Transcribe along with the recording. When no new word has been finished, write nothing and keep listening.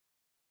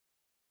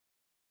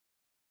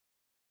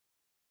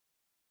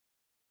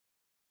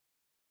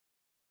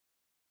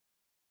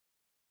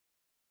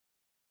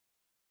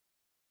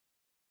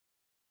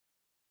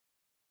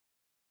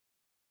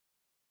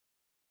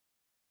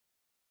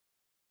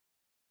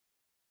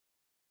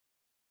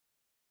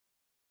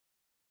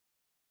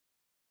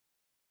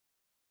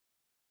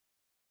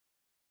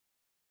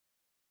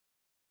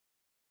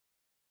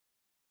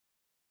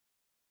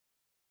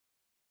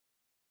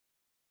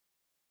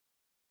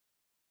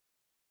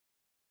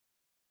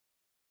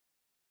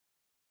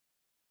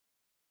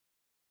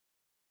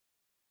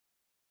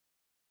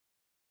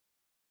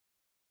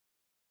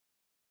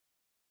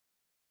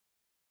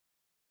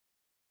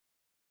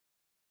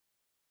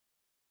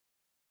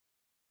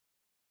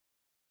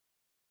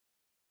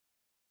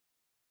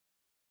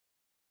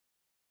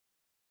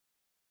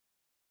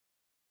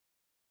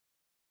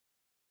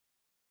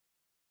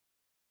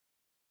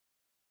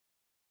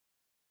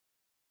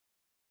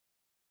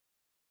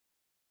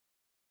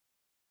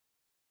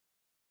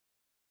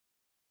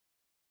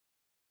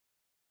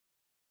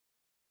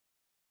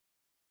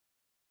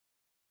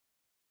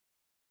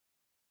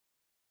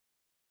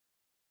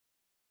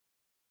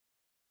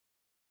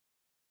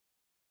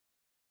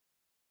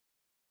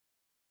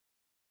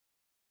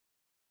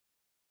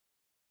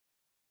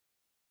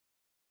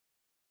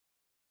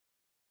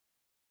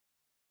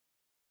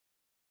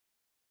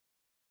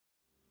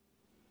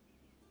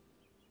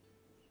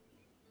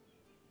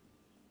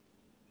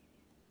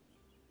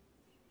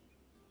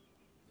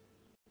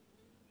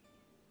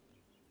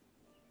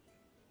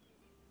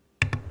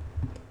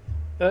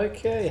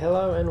Okay,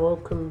 hello and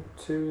welcome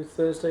to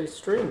Thursday's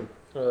stream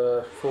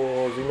for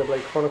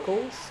Xenoblade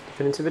Chronicles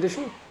Definitive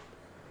Edition.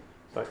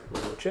 Sorry, my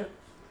wheelchair.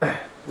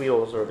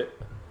 Wheels are a bit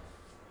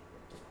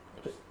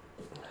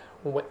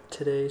wet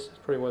today, so it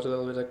probably was a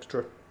little bit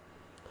extra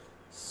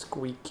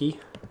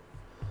squeaky.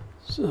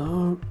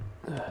 So,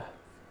 it's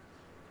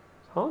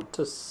hard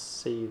to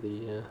see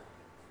the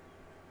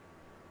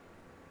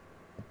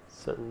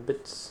certain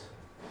bits.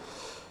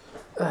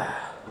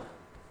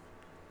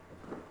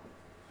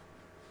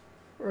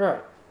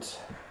 Right.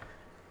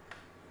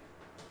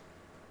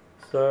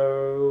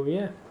 So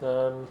yeah,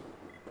 come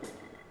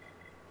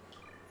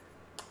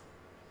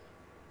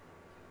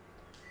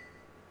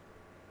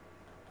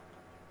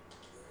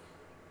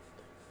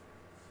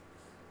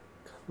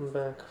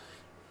back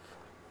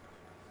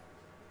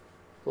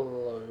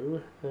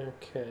below.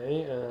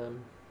 Okay.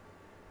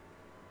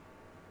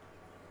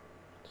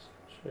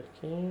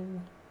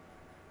 Checking.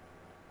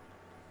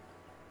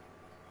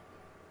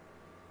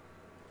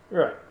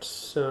 Right.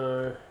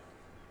 So.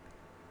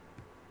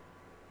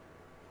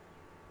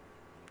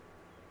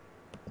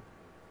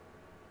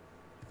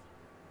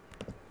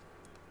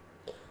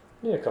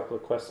 Yeah, a couple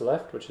of quests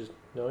left, which is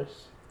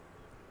nice.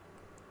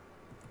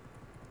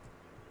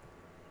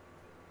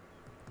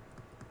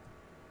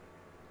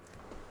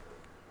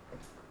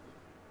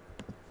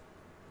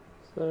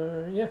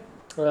 So yeah,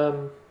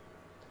 don't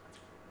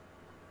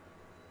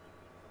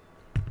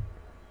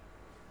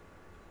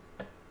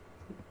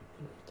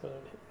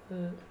hit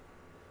that.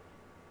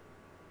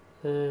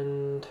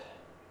 And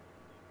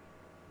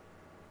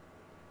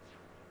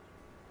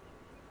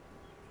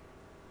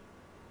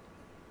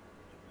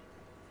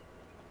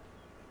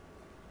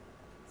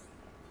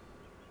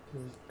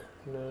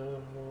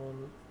no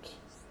want.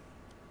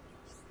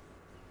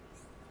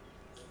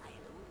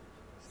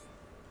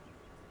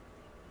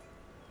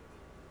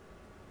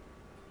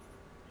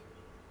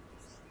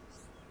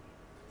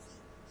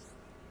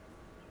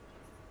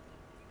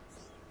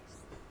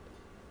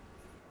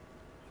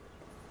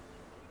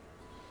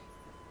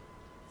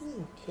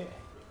 Okay.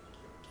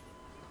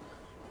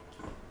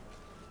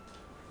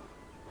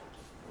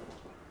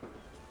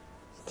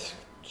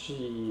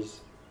 Jeez.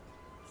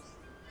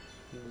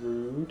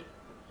 Rude.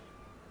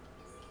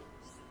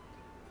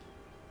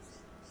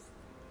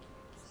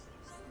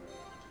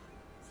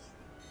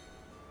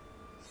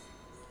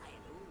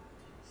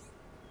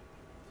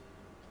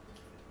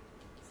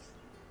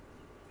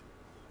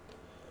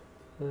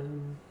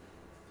 Um.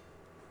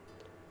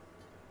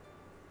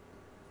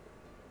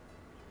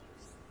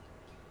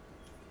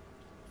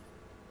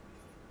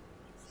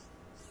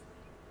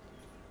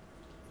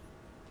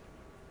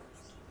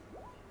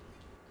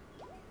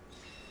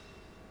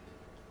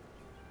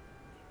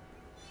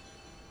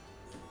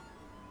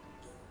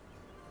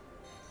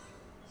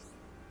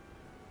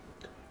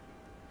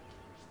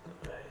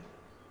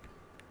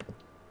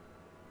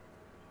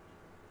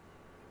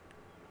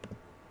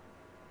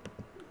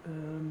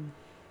 Um.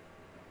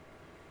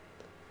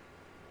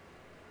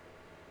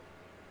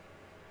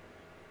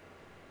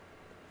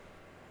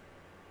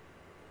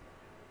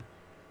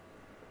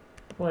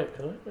 Wait,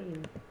 can I?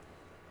 Wait.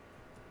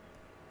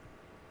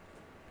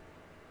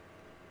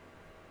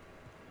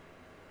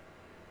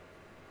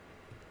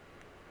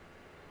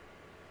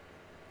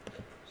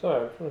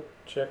 Sorry, I just want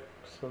to check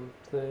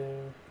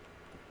something.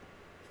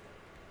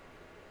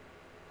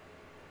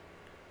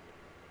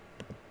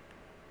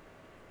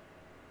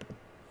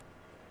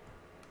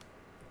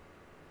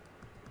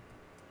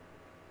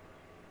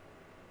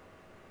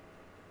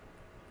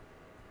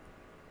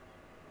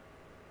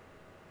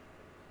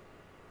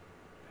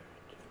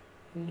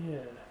 Yeah.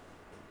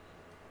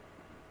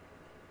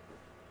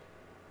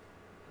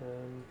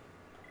 Um.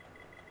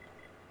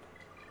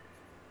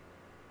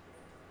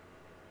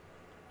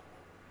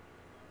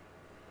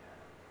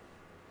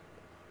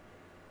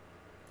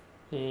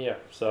 Yeah.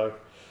 So.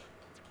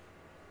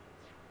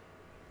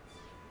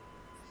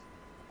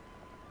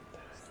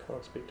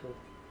 Can't speak to him.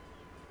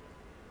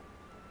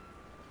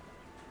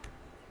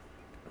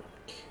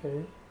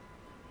 Okay.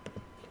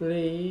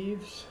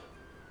 Leaves.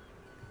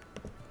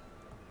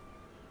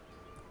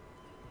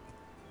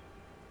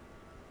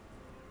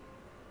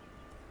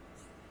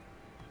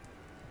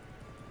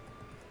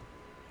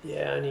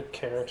 Yeah, I need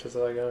characters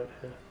that I don't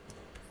have.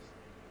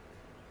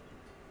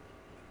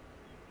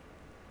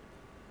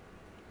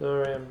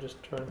 Sorry, I'm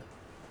just trying to...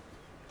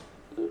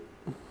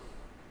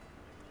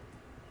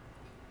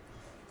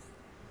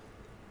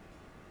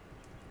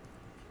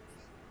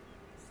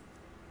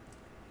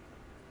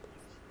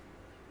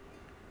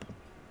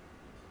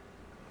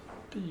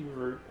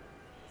 Beetroot.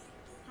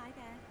 Hi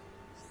there.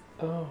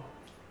 Oh.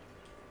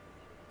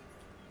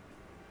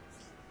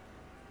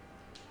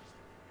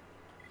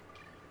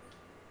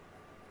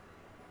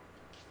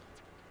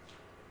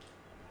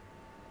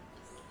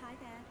 Hi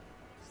there.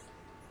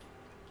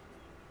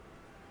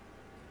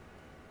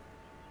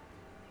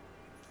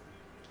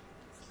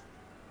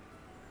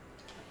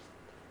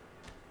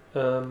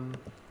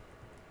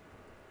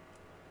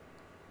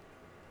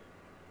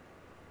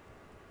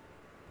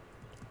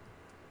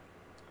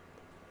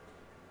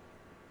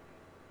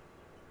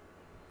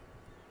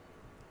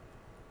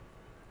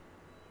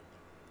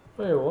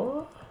 Wait,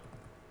 what?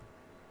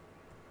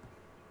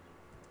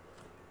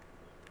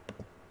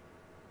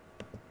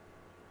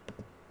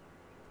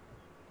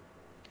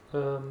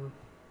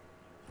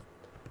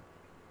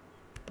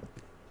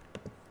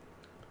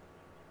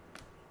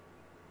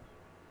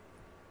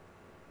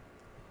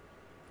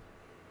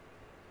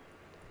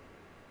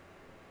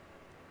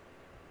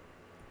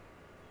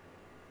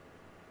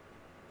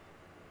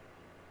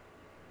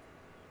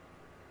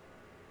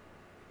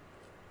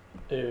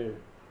 Ew,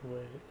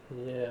 wait,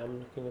 yeah, I'm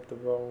looking at the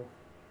wrong.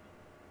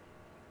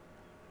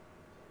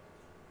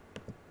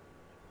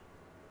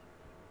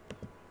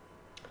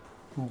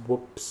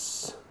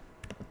 Whoops.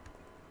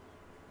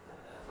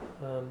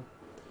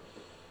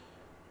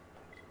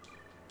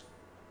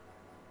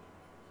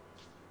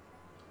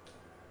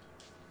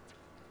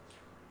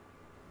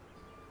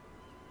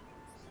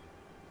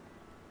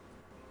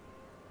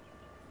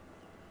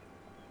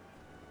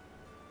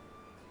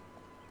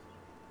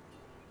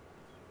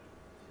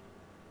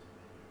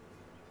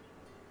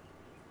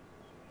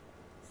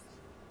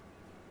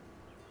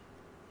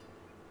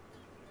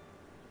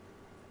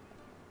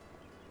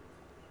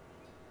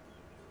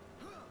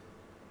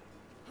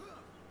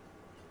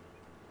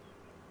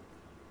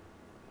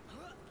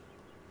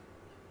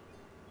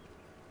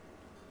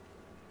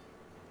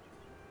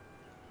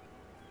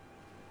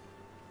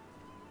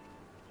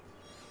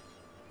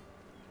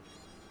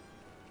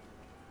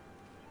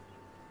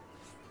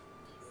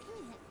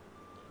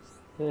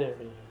 There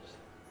he is.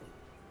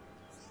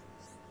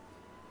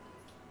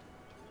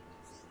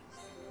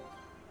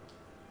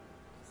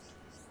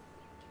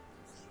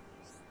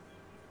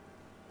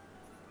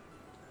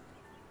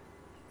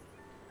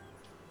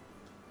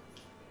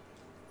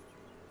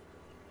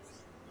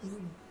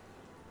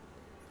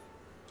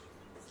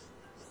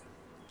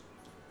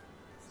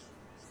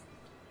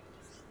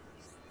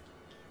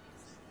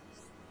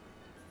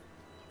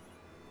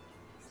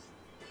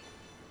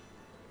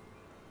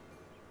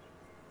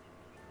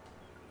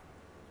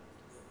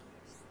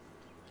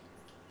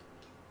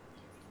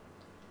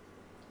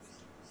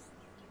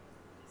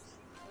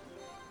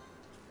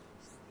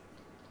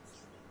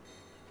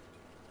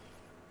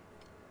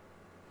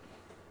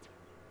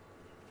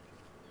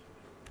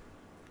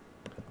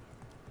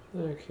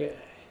 Okay.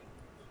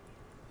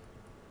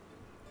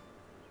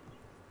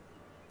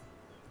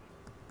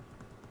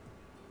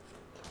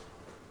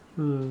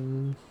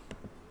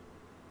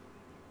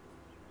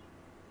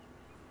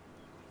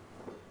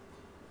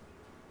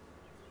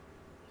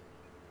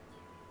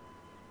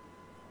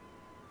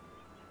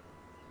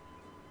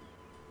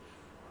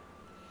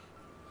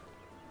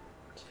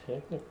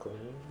 Technically,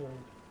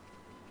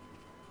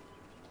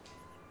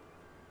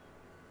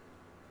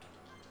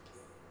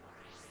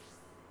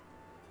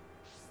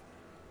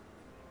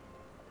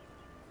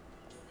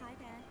 Hi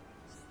there.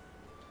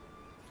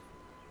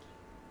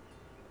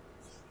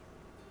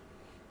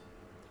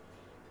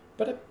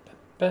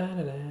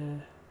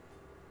 ba-da-ba-ba-da-da.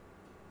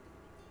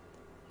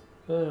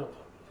 Oh.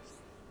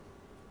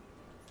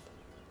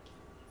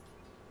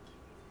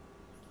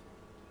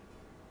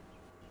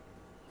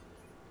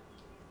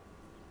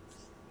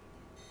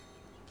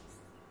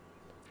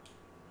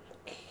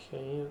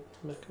 Okay,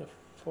 making a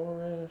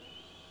forest.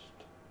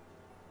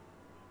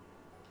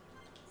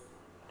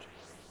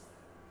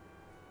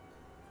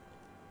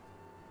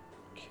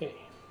 Okay.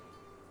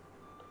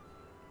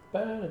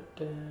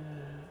 Ba-da-da.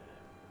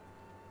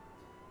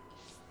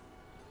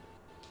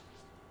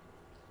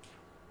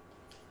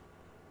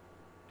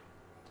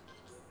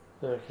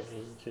 Okay,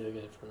 you should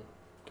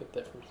get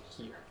that from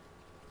here.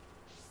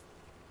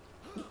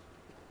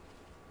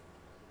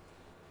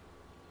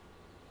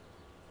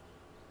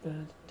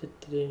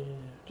 Ba-da-da-da.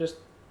 Just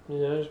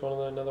just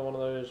another one of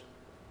those.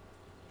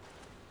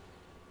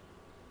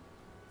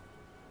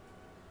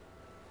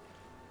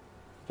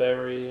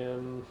 Very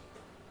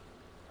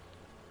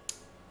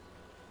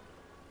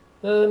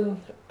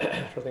trying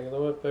to think of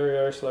the word. Very,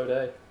 very slow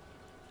day.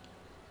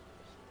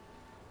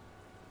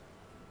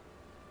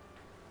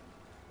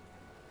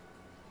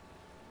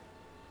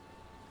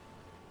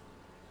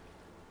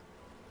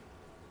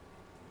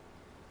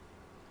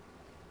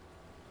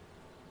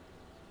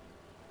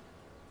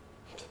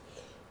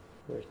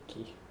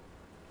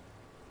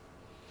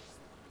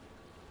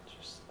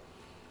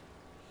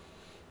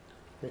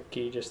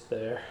 Ricky just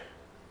there,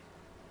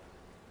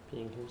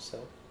 being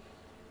himself.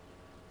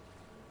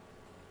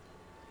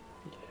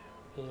 Yeah,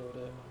 being able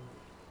to.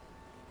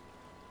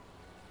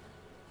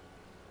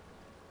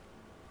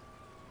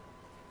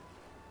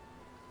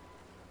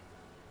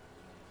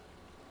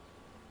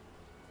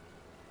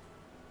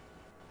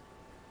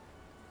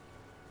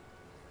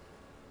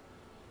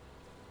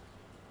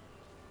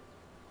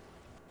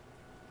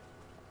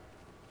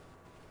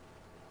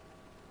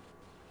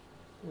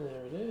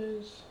 There it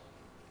is.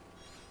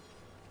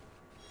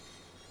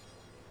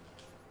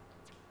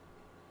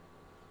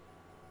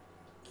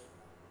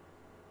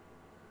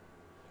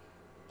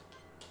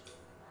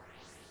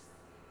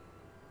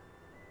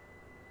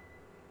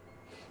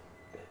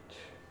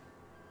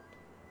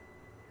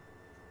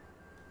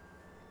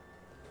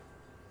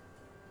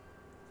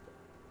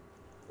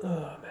 Oh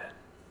man.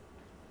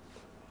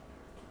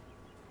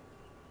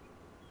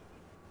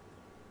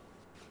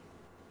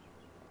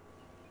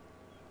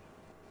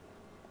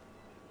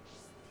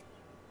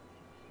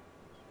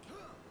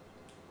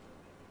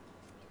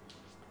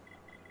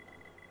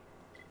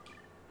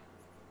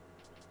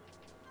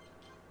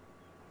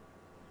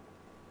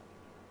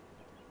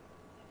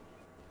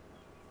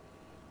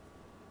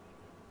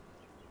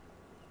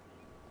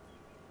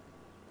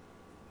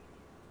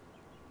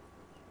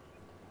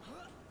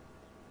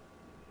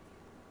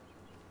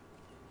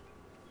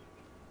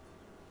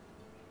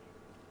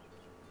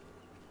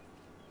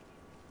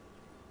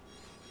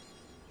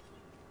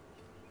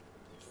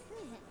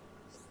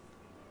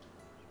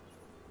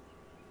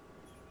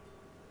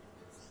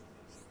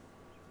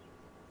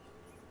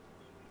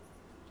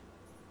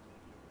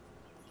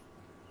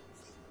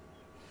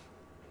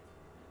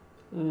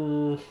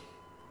 Have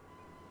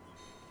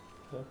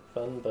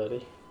fun,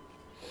 buddy.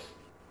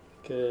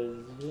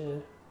 'Cause, yeah.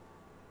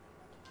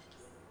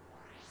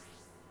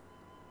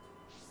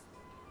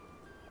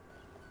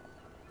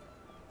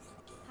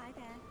 Hi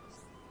there.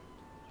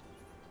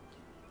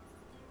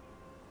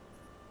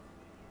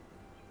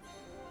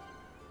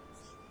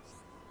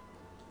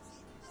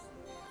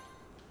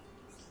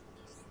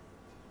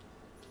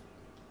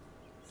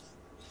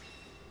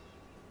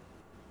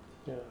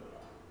 Yeah.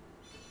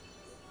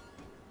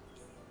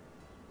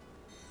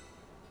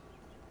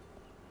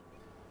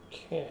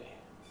 Okay.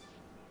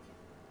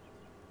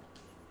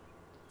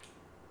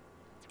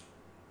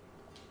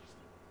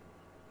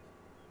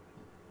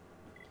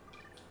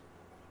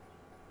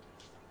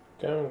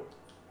 Go and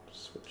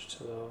switch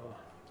to the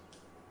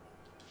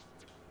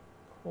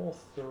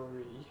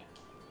 4-3.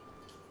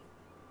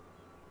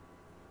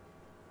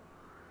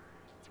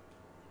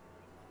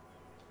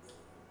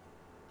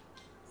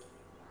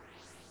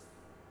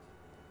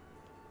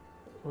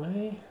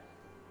 Way.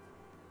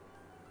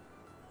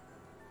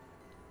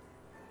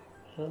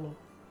 I don't know.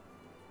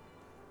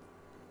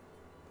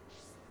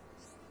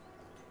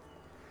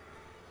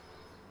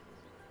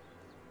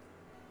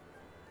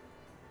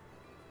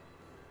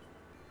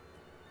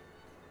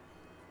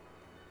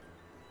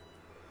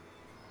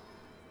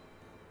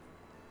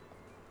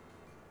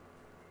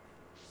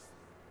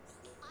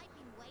 I've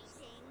been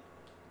waiting.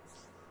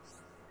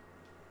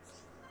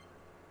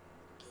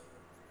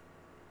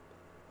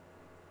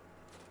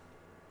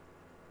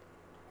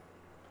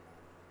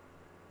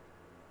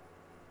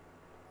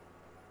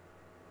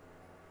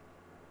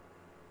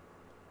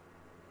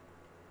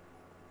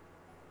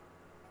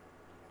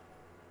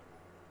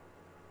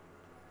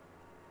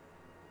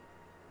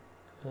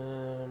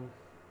 Um.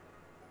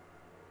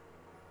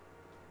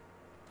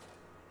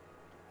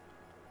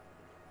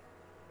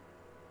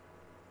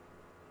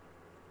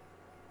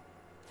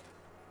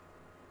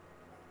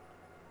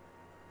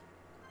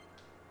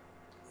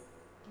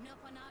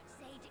 Not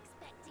Sage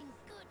expecting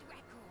good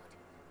record.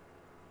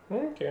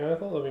 Okay, I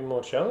thought there'd be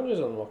more challenges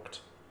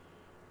unlocked.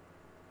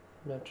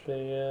 I'm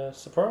actually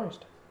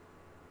surprised.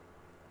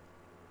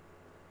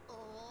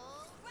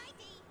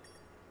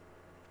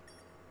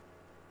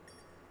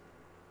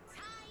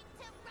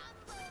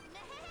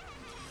 Alrighty. Time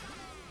to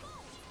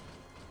rumble.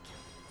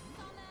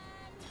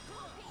 Summon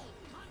copy.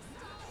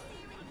 Star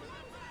Searing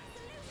Black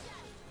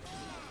Solution.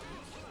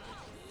 Impulse.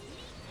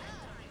 Leap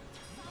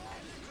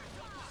Summon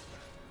Aqua.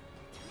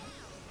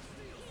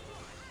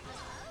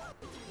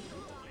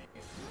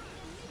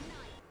 Now.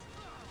 Midnight.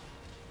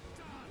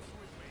 Summon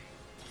Wind.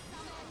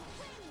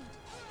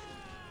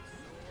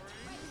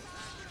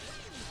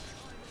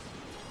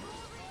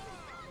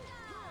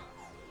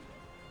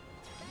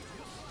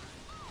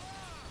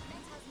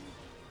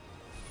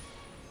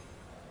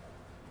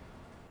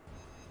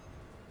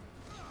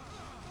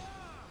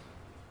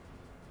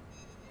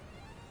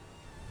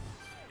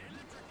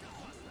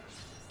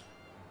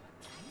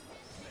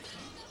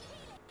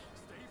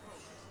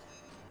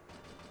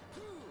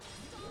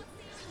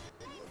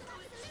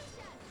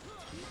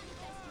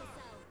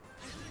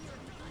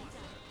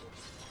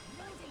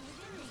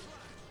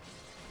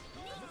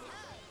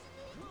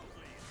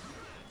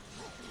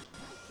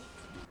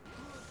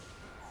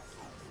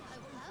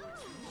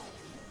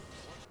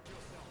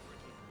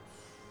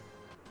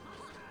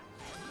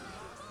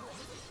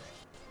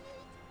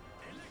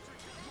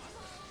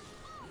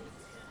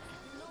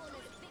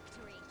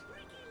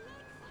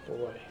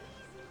 Away.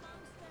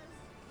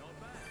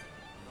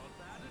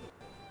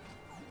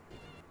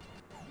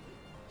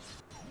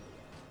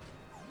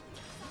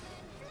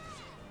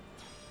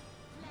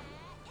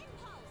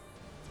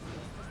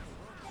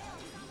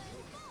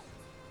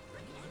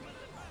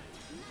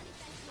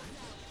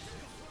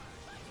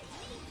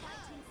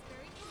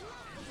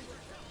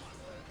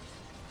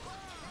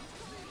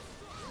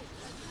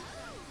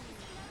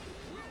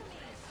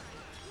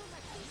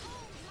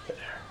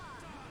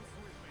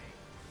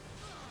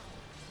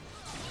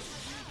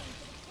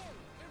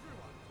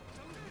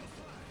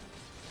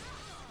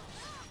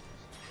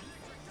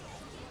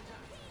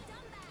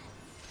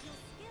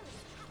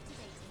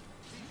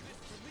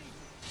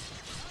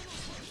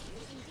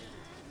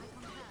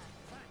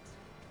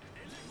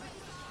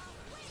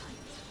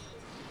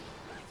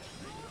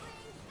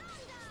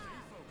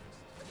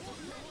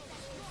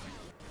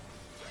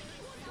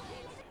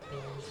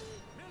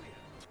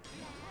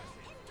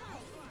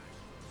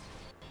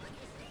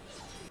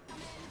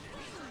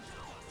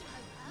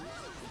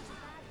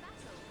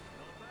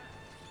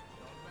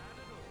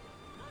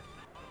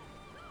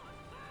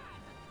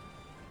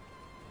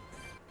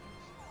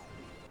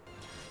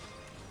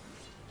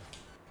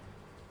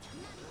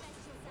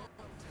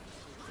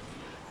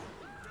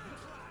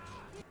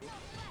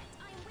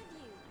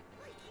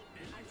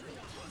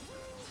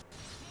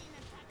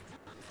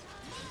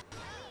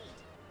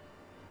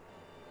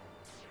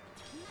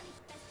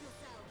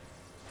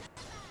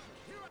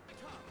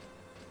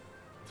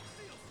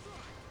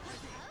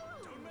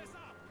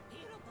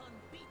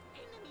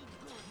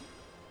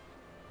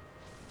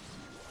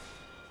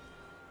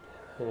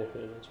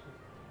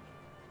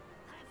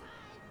 High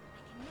five!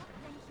 I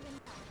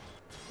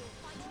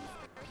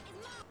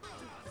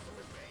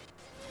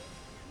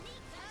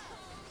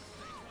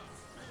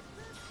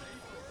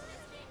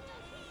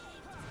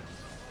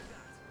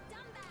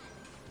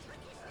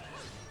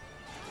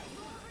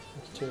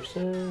too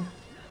soon.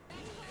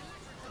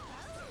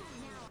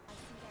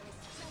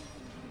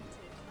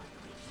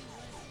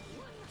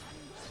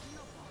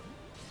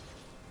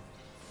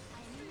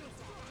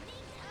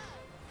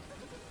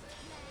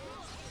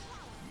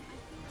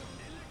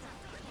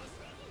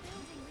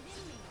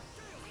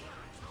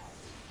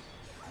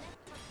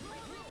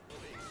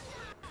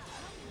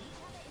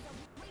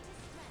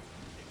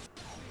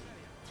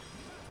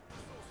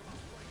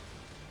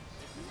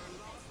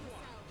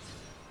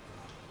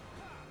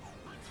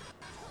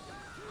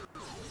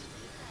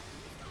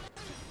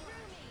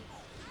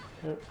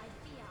 Yep.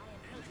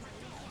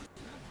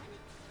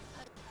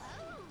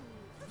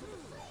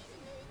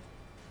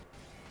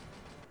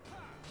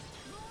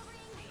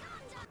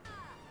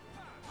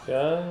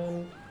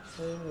 God,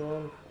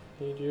 everyone,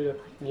 need you to,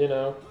 you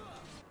know.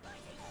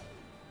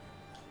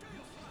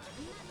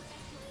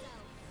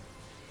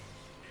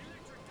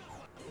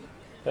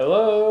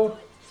 Hello?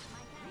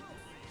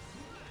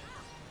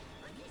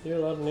 You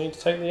lot need to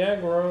take the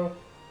aggro.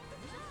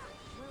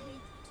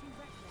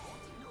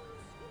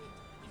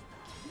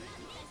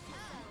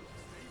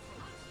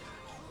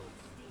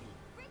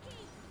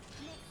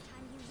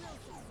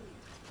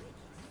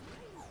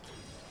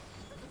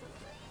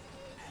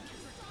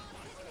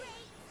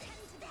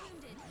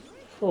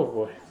 Oh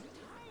boy.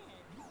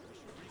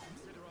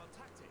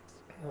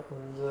 That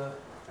one's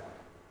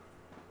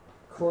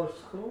close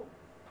call.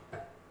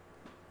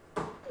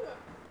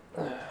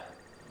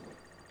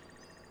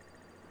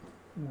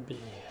 B.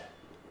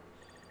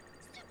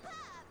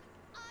 Superb!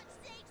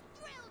 Archstage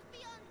thrilled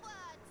beyond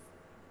words!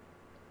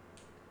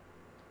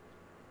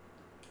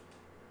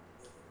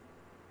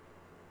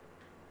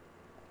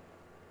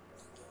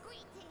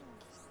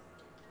 Greetings!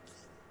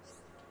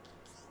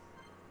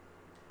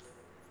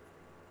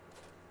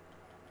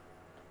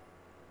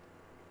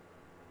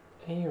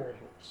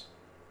 Earrings.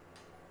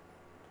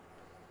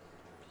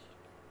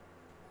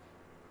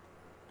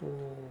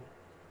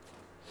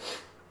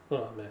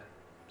 Oh man.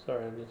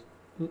 Sorry, I'm just.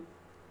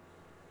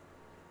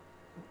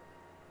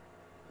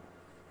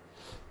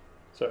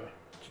 Sorry.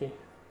 Gee.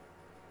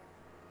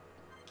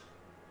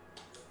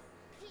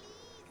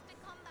 Please to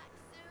come back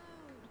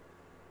soon!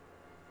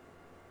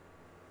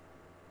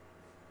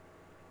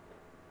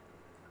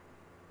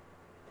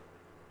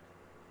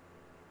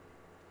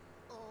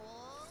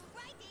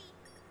 Alrighty!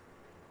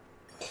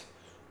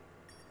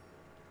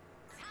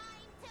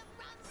 Time to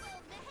rumble!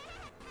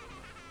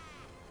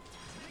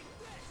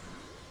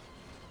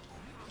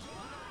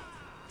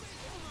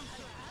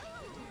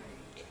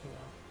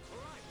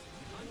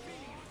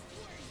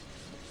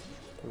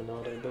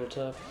 Caminado built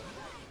up.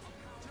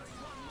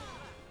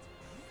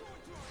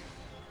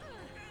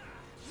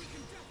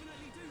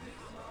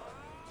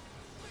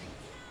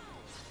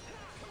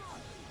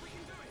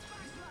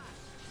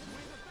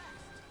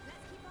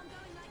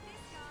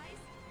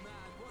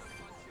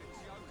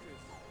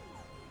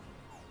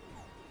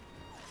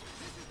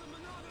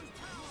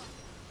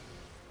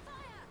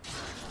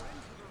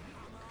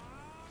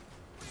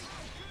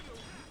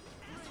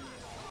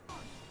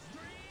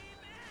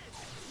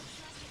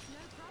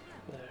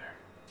 There.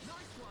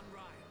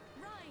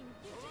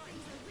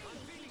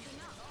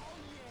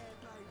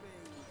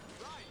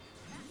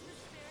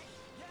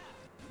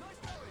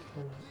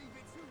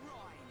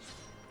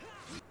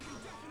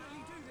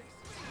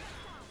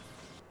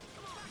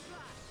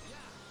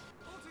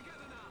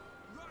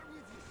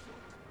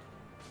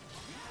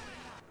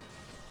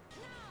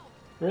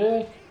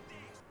 Really?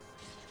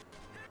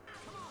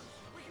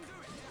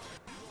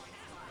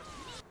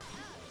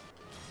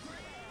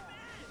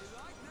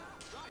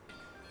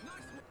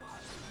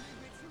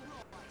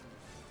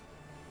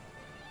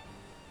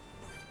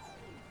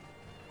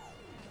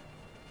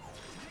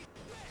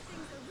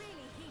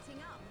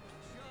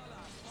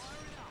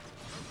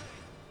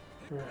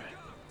 Right.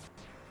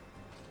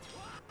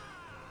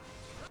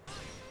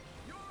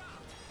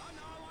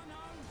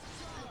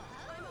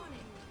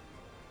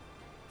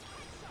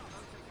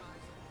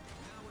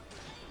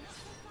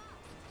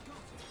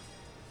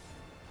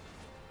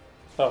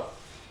 Oh.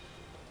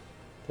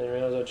 Didn't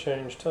realize I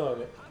changed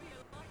target.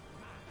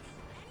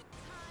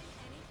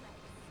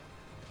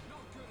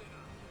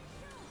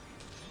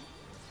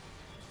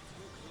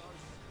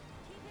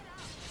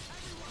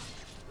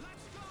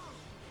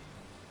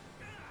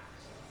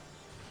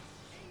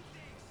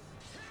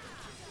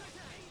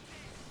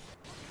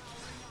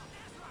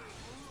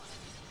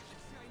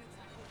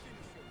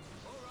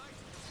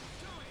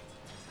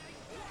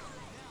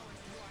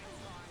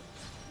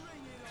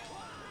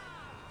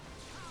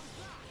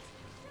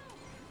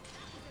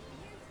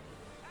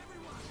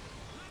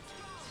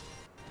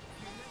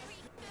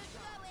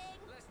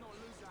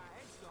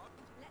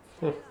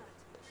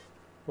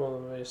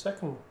 Well, wait a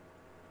second.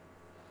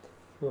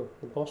 Oh,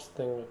 the boss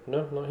thing.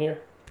 No, not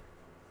here.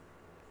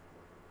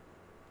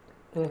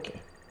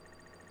 Okay.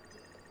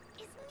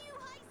 It's new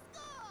high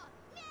score!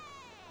 Yay!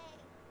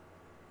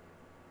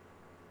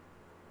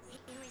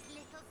 Here is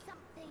little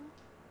something.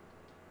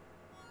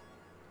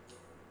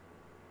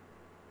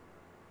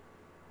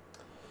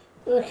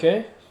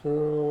 Okay,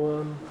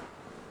 so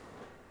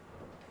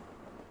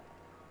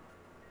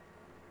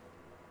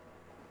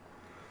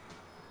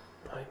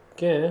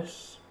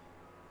guess.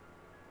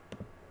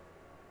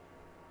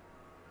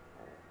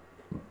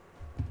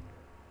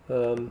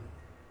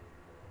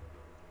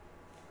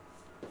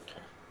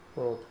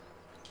 Well,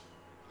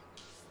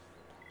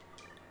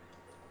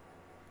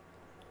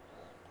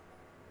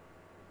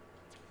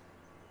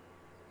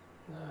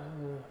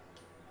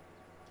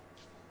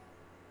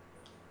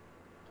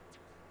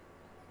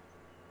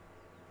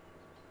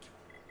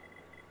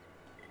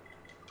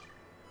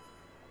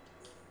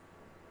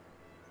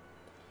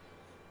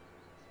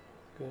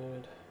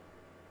 good.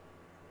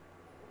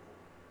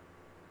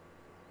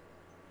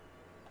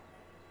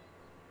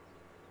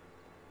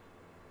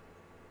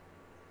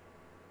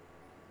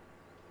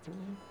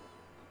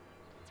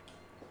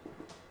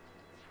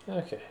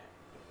 Okay.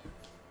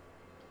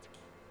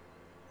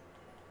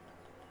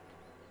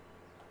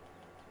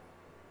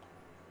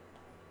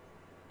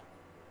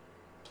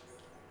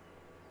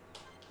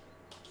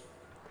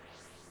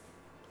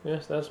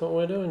 Yes, that's what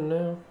we're doing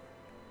now.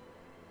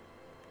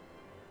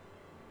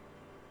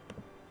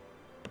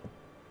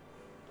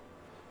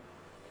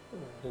 I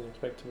didn't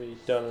expect to be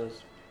done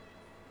as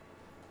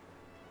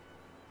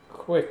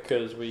quick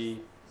as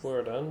we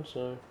were done,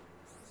 so...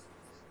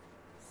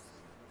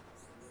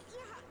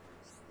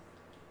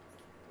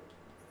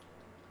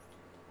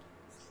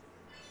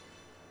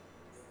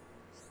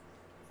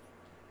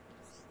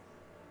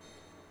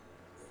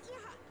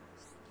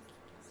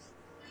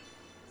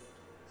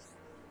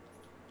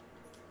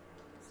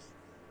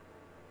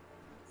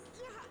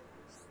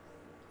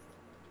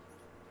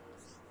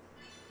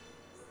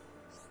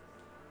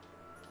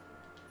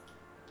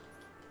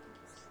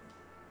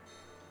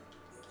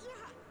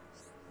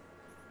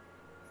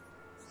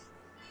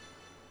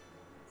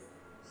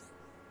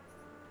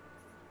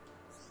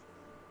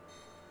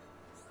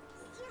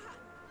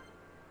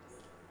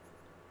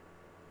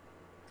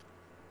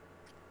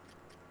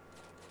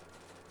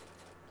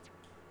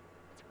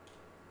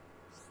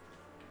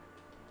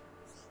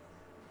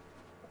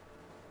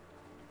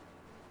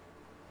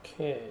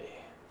 Okay.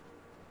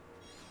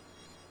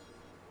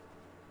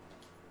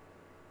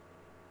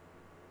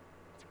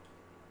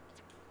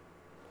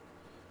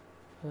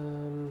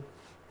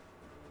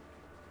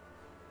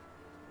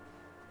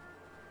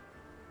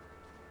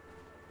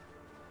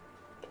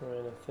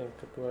 Trying to think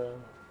as well.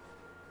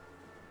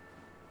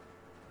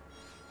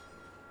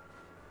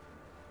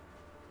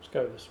 Let's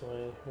go this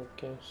way,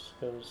 I guess,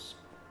 because,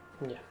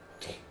 yeah.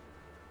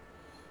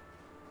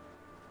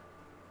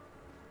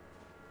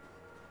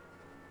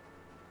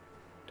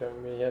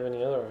 Don't really have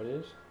any other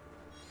ideas.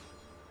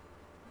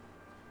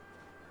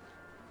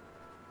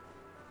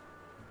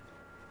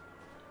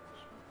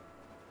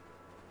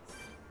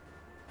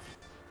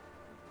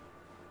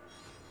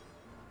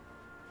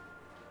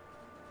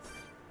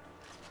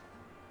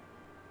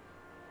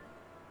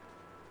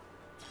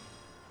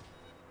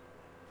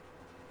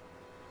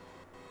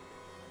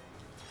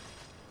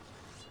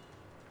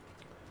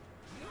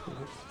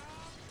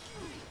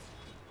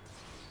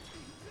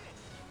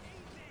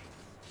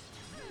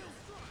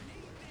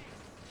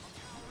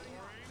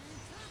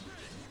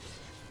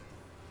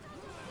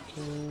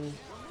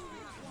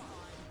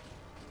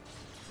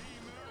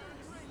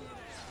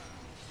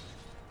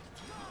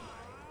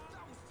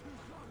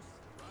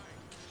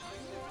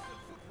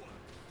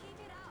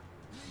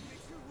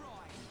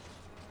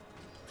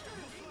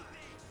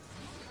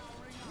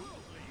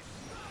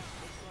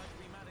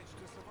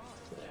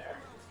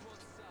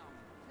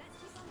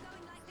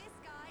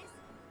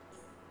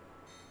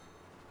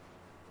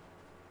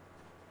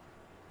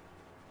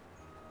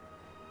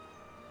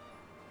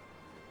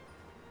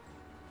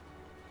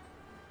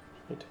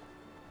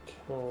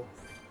 Oh,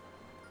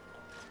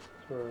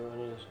 so I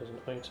need this as an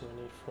item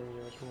I need from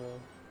you as well.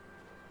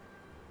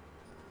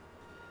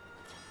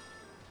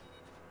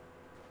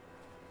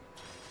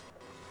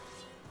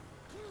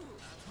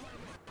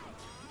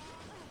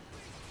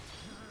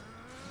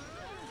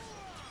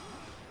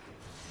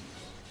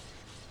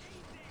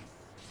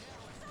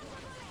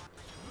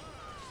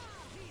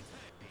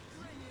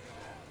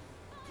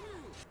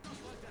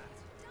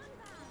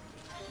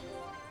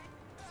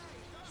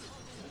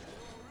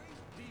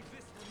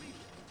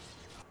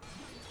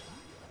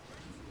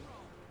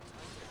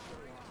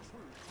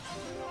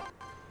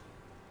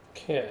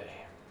 Okay.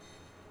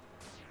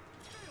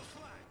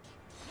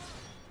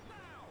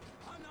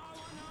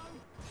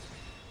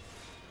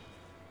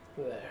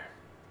 There.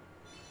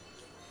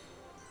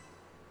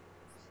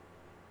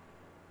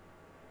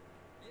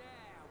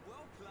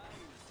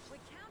 We're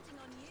counting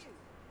on you.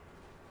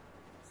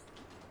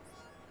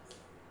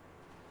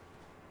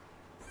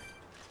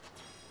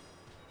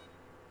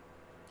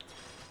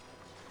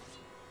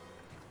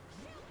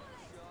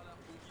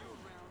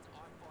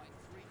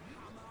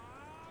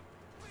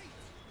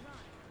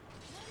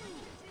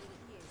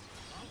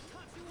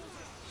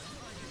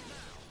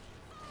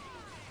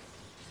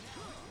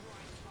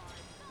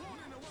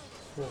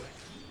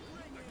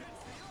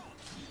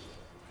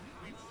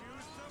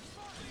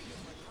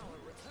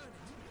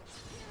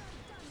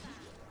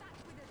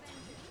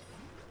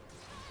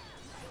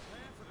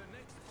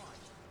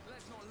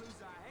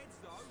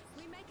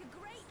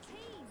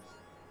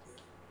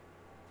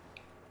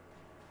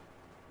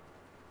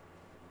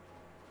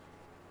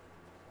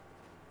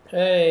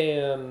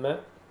 Hey,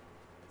 Matt.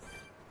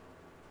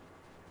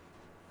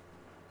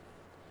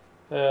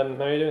 How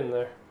you doing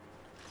there?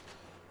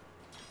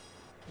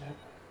 Yep.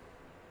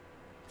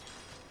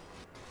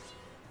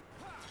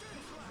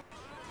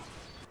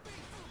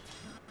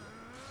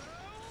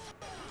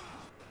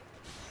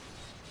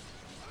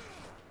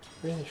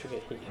 Really should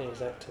get heat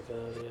haze active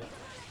earlier.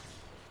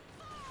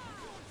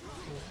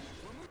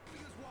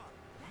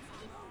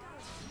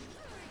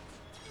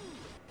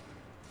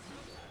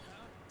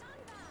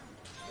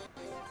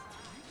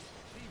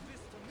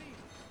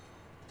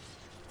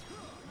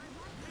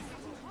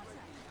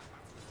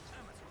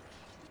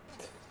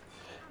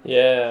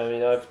 Yeah, I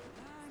mean,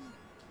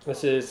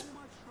 this is,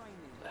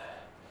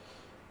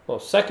 well,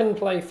 second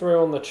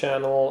playthrough on the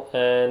channel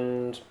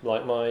and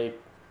like my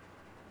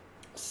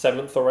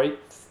 7th or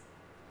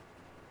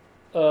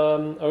 8th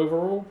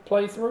overall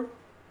playthrough.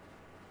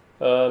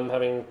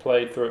 Having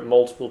played through it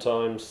multiple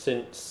times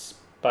since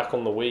back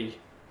on the Wii.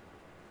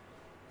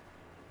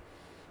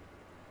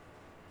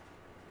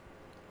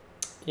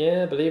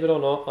 Yeah, believe it or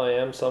not, I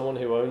am someone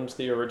who owns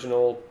the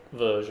original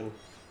version.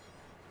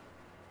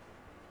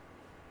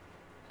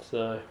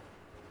 So,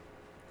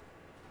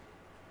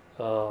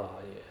 oh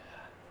yeah.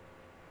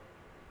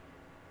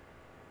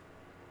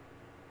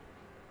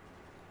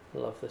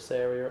 Love this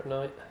area at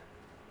night.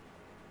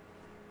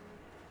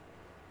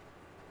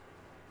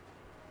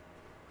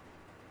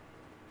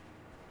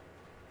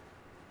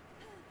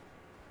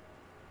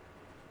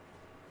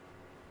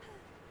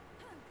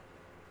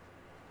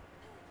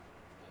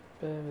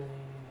 Beverly.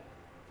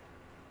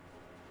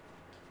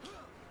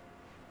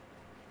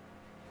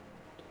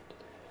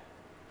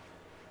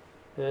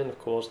 And of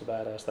course the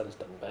badass that has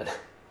done bad.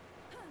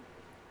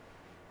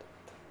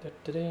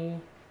 But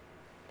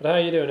how are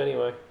you doing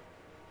anyway?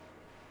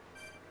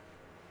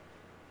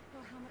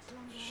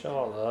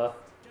 Shala.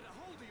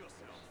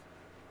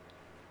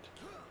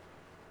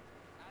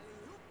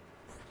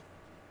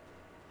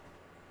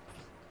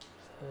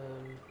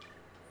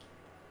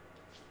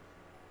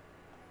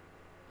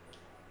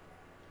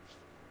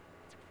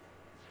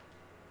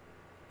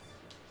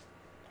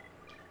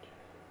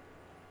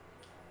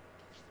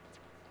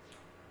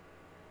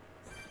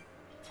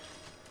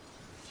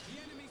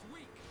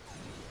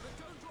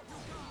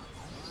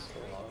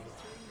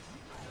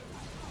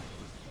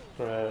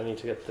 Right, I need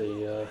to get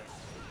the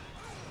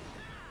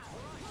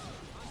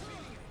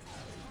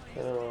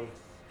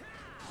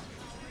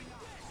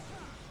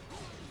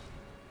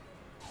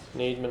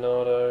need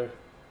Monado.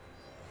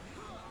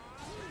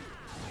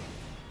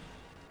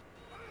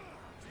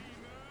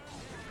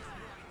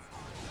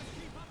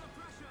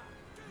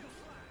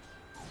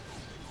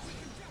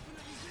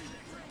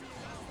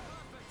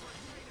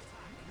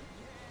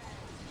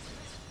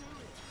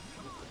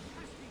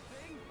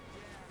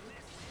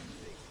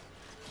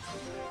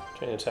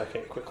 Trying to attack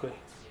it quickly.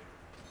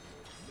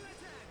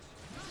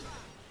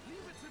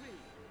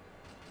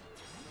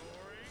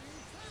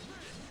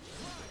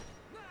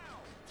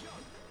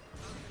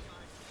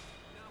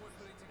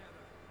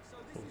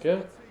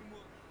 Good.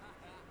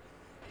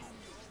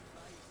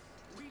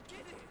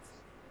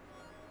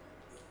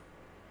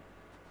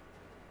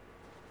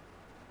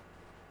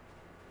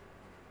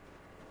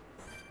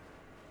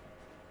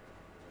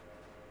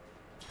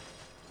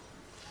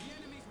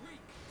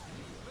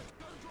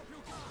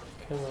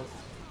 Come on.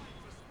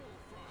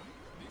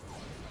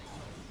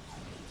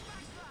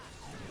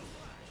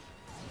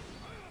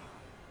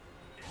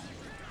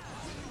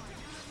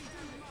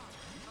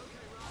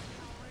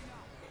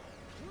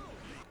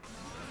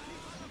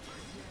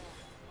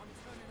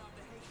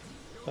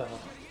 Oh.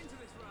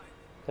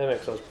 That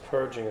makes I was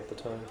purging at the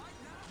time.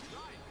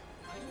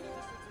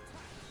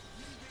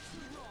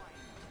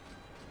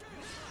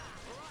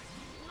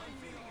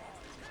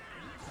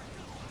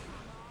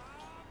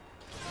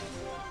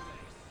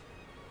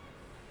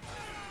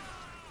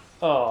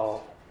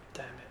 Oh,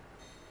 damn it.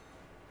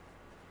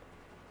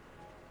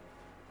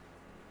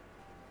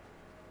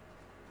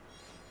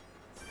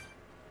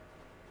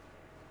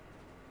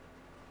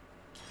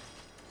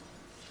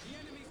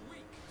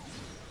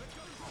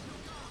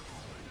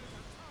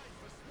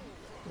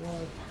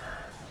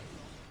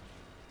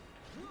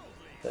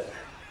 There.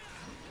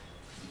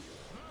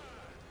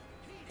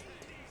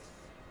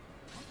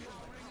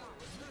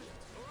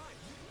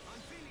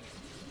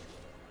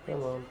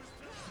 Come on.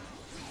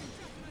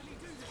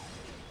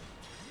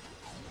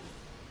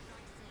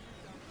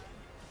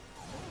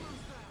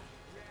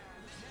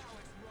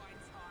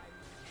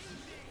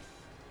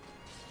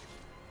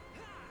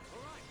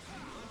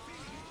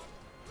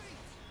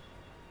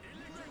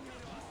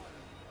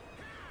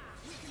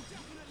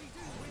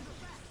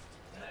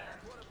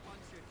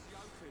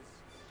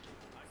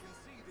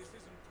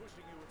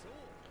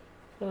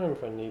 I don't know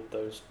if I need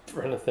those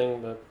for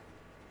anything, but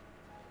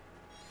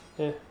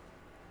yeah.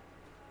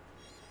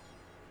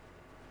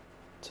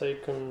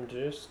 Take them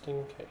just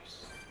in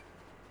case.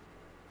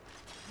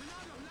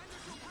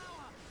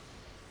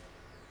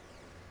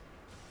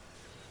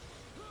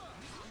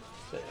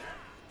 There.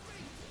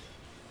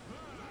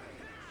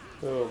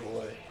 Oh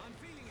boy.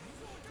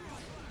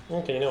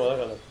 Okay, you know what? I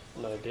got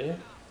an idea.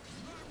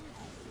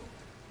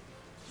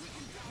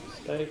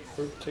 Stay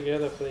grouped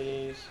together,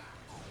 please.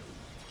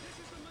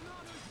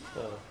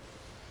 Oh.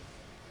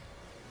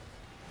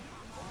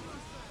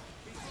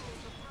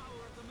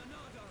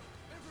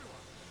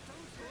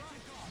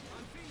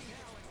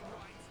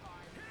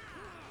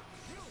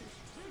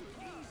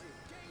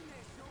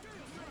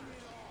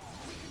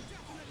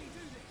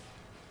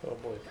 Oh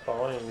boy,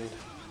 bind.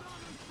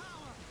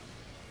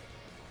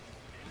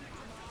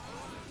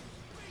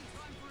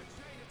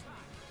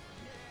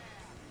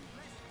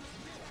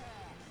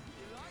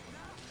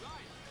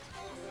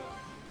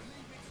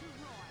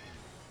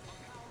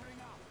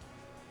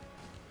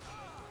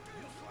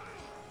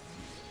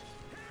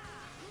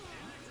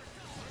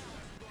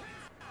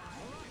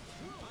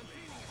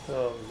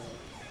 Oh no.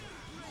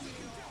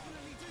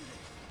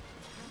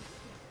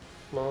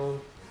 Come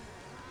on.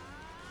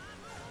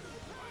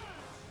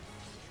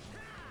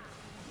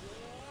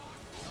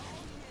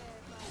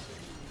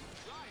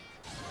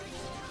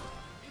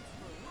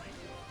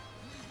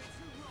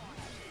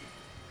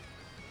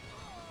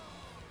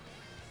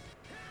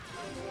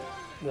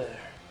 There.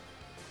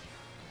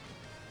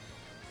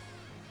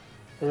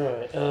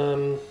 Right,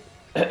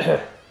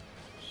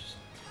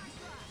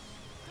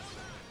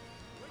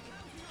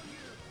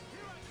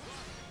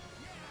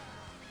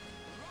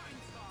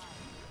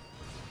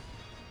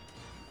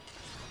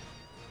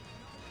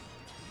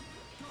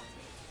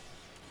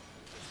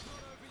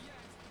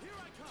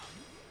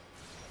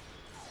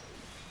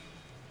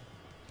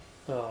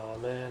 oh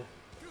man.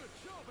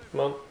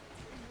 Come on.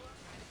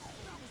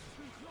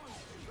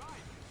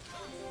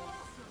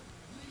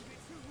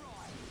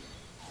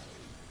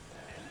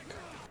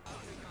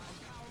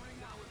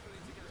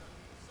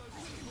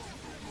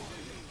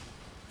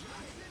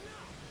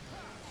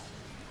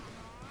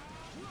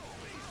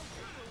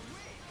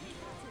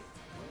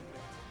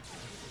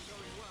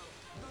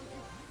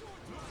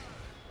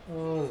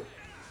 Oh.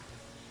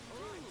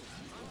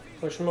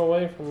 Push him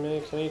away from me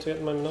because I need to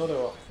get my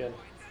Monado off again.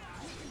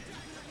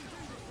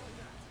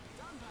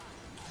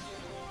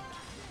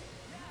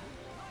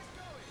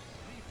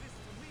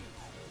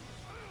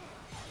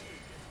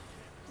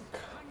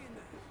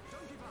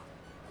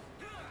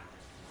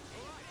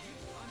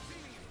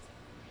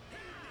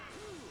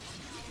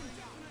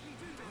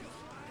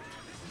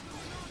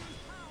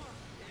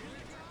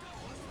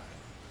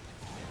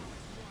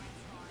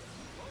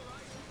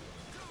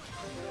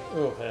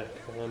 Oh heck.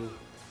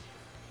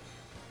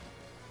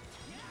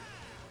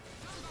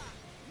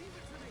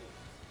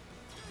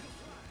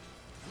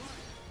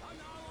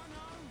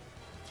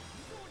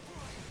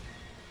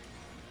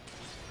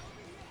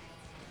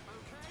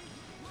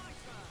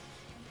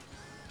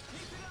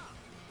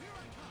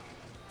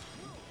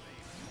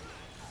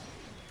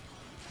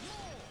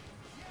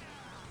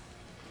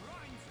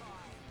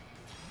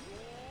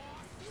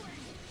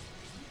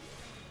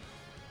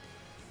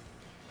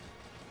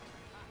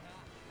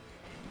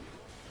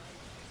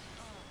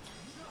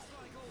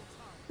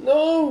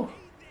 No!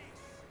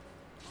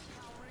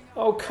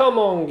 Oh, come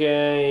on,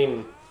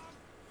 game.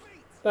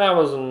 That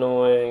was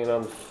annoying and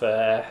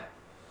unfair.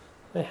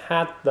 I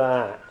had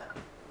that.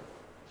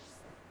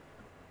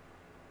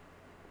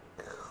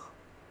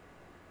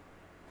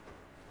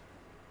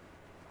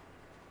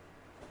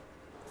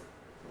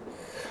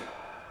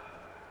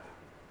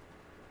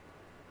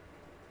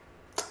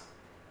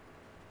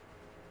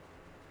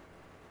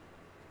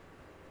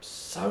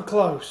 So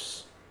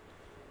close.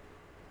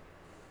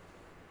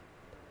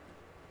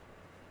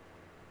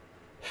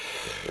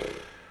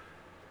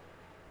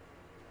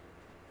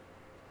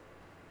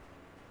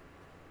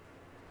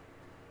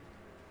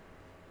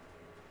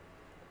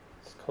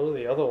 Colour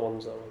the other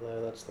ones that were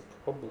there, that's the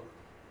problem.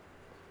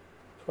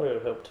 Probably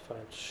would have helped if I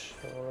had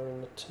Char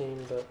in the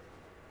team, but...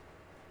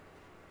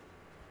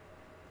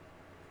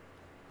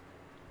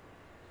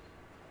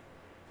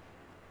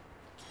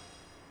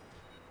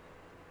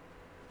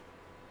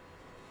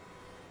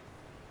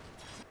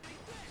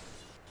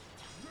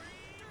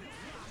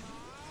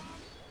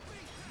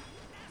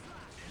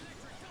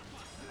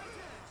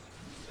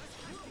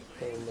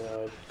 And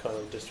I kind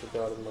of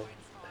disregarded my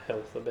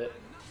health a bit.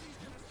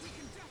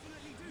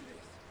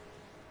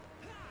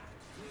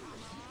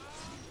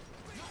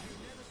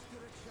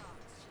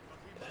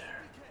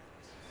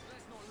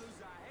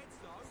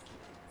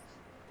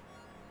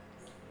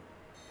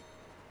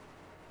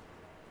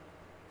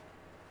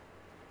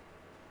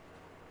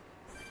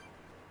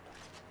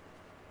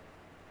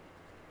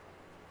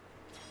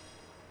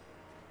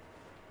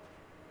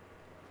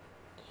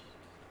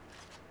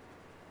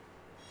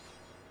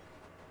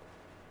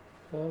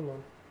 Come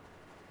on.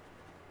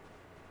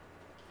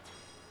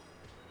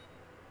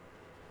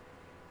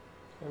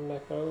 Come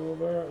back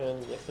over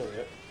and yeah, there we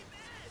go.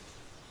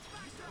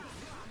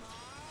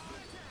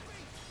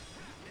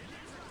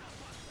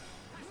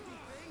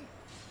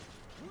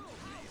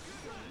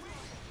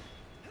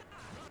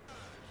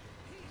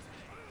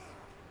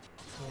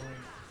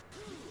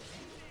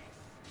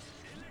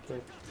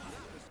 Okay.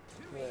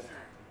 There.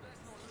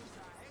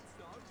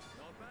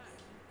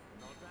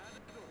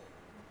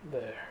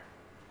 There.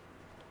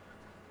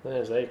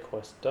 There's a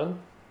quest done.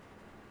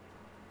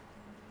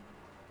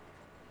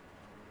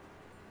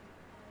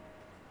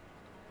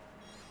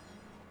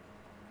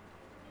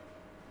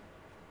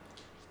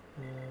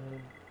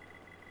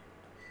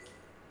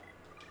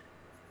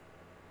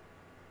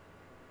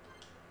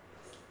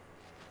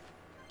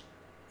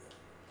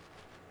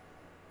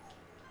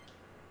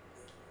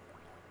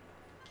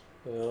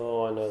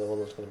 Oh, I know the one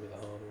that's going to be the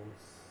hard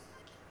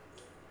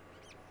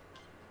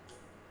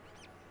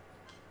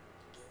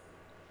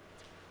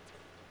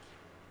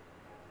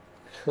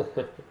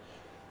one.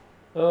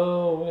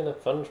 Oh, we're going to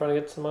have fun trying to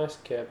get some ice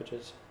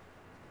cabbages.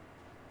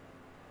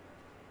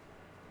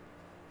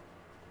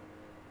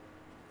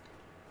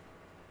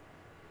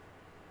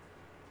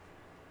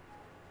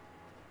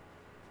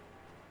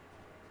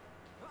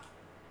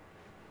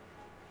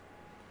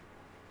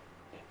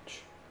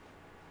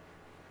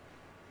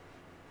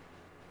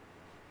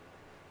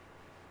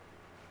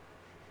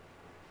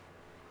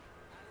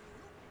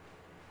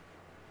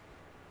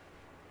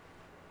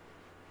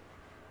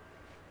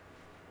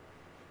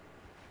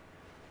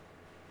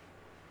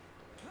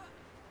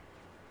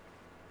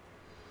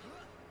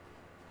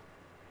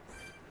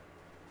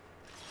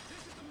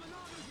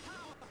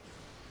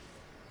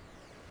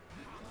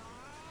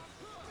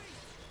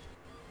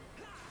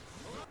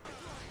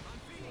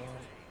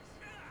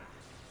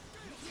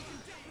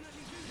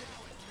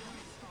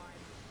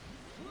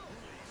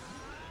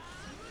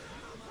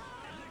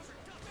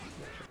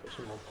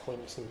 Some more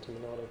points into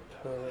Monado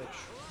Purge.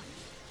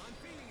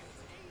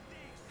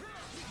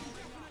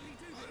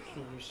 Such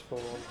a useful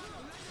one.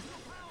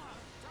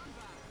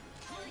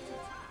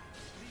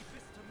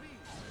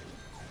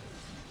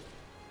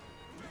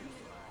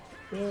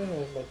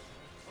 Yeah, but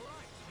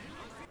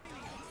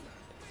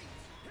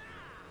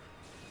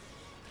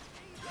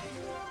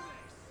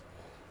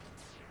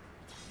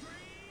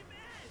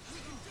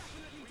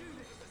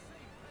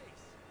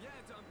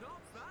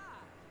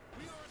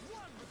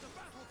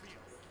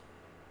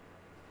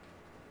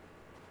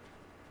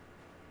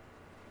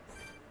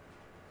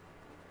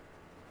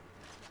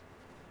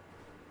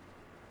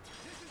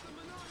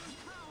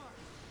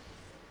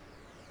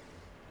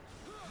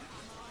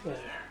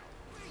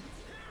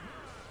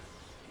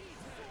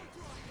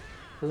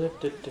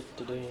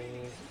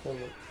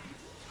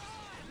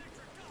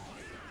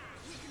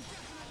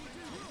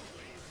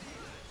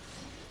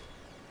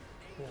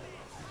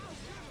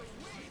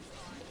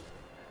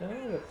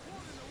there.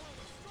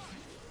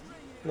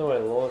 No, I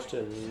launched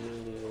it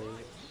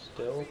immediately.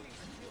 Still.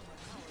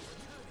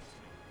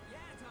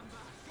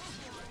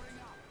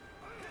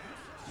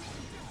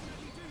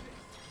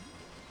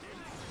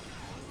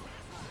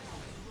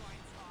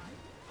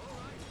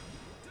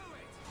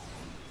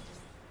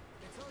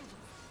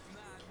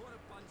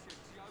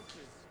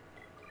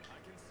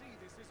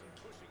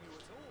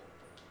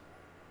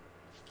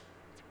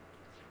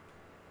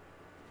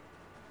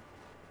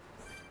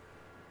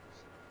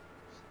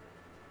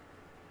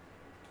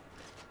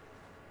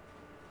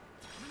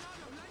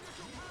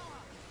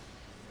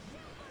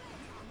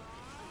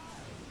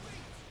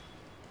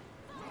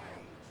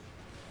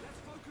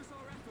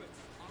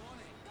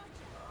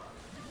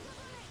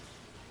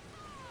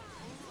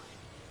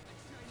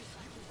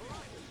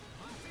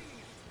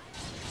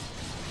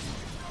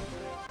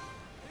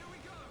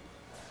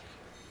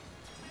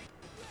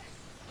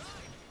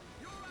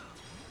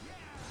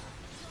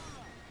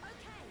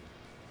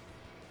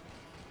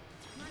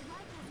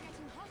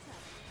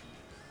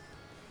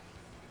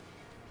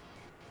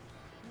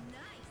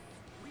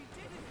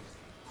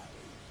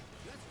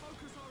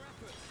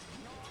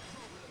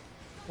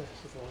 This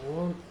is the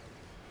one.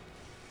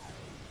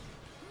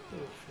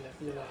 Oof,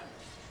 nebula.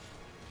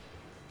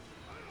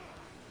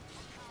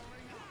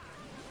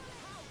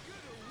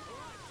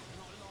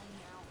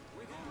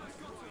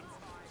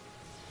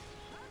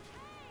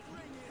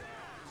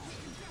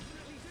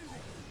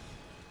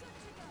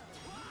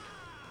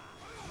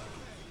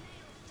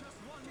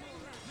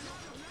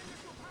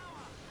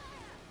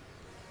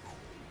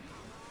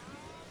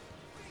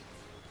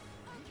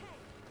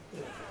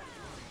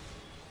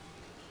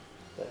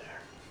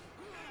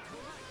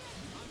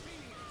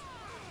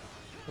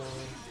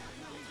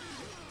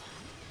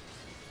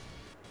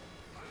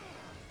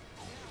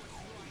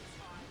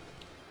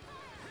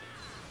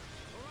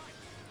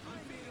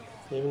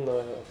 Even though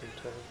I got up in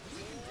time.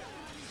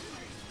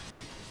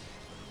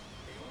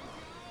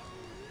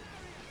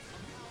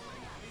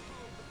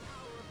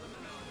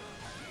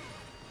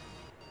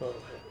 Oh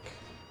heck.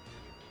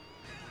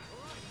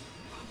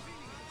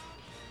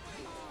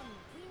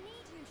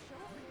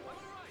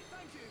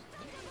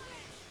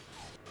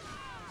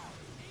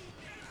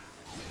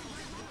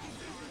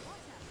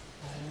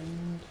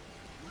 And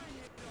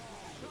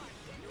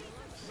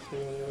see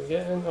what we're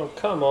getting. Oh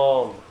come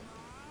on!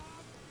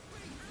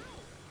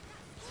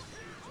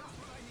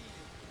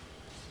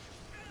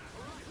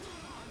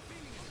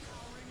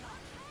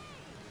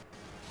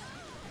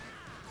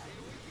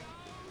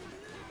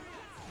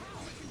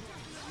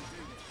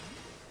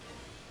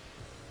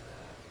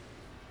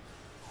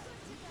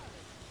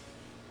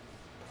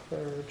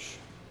 Purge.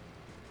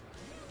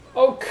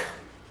 Oh,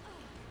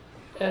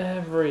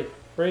 every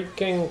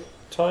freaking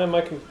time I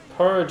can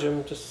purge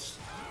him, just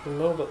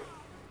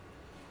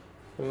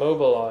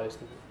immobilized.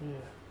 Yeah.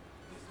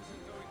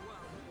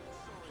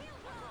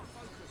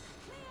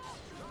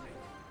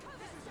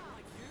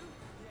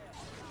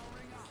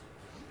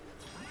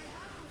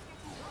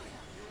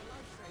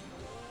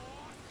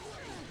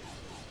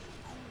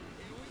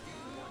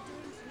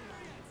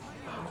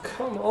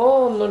 Come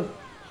on, I'm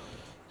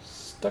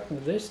stuck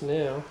with this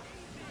now.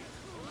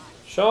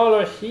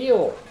 Charlotte,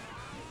 heal!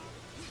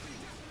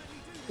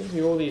 Give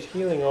you all these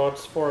healing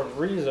odds for a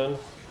reason.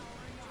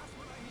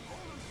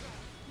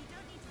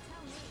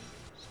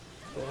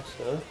 Yes,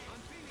 huh?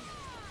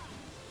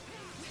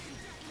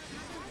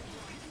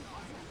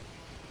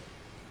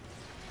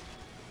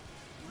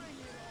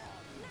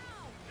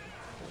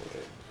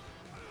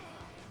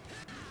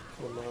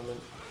 For a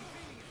moment.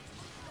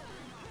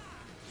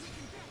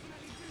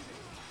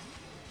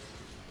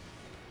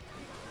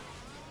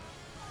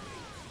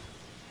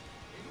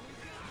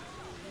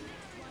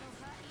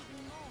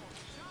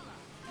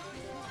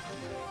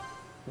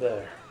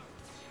 There.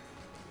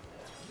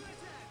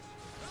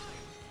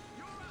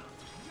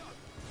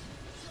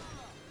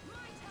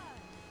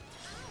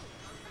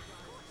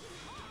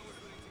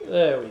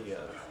 There we go.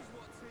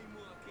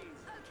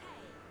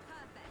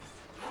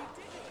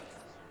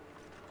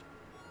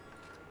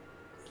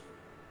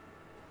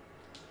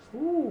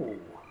 Ooh.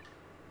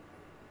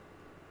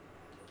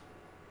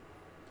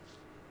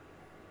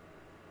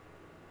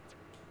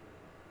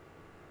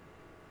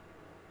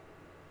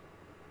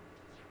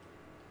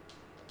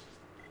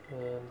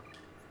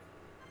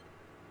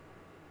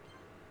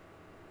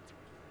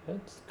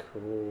 That's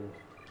cool.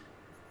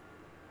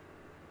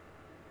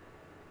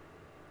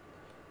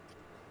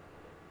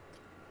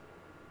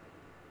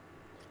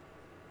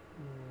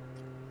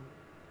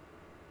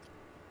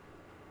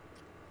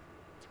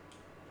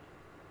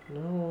 No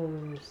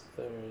one's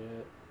there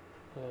yet.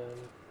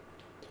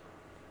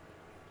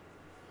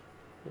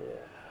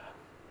 Yeah.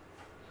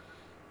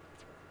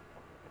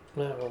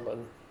 No, wrong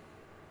button.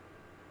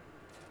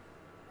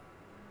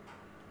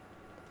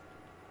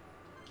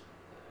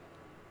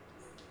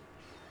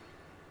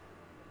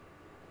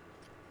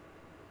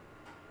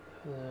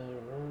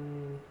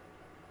 Run.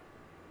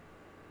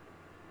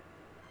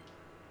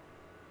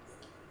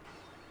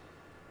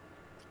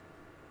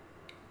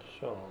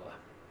 Sure.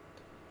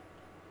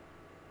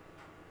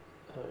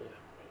 Oh yeah, I'm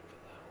waiting for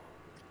that one.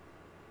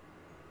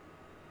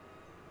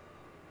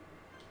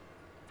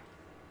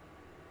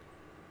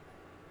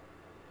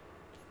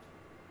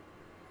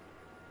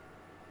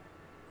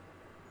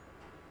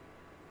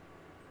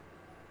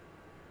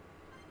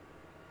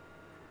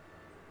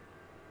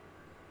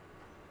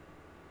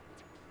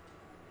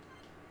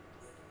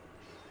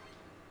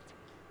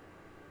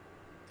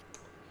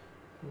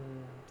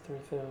 Hmm,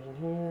 3,000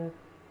 here.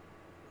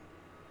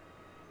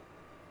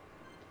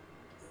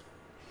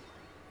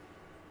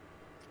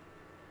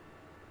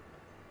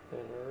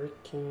 Then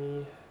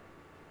Ricky.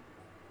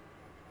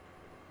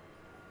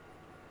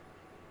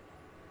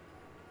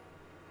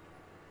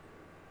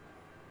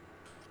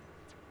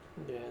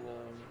 Yeah,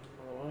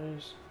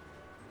 otherwise.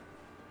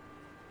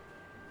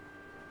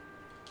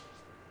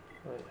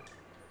 Oh yeah.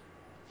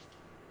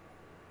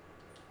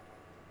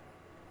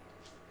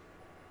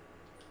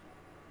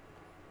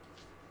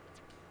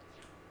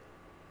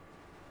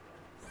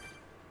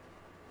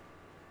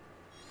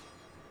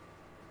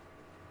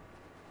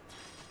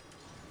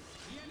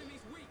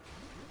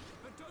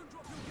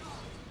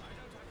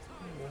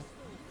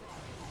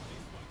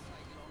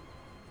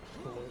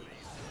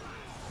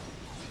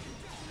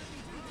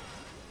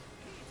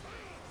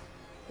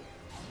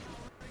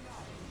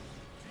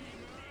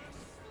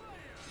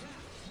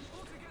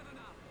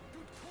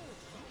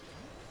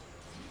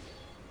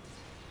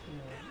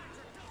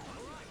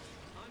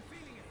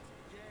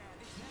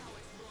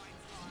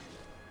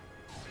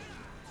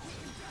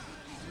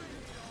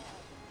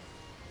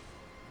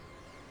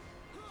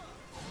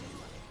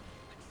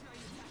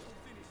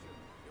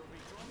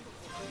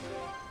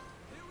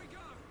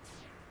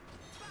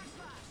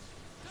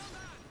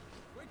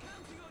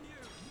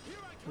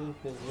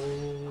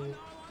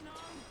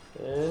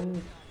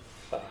 And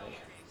bye.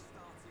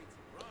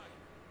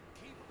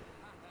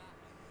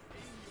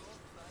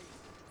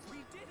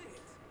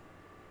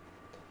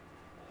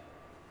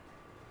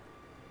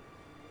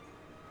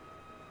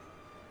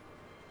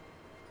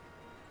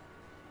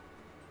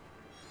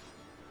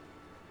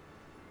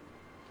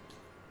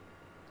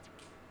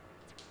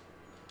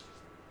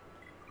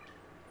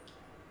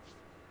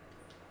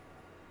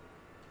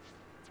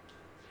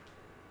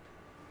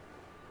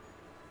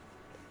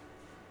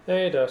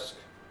 Hey Dusk,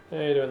 how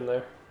you doing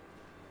there?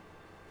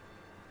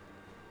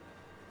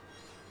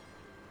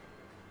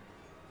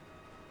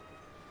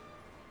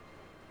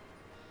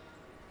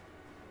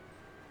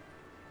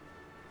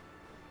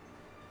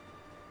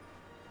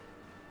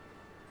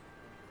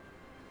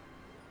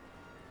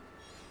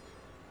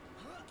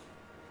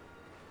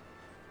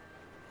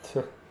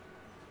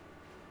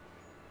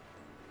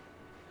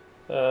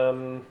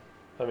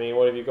 I mean,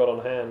 what have you got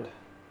on hand?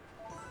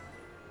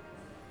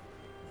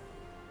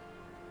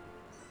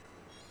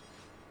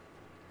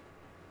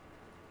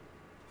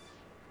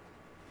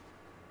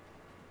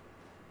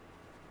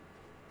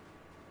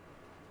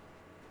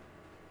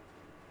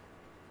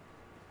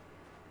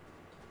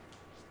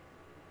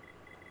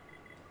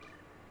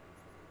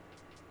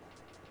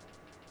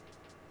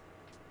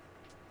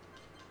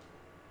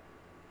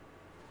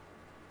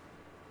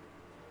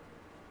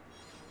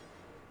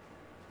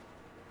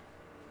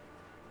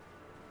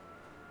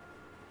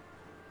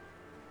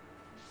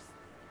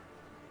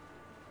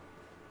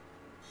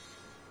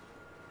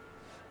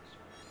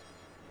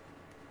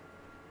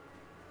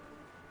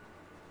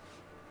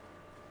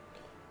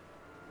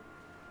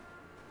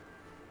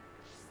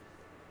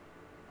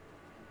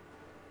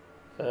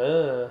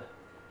 Ah.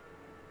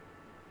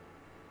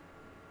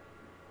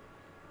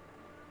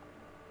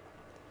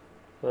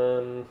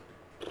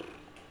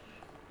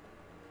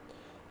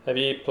 Have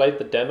you played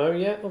the demo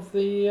yet of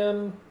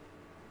the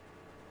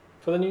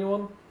for the new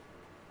one?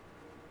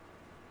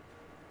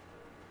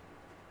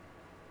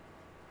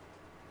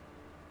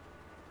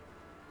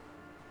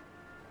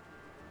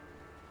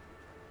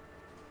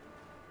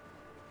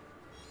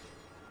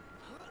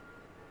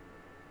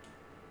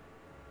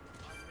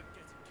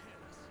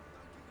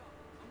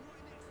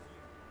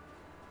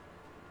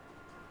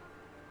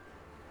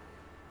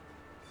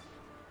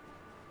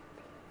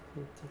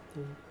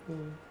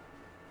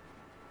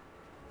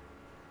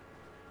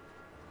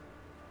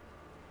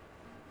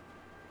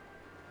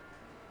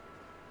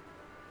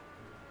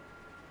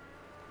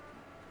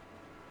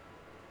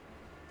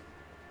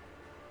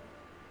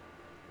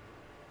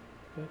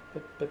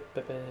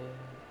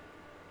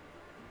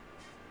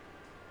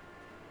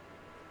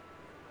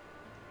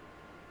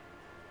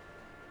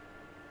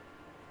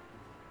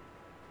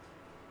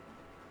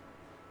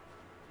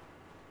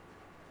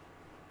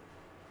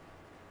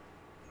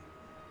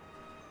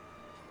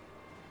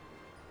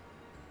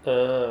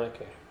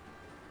 Okay.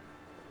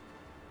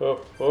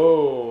 Oh,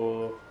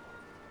 oh.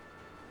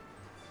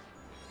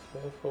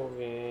 Careful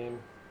game.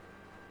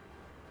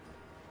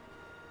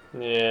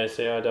 Yeah,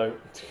 see, I don't.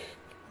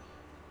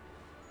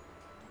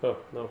 Oh,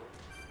 no.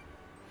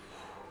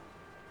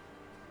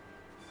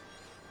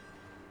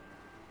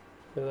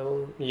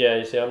 Yeah,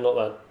 you see, I'm not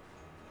that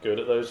good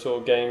at those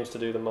sort of games to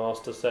do the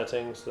master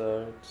settings,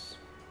 so it's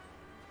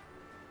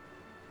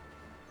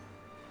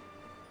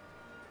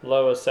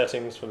lower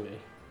settings for me.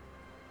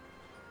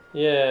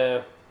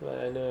 Yeah,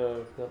 I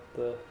know, not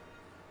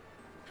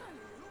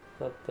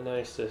the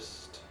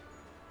nicest.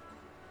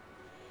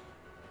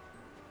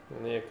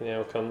 And here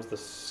now comes the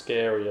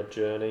scarier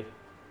journey.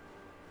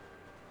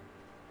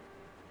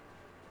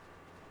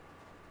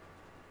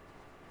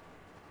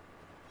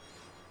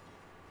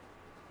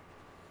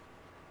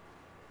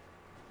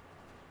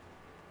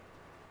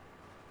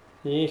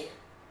 Eek.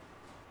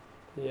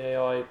 The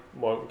AI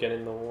won't get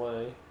in the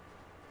way.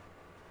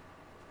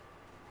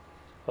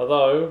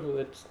 Although,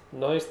 it's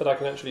nice that I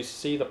can actually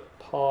see the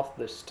path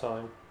this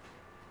time.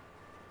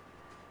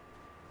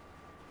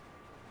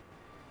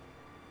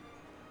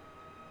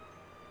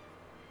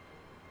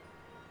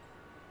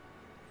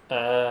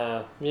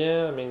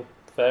 Yeah, I mean,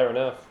 fair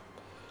enough.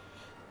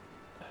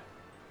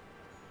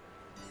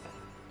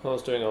 I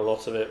was doing a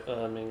lot of it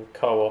in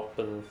co-op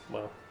and,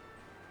 well,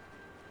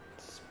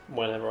 it's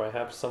whenever I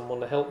have someone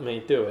to help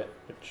me do it,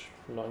 which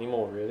not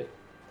anymore really.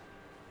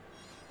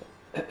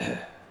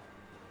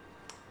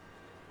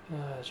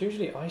 There's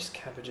usually ice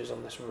cabbages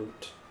on this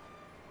route.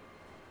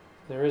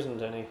 There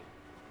isn't any.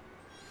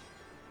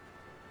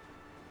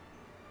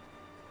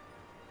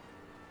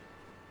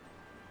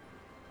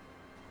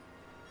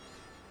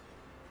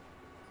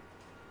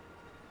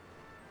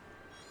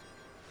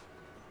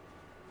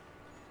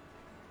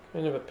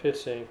 Kind of a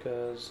pity,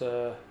 because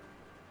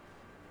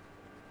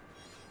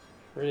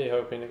really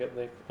hoping to get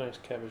the ice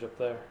cabbage up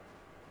there.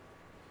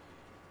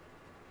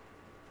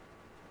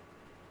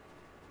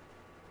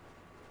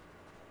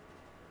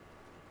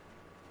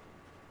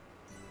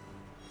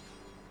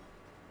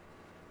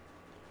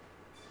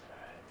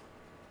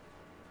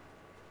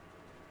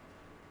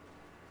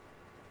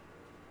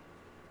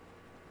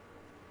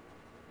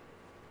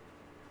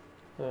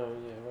 Oh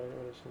yeah, what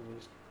are some of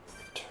these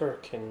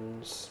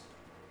Turkins?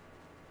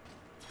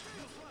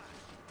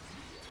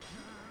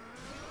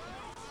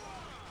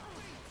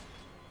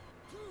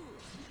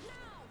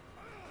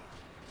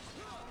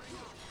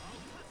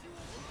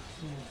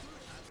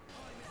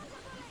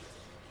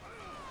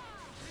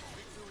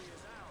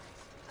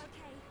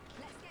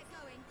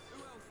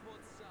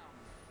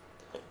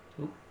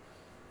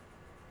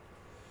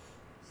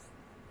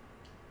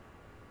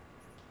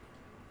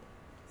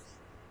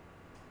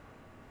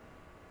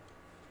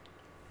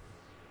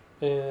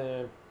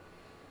 Yeah,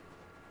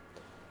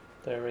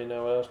 don't really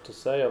know what else to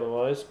say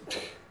otherwise.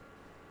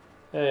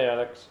 Hey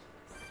Alex.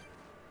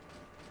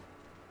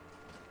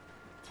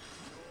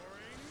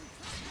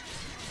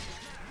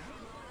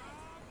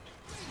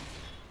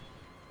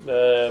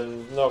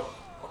 Not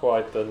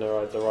quite the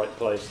right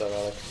place though,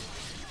 Alex.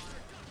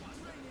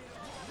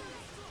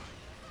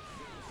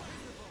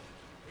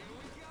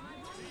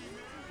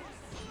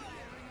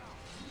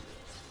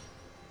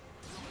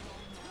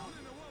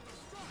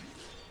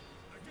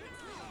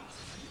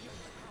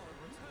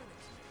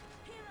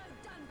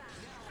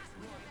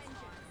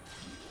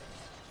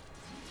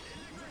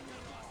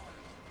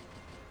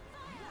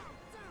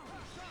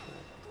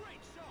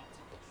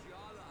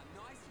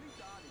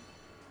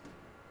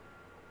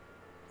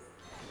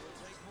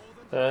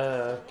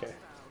 Okay.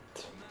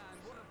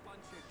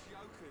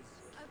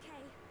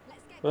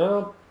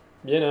 Well,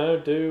 you know,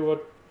 do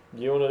what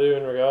you want to do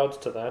in regards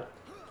to that.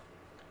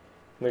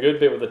 And the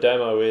good bit with the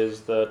demo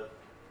is that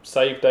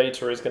save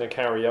data is going to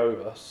carry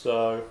over,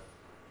 so...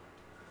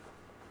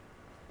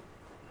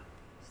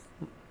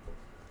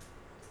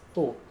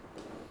 Oh.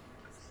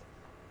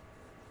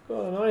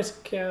 Got an ice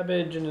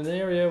cabbage in an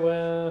area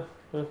where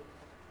Huh?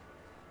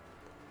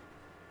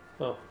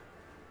 Oh.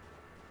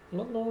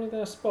 Not normally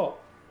their spot.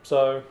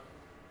 So...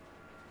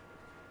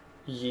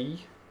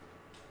 Yee.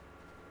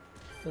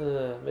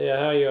 Yeah,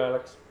 how are you,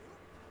 Alex?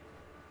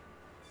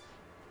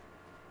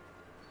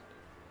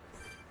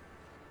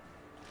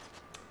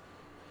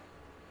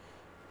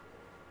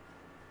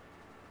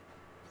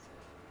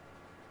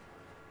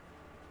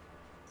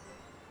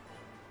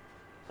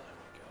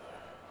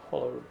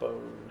 Hollow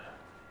bone.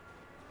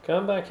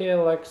 Come back here,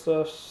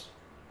 Lexus.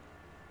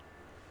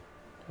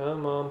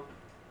 Come on.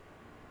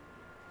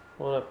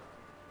 Wanna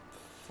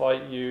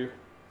fight you.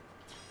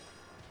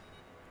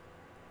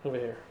 Over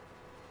here.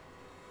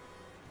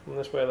 Come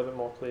this way a little bit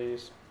more,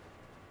 please.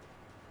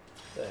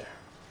 There.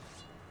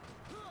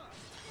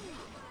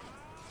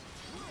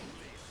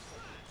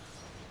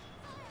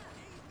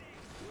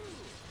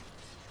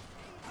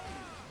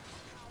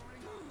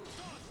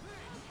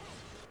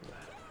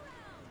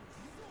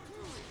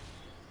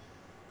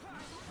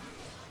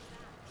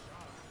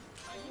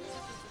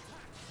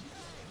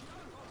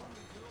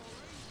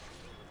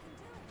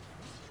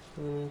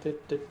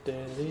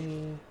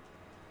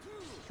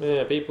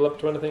 Yeah, people up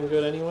to anything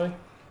good anyway?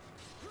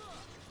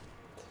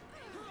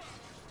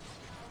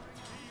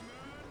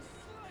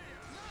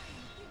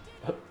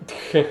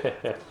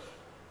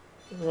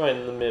 Right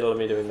in the middle of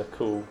me doing the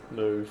cool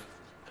move.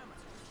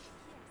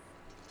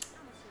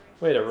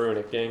 Way to ruin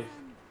it, game.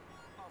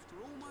 After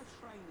all my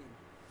training.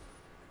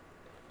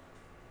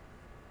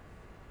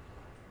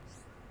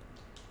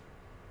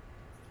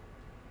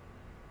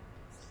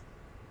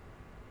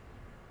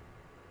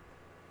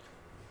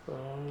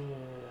 Oh yeah.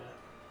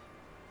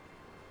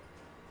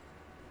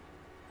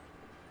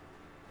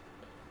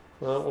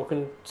 Well, we'll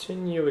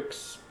continue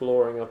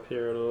exploring up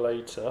here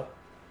later.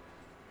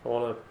 I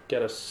want to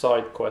get a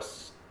side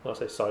quest. I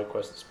say side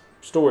quest, it's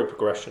story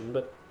progression,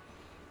 but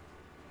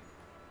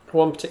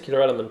one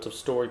particular element of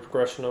story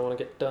progression I want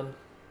to get done.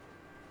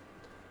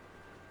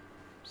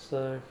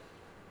 So...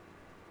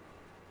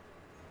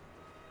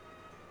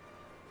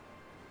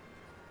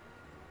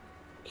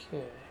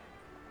 Okay.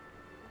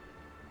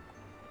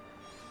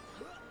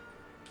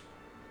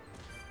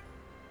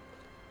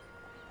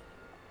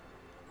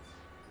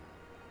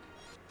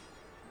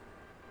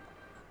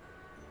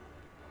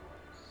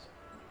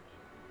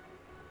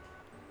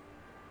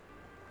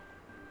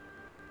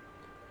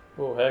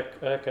 Oh, heck.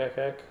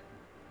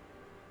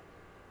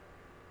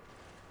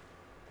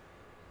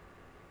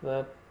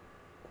 That...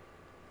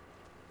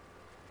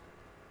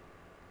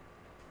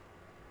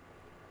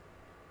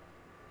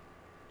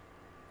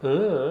 Oh,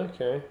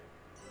 okay.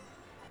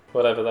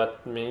 Whatever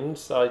that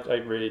means, I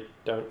really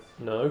don't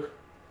know.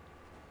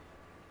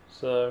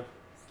 So...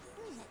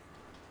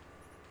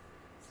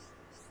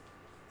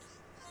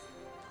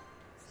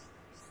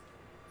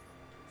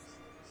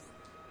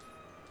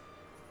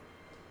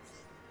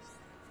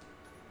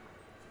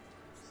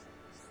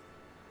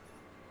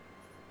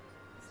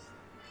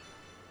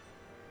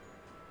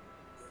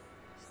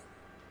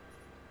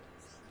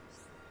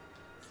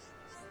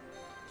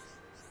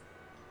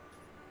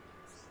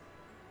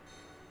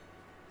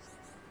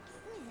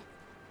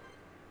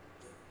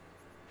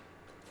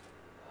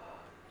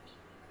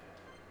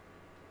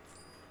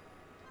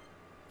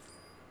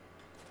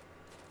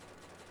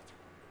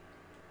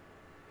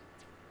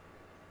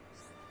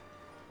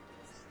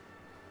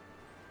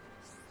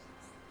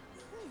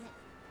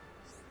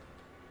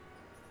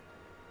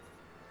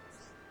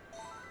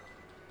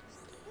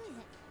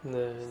 And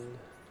then...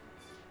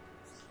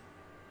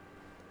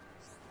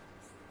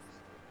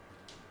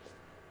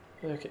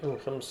 Okay, oh,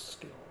 some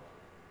skill.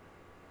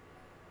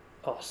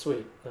 Oh,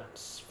 sweet,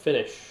 that's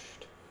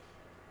finished.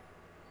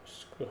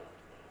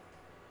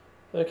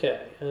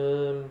 Okay,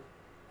 yeah.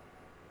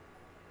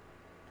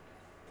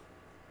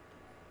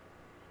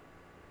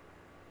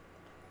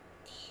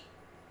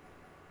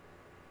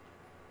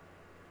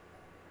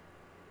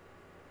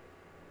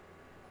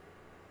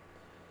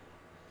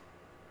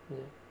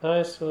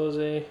 Hi,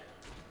 Susie.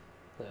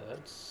 No,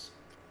 that's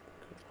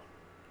good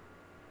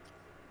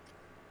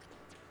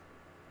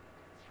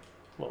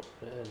one. Well,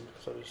 and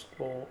because I just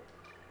bought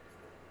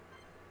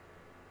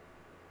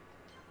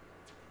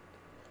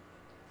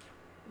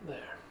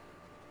there.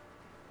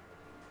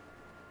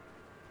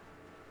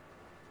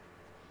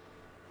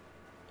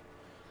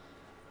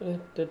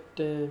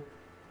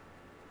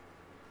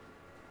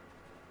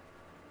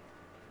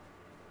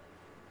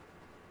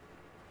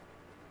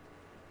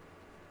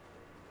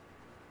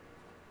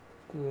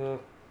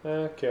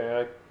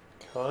 Okay, I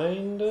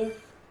kind of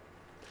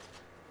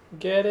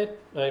get it.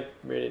 I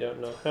really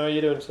don't know. How are you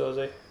doing,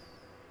 Susie?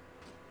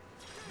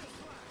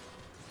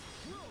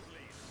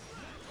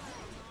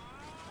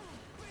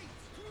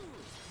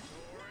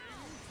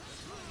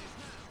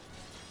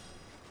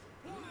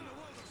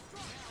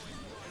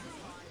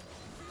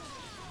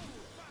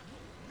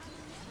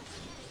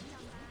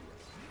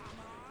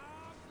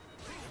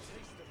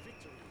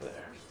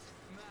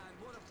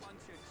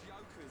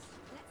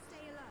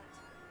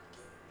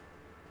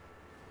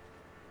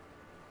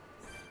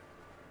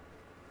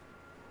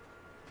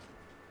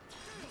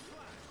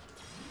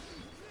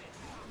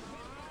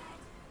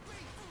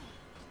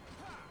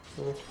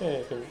 Okay,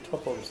 I can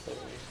topple this thing.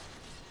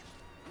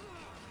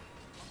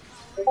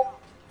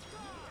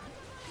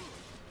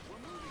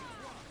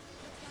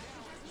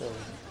 Oh.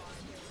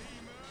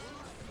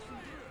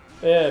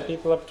 Yeah,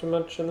 people up too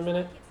much in a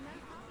minute.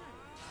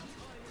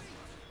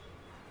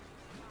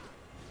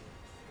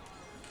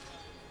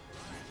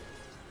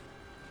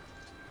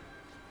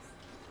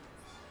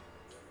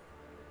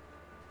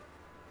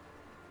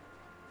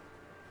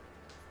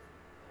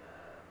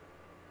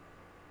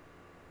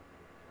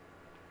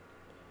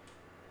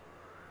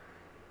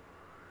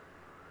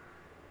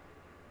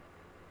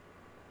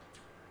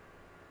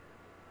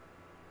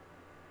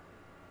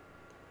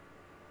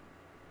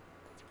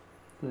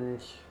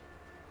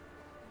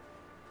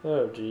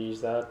 Oh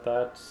geez,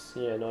 that's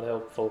yeah, not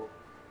helpful.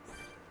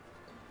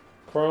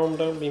 Chrome,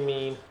 don't be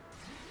mean.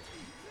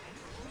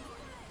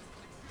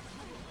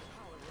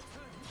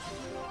 I'm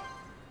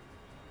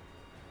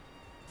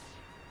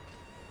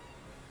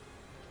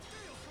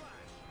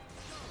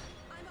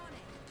on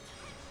it.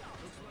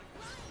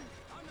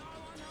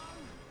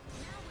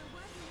 Now we're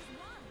working as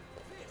one.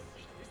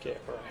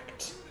 Get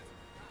wrecked.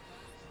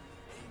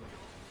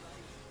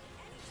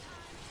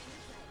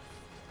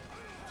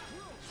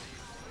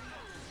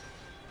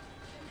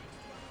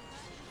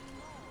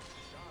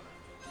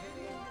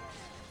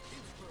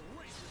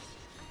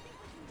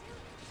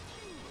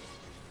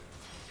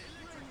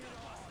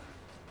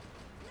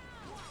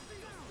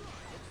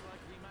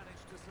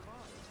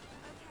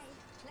 Okay,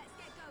 let's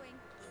get going.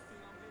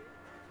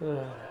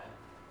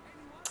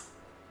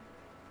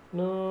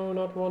 No,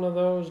 not one of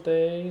those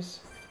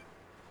days.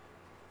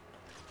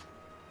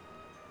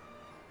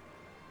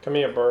 Come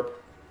here,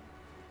 burp.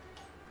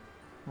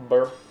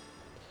 Burp.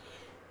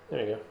 There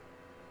you go.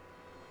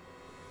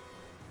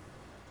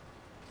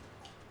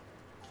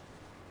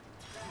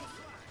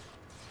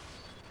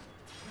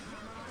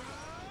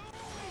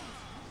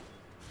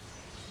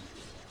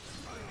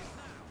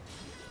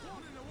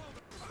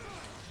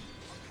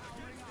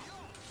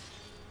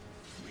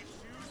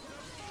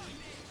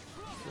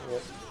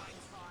 Yep.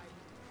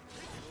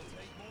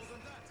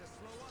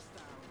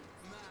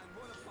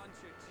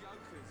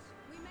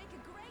 We make a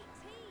great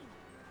team.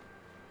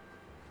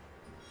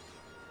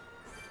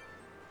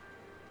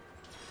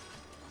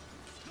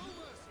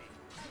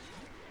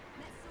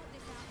 Let's sort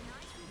this out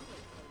nice and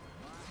quickly.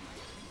 My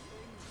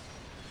turn.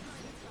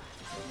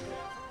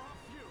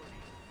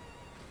 Oh,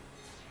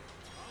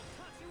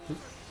 We're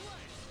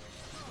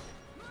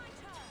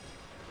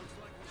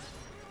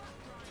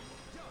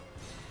counting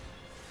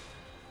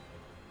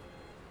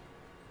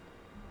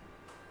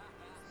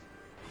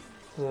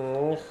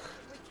on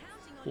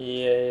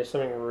yeah,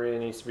 something really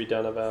needs to be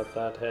done about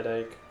that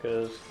headache,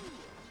 because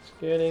it's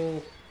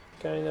getting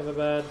kind of a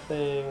bad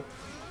thing.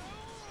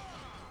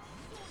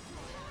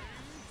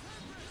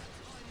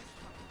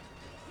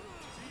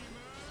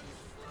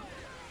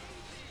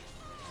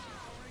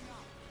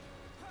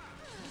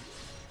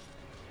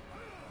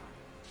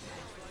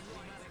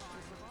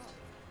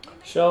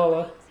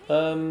 Shala,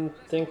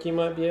 think you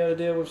might be able to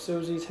deal with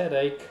Susie's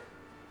headache?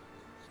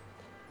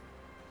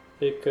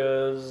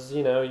 Because,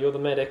 you know, you're the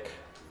medic.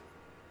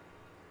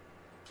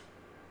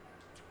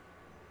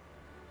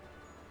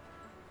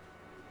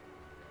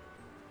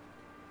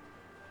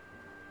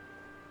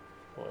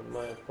 Oh, I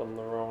might have gone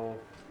the wrong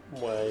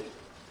way.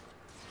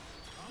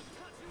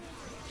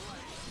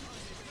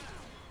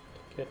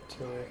 Get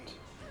to it.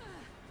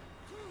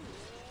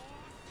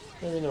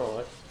 Maybe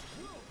not.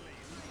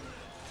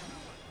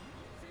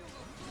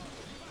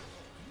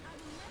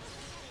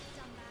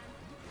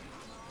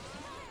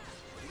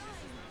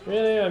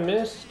 Really? I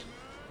missed?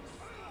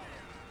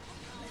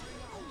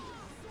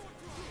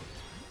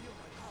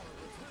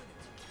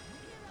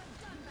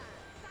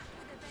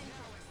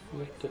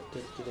 Let's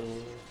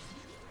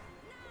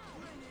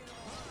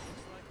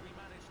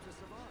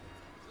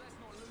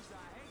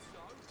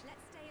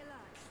stay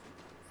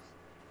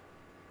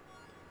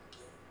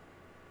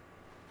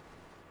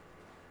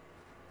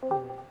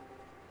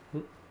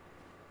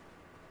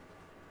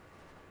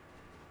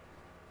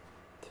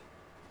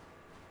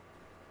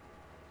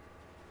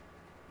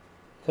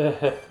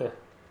alert.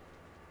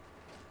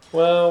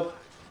 Well,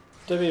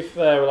 to be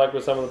fair, like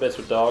with some of the bits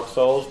with Dark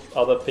Souls,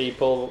 other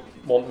people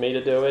want me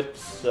to do it,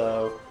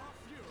 so,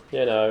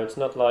 you know, it's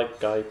not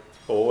like I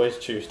always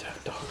choose to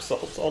have Dark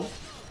Souls on.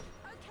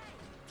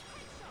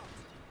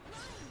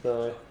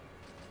 So,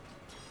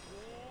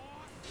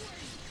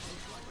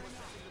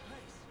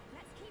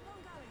 Let's keep on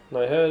going. and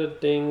I heard a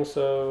ding,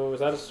 so is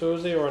that a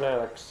Susie or an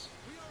Alex?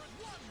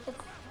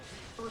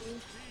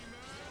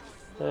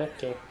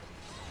 Okay.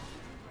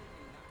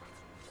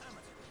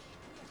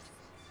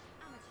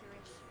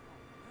 Amateurish.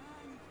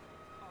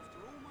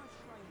 After all my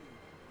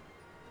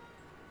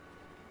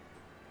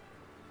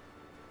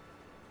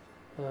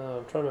training.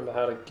 I'm trying to remember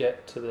how to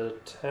get to the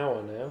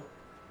tower now.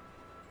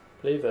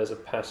 I believe there's a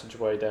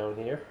passageway down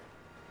here.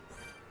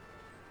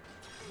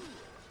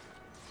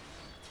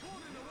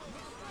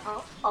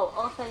 Oh,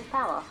 also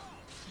power.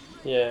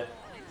 Yeah.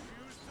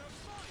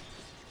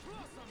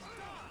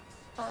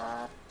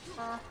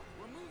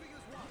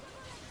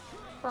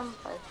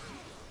 Someplace.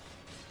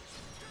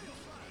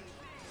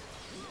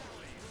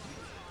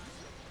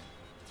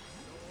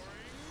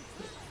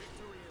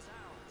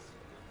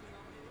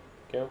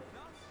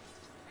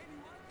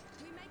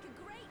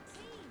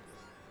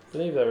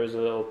 believe there is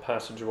a little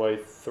passageway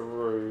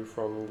through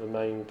from the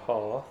main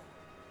path.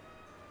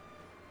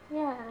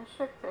 Yeah, it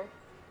should be.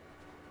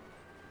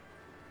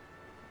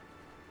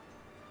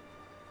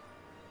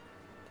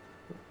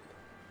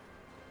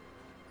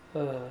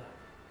 Oh,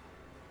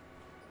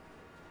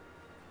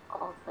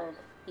 there's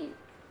a few.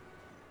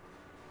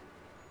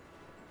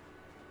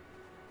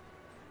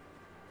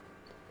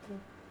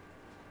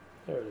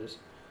 There it is.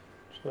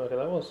 Just know what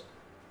that was.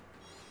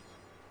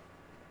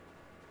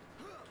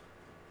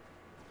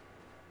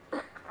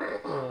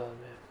 Oh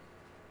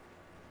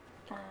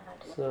man.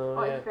 So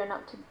What yeah. have you been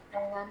up to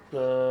today then?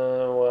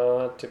 Well,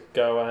 I had to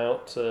go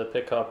out to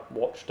pick up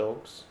Watch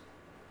Dogs.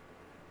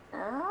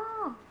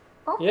 Oh.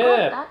 Oh,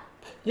 Yeah. God, that,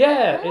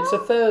 Yeah, it's a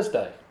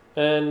Thursday,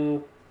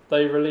 and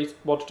they released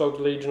Watch Dogs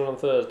Legion on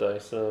Thursday.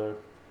 So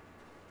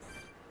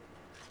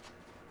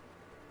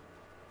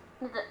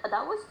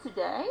that was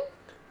today?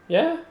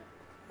 yeah.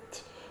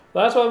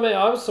 That's what I mean.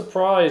 I was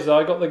surprised.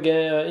 I got the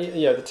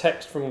the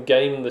text from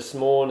Game this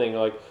morning,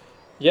 like,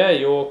 yeah,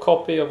 your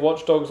copy of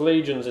Watch Dogs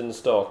Legion's in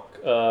stock.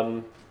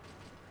 You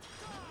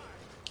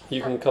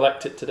can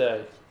collect it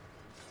today.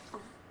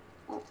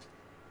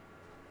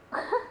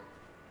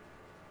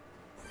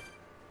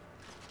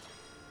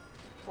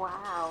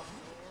 Wow.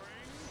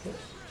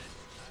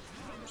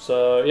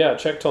 So yeah, I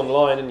checked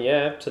online, and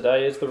yeah,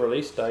 today is the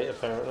release date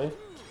apparently.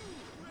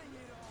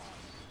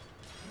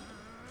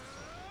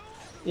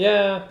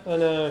 Yeah, I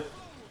know.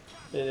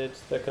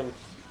 It's the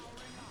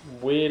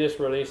weirdest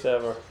release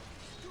ever.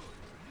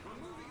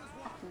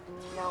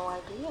 No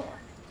idea.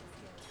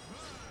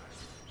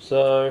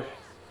 So,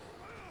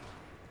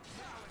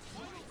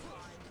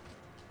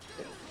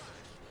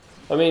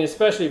 I mean,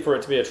 especially for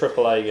it to be a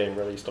AAA game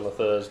released on a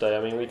Thursday.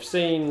 I mean, we've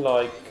seen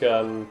like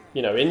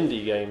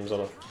indie games on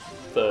a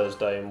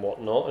Thursday and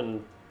whatnot,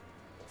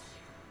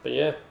 but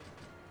yeah.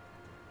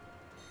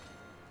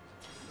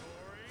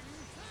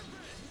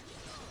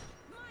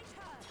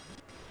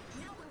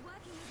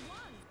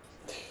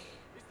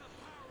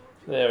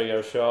 There we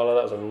go, Charlotte.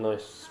 That was a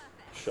nice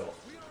shot.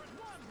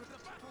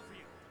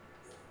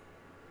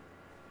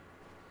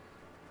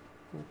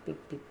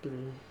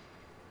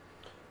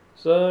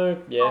 So,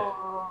 yeah.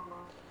 Oh,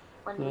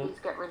 when did these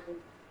get released?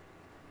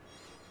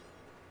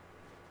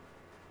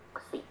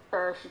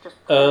 She just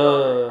put it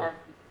on it.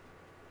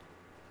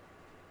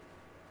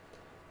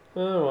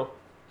 Oh well.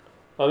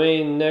 I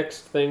mean,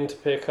 next thing to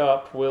pick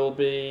up will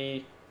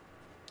be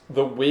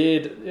the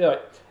weird. Yeah.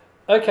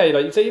 Okay,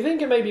 like, so you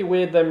think it may be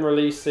weird them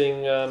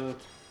releasing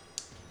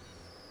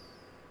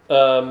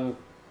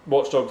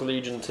Watch Dogs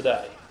Legion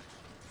today?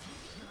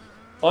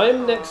 I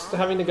am next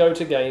having to go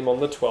to Game on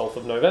the 12th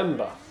of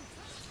November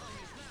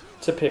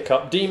to pick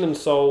up Demon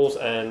Souls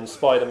and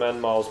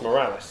Spider-Man Miles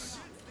Morales.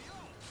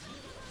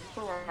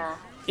 Yeah.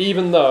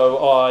 Even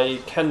though I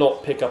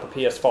cannot pick up a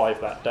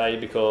PS5 that day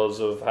because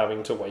of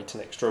having to wait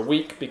an extra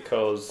week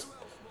because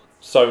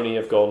Sony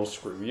have gone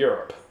screw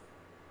Europe.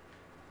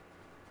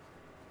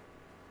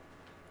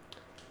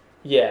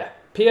 Yeah,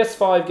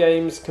 PS5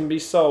 games can be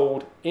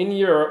sold in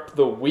Europe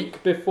the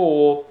week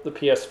before the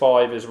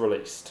PS5 is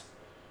released.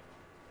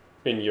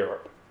 In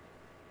Europe.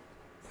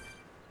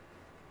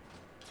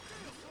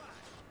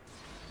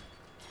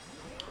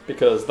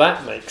 Because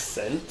that makes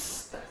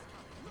sense.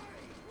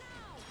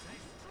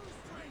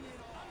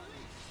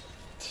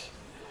 Do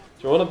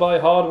you want to buy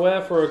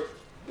hardware for a...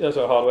 do you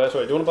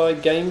want to buy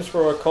games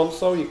for a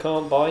console you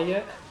can't buy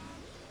yet?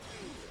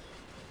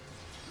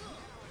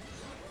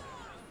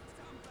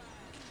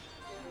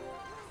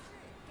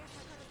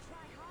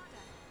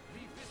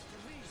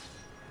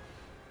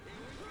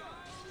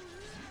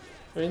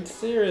 I mean,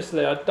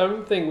 seriously, I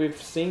don't think we've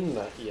seen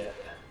that yet.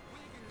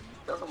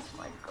 Oh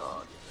my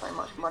god, so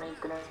much money is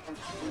going to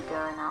be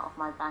going out of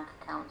my bank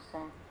account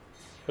soon.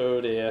 Oh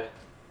dear.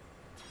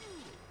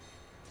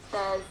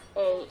 There's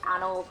a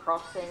Animal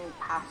Crossing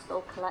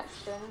pastel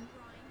collection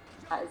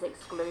that is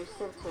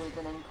exclusive to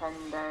the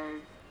Nintendo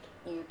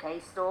UK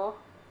store.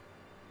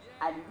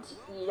 And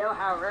you know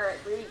how rare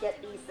we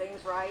get these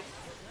things, right?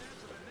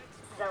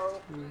 So...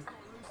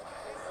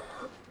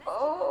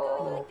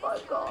 Oh my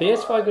god.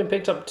 PS5 been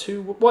picked up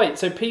too... Wait,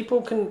 so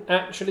people can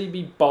actually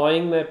be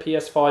buying their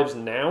PS5s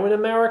now in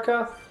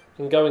America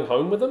and going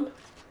home with them?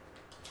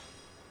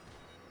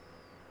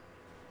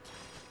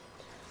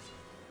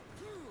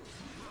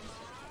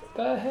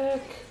 The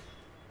heck?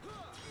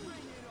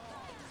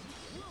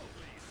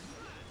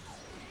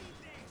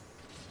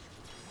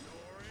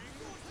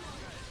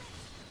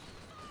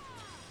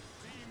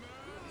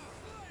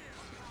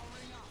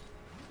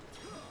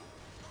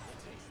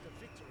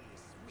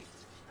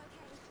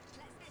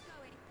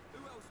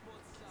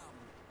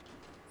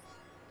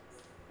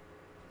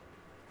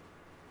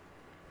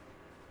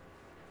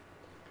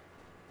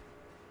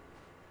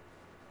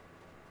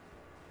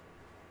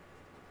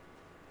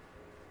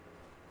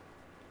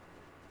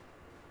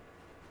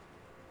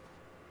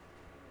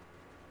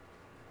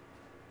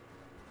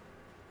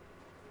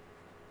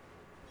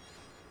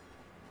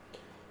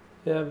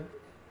 Yeah.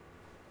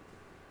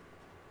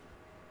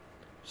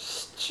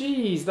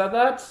 Jeez,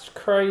 that's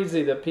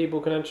crazy that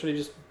people can actually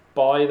just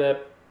buy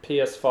their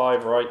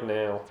PS5 right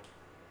now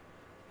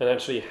and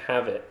actually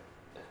have it.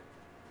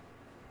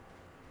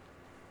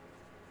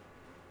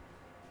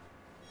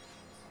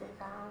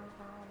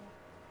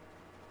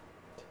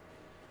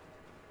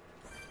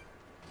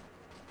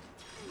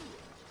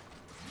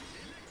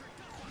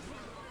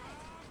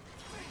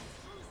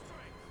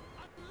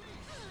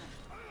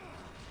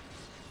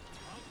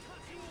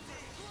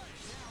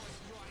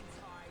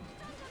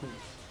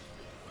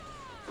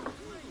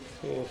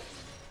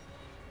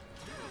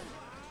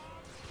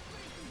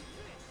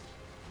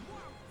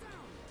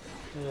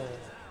 Yeah.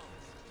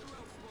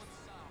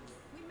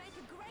 We make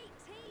a great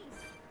team.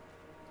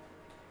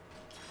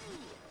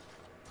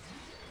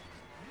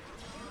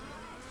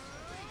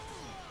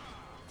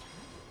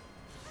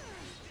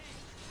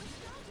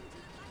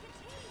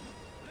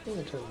 I'm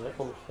going to turn that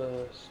one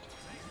first.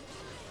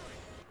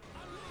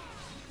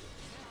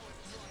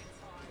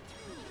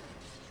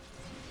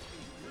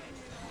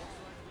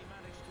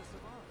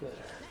 There.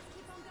 Let's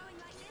keep on going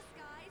like this,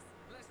 guys.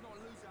 Let's not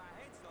lose our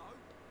heads, though.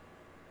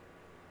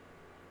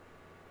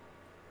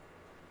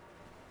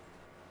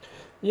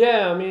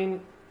 Yeah, I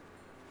mean,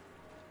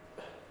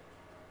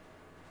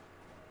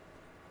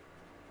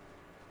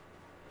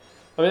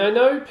 I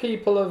know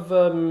people have,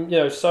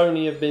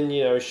 Sony have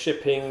been,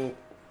 shipping,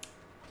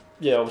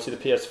 obviously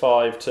the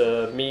PS5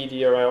 to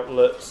media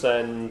outlets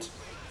and,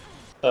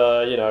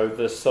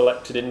 the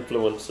selected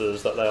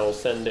influencers that they'll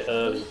send it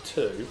early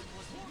to.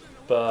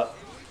 But,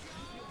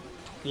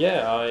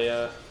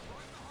 yeah,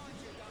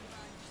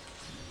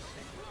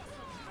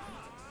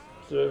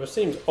 so it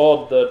seems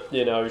odd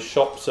that,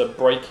 shops are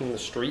breaking the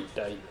street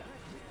date.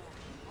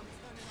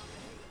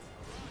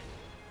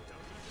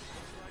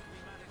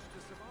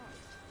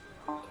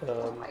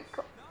 Oh my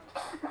god.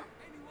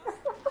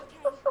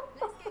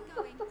 Let's get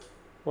going.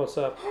 What's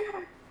up?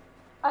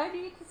 I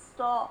need to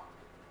stop.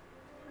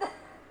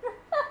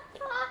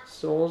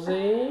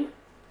 Saucy?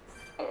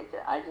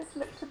 I just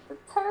looked at the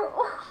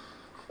total.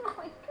 Oh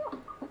my god.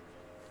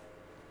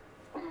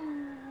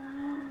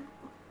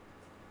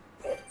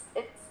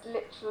 It's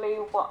literally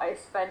what I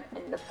spent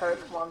in the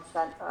Pokemon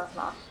Center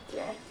last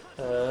year.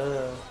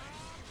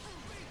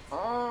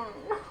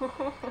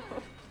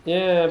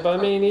 Yeah, but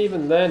I mean,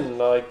 even then,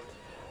 like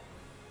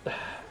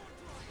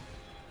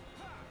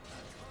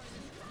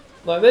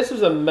this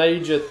was a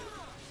major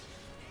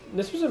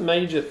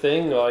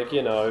thing, like,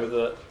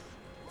 that,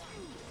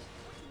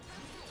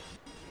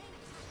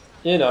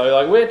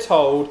 like, we're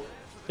told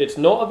it's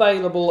not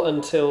available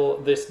until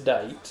this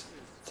date,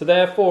 so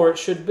therefore it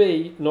should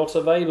be not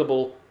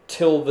available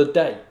till the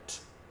date.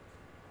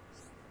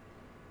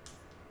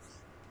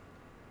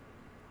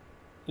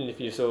 And if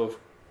you sort of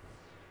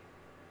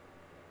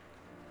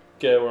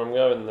get where I'm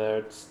going there,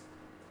 it's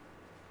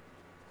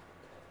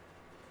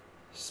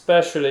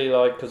especially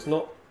like because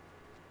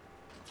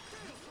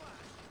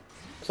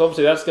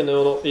obviously that's going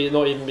to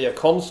not even be a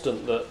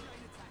constant that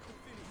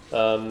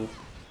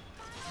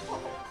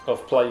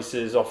of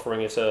places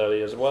offering it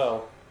early as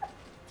well.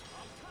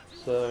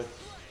 So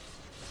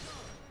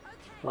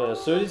yeah,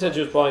 Sudi said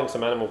she was buying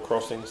some Animal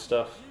Crossing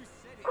stuff.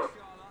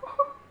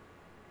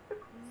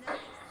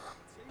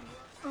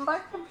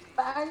 My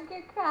bank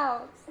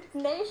account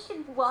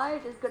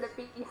nationwide is gonna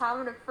be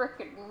having a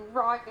frickin'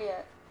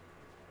 riot.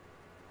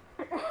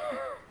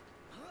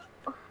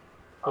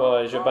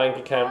 Why, is your bank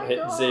account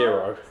hit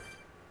zero?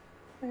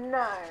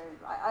 No,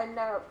 I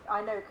know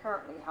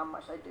currently how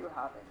much I do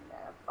have in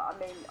there, but I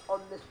mean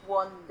on this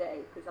one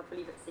day, because I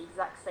believe it's the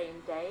exact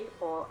same day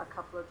or a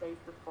couple of days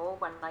before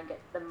when I get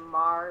the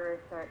Mario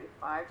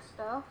 35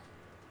 stuff.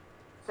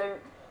 So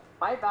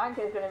my bank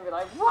is gonna be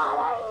like, what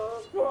are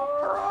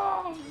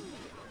you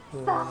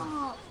doing?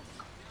 Stop!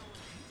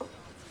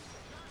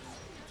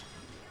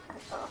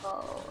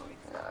 Oh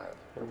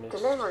no.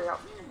 Delivery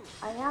option.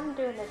 I am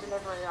doing a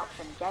delivery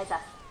option,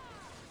 Jesus.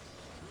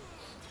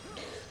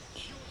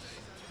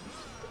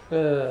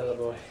 Oh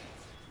boy.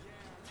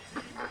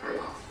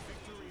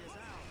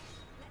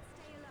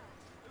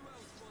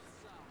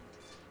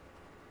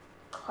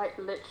 Quite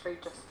literally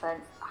just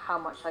spent how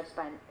much I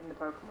spent in the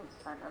Pokemon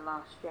Center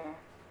last year.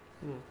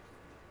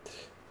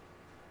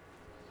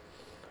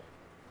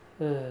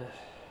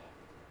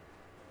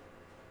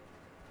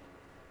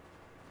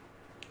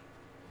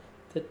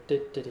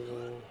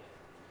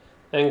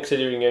 And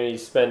considering you only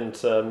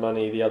spent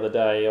money the other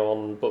day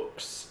on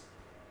books.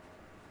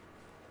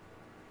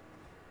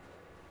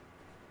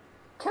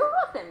 Two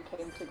of them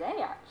came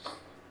today, actually.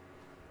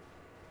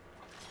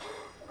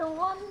 The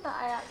one that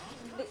I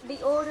actually,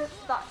 the order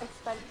that I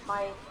spent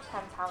my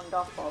 £10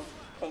 off of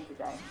came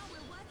today.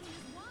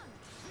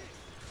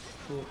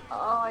 Oh,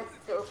 I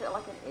still feel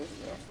like an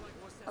idiot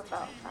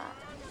about that.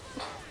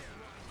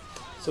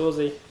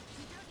 Saucy.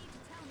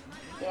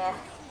 Yeah.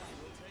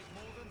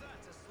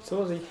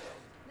 Saucy.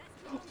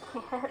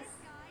 Yes.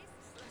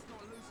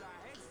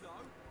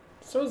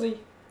 Saucy.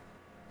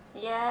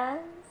 Yes.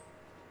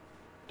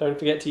 Don't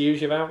forget to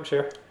use your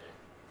voucher.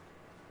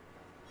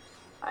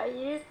 I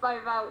used my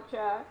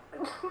voucher.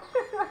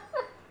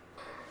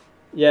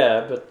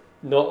 Yeah, but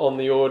not on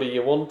the order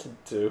you wanted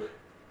to.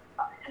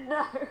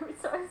 No,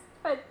 so I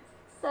spent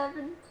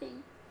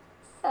 £77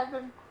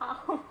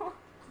 on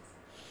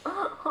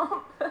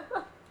them.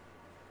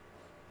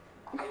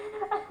 And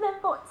then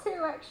bought 2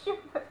 extra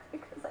books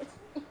because I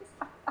didn't use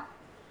my.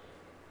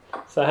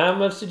 So how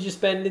much did you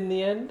spend in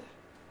the end?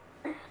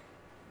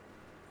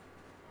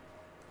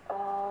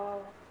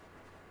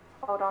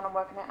 Hold on, I'm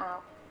working it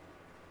out.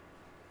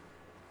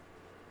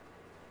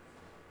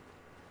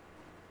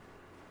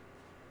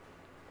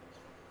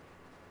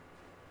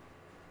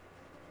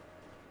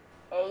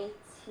 £86.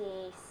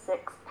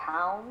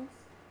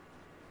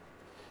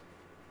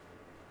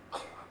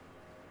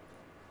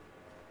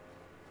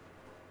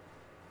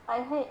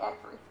 I hate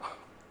everything.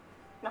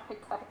 No, I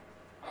don't.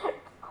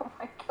 Oh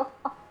my god.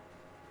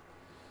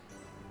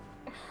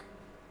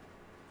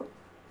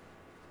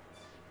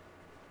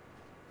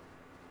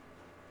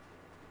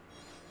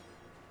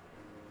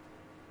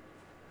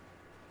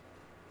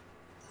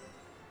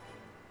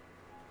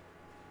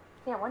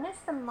 Yeah, when is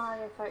the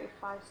Mario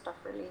 35 stuff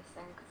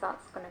releasing? Because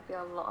that's going to be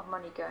a lot of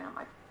money going on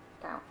my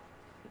account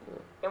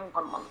in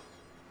 1 month.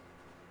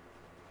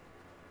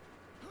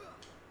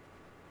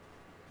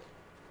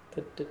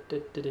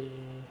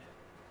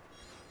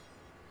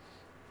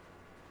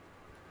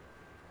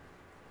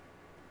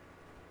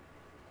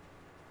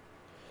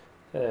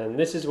 And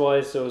this is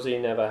why Suzy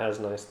never has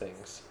nice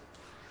things.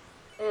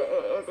 It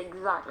is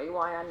exactly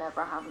why I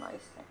never have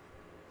nice things.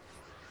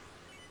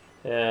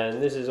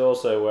 And this is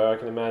also where I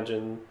can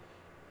imagine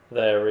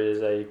there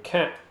is a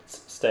cat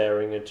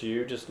staring at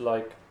you, just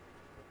like,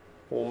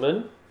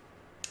 woman,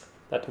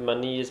 that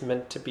money is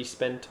meant to be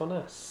spent on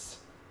us.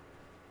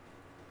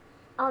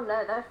 Oh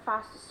no, they're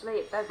fast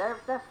asleep.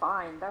 They're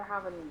fine. They're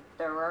having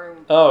their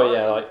own. Oh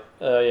yeah, like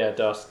yeah,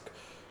 Dusk.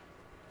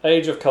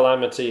 Age of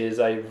Calamity is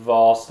a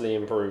vastly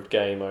improved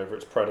game over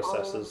its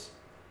predecessors.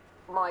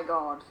 Oh my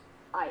god,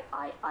 I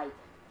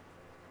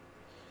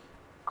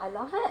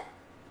love it.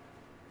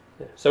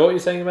 Yeah. So what are you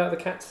saying about the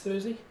cat,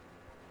 Susie?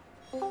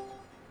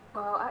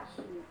 Well,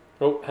 actually.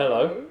 Oh,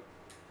 hello.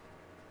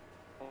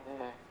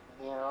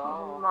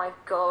 Oh my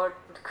god,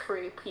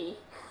 creepy.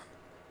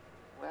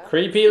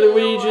 Creepy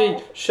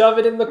Luigi, shove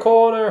it in the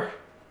corner.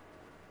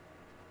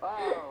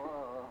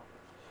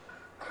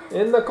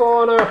 In the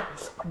corner,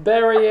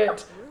 bury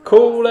it,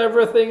 cool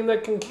everything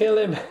that can kill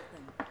him.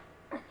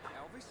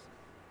 Elvis?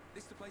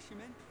 This the place you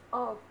meant?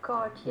 Oh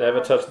god, yeah.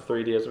 Never touched the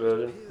 3DS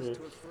version.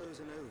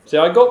 See,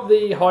 I got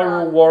the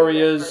Hyrule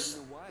Warriors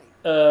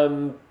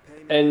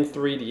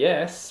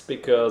N3DS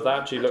because that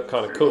actually looked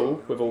kind of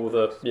cool with all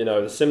the, you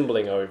know, the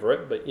symboling over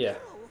it, but yeah.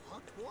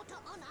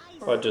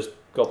 I just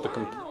got the...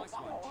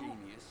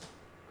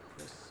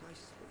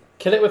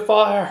 Kill it with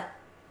fire!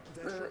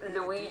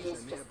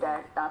 Luigi's just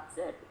dead, that's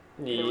it.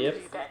 Yep.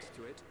 Luigi's dead.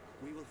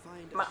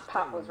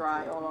 Pat was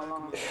right all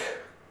along.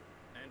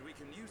 And we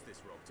can use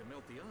this rock to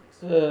melt the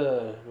ice.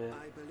 Man.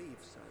 I believe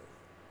so.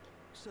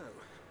 So,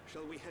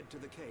 shall we head to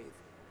the cave?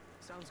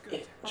 Sounds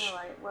good.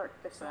 Alright, work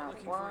this out.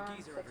 looking for a 1,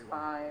 geezer, 6,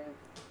 everyone.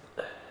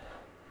 5.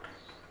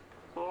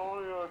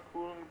 Sorry I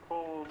couldn't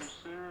call him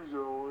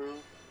Caesar.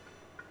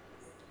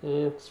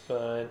 It's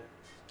fine.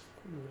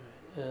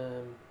 I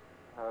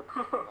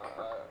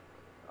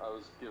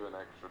was given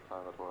extra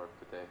time at work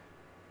today.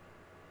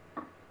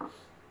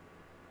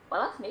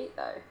 Well, that's neat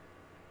though.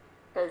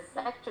 Because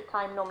extra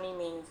time normally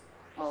means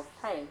more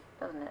pay,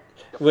 doesn't it?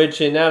 Which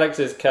in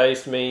Alex's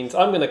case means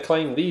I'm going to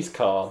claim these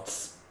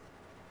cards.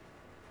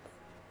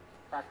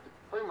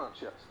 Pretty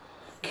much, yes.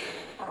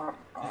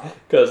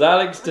 Because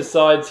Alex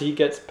decides he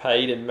gets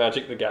paid in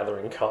Magic the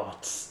Gathering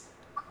cards.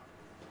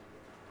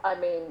 I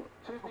mean,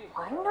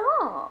 why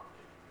not?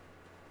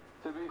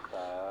 To be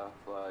fair,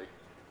 like,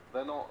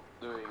 they're not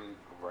doing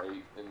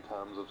great in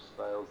terms of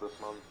sales this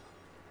month.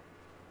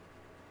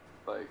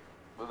 Like,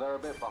 but they're a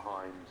bit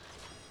behind.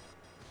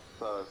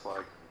 So it's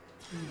like,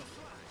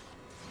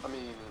 I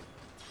mean,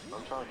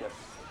 I'm trying to get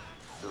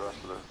the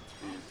rest of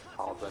these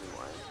cards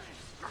anyway.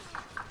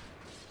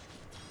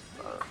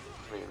 I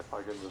mean, if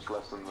I can just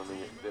lessen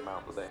the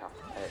amount that they have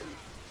to pay,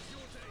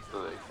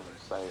 so they can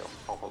stay on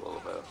top a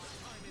little bit,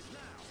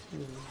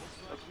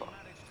 that's fine.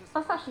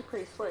 That's actually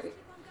pretty sweet.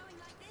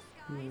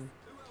 I mean,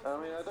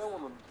 I don't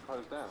want them to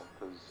close down,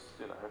 because,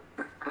 you know, if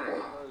they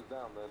close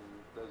down, then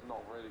there's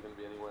not really going to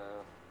be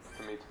anywhere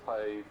for me to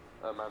play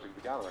Magic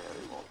the Gathering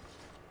anymore.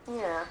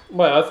 Yeah.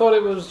 Well, I thought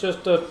it was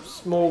just a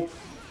small,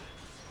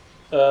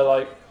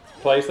 like,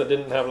 place that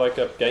didn't have, like,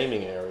 a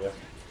gaming area.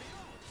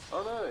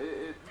 Oh no,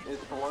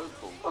 it's the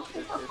local. It's the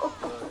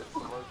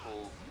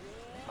local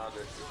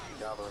Magic the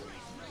Gathering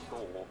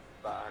store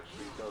that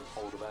actually does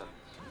hold events.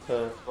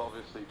 But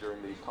obviously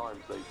during these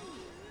times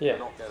they're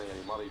not getting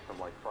any money from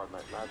like Friday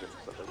Night Magic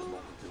that they would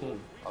normally do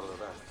other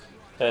events.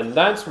 And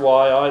that's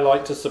why I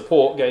like to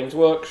support Games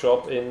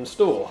Workshop in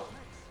store.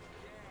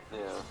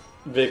 Yeah.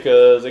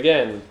 Because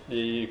again,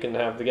 you can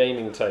have the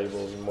gaming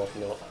tables and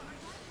whatnot.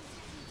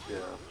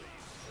 Yeah.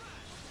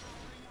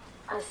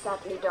 I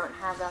sadly don't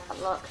have that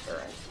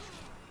luxury.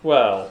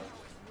 Well,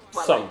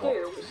 Well, somewhat. I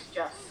do, it's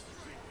just...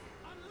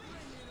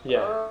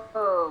 Yeah,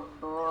 Oh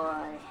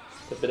boy.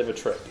 it's a bit of a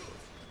trip.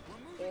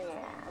 Yeah.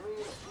 I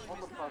mean, on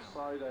the plus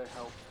side, I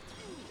helped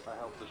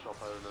the shop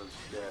owners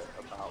get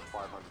about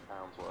 £500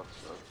 worth.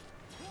 So.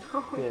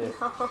 Yeah.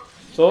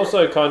 It's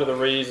also kind of the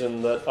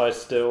reason that I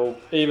still,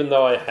 even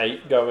though I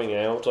hate going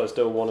out, I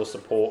still want to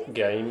support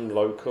game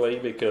locally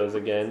because,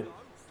 again,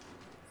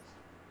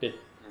 I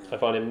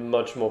find it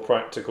much more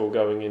practical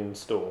going in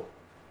store.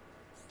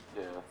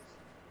 Yeah.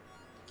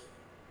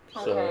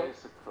 So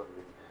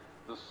basically,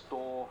 the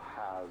store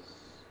has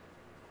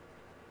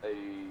a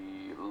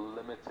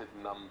limited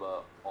number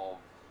of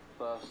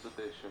first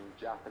edition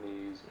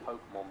Japanese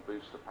Pokemon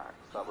booster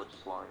packs that were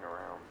just lying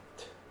around.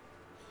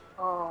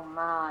 Oh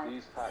my.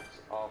 These packs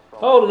are from...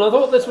 hold on, I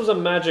thought this was a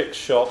magic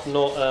shop,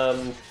 not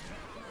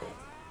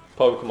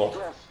Pokemon.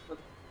 Yes,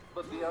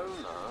 but the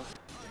owner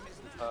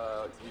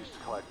used to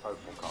collect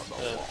Pokemon cards a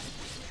lot.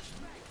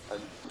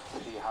 And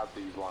he had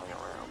these lying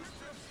around.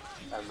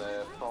 And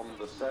they're from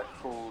the set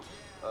called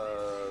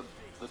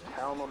The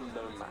Town on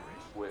Nomad,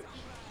 which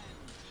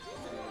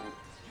in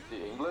the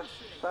English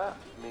set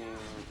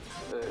means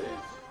is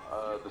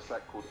the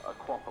set called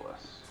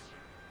Aquapolis,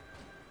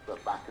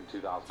 but back in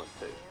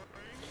 2002.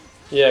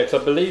 Yeah,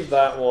 because I believe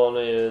that one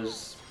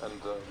is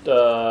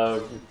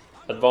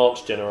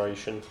advanced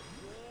generation.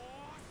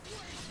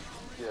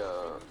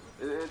 Yeah,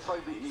 it's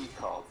like the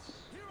E-cards.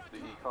 The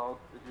E-card,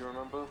 if you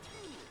remember.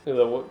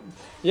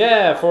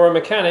 Yeah, for a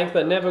mechanic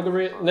that never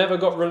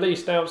got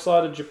released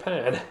outside of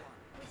Japan.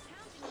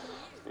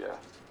 Yeah.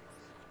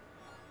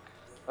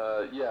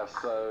 Yeah,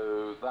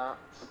 so that,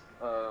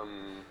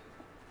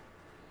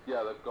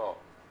 yeah, they've got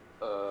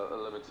a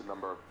limited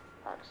number of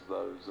packs of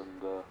those,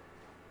 and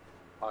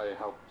I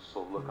helped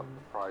sort of look up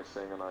the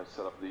pricing, and I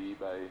set up the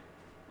eBay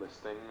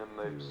listing, and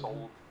they've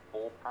sold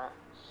 4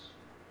 packs.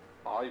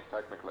 5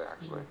 technically,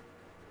 actually.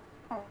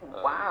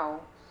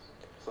 Wow.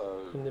 So,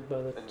 and yeah,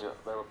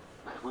 they were,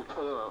 we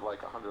put them at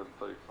like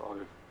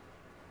 135.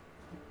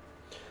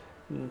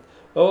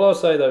 All I'll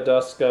say though,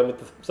 Dusk, with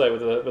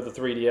the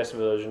 3DS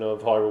version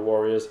of Hyrule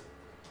Warriors,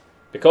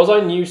 because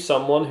I knew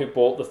someone who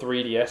bought the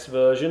 3DS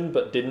version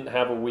but didn't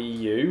have a Wii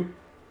U,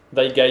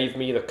 they gave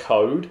me the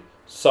code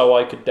so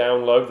I could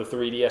download the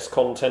 3DS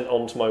content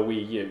onto my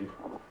Wii U.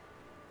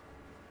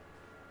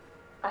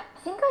 I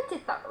think I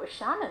did that with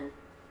Shannon.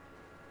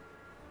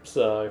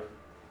 So,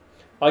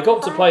 I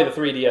got to play the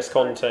 3DS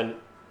content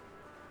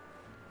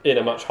in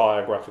a much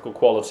higher graphical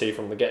quality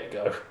from the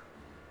get-go.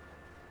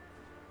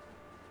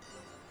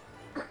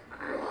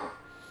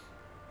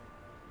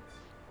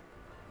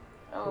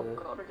 Oh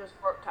god, I just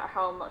worked out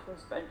how much I'm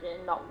spending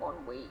in not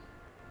 1 week.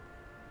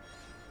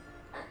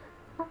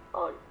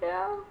 Oh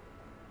no.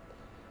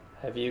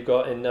 Have you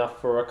got enough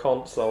for a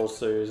console,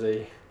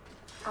 Susie?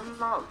 I'm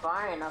not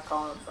buying a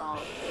console,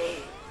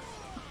 dude.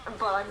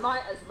 But I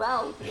might as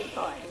well be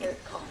buying a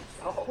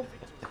console.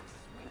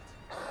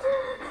 I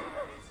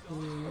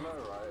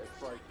know, right?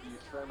 It's like you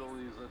spend all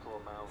these little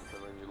amounts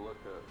and then you look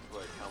at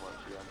like how much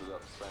you ended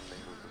up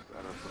spending,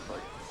 and it's just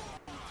like,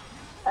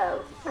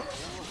 Oh. what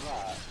was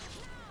that?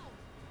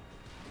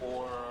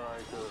 Or I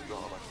could have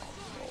gone on a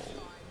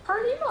console.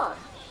 Pretty much.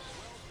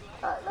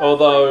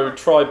 Although,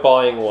 try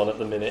buying one at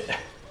the minute.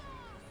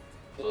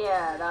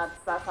 Yeah,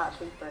 that's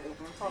actually pretty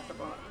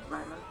impossible at the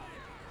moment.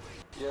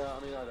 Yeah, I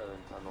mean, I don't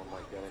intend on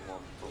like getting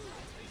one for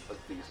a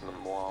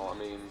decent while. I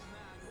mean,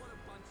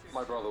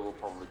 my brother will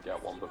probably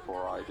get one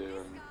before I do,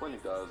 and when he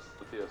does,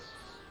 the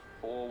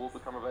PS4 will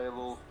become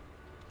available.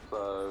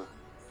 So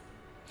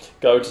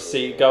Go onto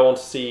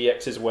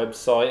CEX's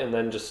website and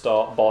then just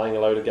start buying a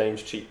load of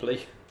games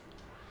cheaply.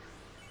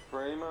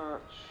 pretty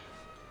much.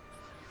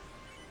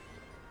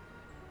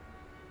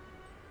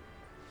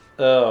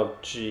 Oh,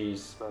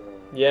 jeez.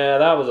 Yeah,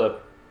 that was a...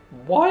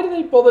 Why do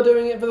they bother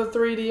doing it for the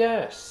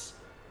 3DS?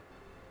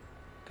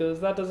 Because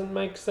that doesn't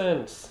make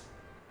sense.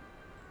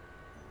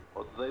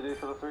 What did they do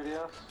for the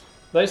 3DS?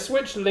 They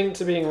switched Link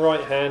to being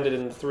right-handed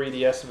in the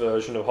 3DS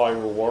version of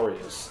Hyrule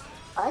Warriors.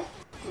 I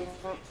didn't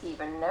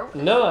even notice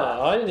No, that.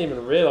 I didn't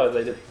even realise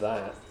they did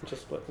that.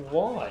 Just like,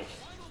 why?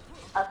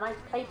 And I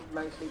played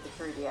mostly the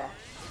 3DS.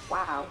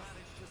 Wow.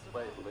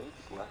 Wait,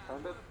 Link's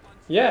left-handed?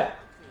 Yeah.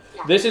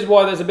 This is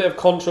why there's a bit of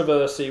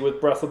controversy with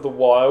Breath of the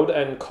Wild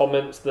and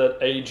comments that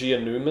Eiji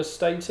Aonuma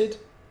stated.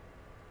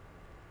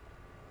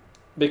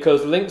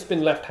 Because Link's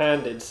been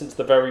left-handed since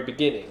the very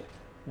beginning,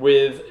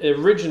 with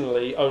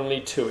originally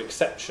only 2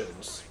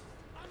 exceptions.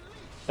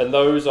 And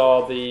those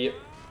are the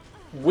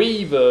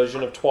Wii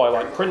version of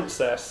Twilight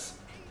Princess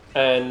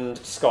and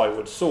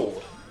Skyward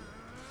Sword,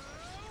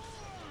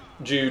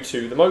 due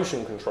to the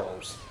motion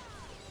controls.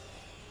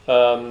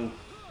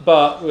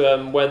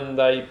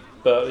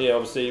 But yeah,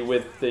 obviously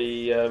with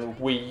the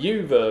Wii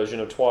U version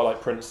of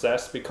Twilight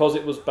Princess, because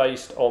it was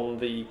based on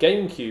the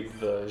GameCube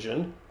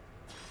version,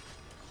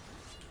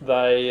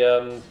 they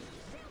had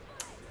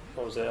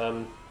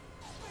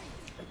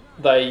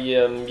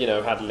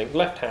Link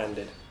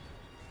left-handed.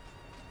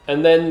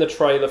 And then the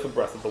trailer for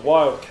Breath of the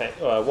Wild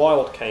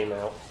came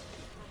out,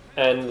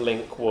 and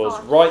Link was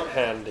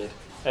right-handed.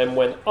 And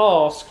when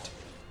asked,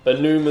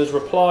 Anuma's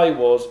reply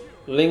was,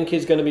 Link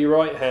is going to be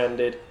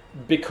right-handed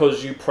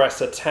because you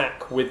press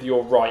attack with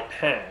your right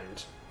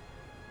hand.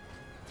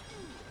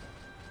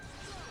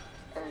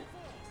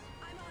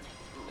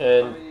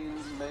 And I mean,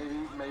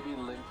 maybe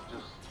Link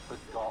just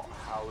forgot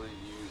how to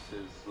use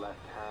his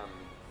left hand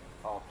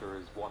after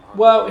his 100.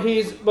 well,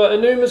 but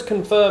Anuma's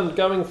confirmed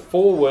going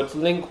forward,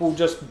 Link will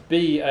just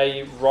be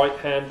a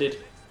right-handed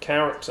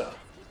character.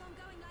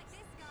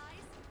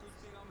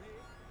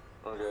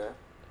 Okay.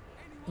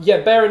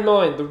 Yeah, bear in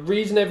mind the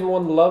reason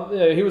everyone loved,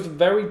 he was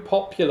very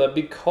popular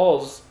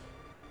because,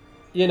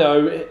 he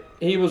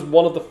was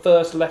one of the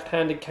first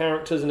left-handed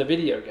characters in a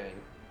video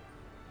game.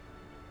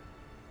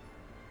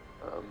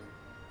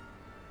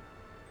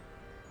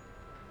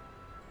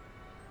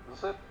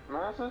 Does it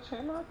matter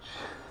too much?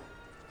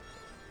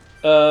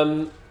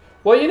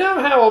 Well, you know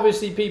how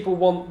obviously people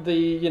want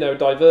the,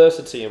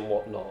 diversity and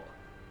whatnot.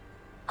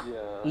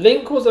 Yeah.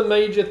 Link was a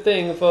major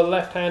thing for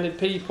left-handed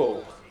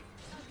people.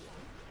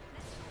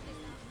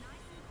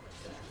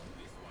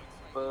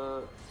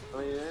 But, I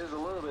mean, it is a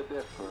little bit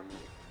different,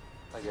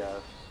 I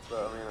guess.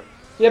 But, I mean...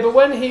 Yeah, but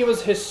when he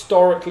was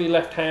historically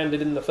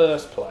left-handed in the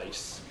first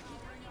place...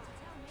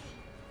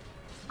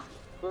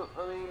 But,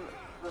 I mean,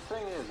 the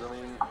thing is,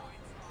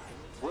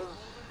 was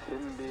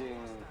him being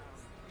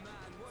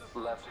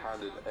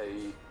left-handed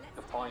a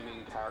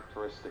defining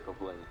characteristic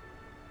of Link?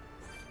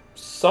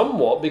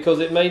 Somewhat, because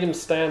it made him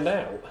stand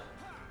out.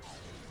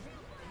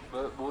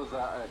 But was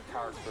that a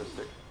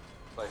characteristic,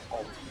 like,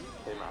 of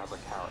him as a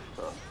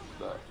character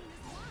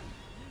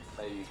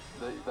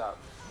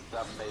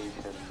that made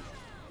him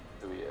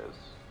who he is?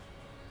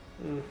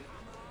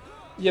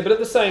 Yeah, but at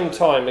the same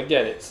time,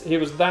 again, he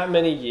was that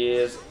many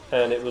years,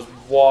 and it was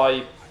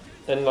why,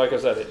 and like I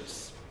said,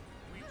 it's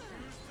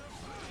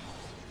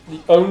the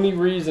only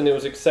reason it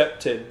was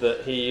accepted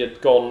that he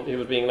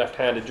was being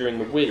left-handed during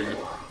the Wii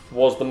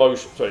was the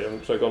motion.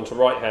 Sorry, gone to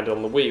right-handed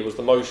on the Wii was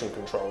the motion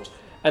controls,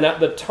 and at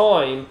the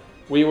time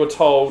we were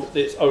told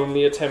it's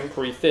only a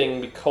temporary thing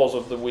because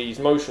of the Wii's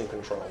motion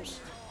controls.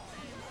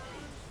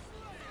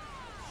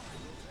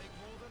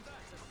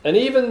 And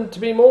even to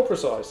be more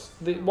precise,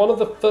 one of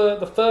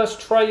the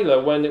first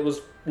trailer when it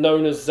was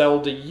known as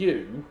Zelda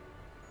U,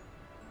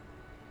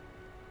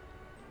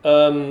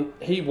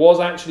 he was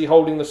actually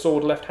holding the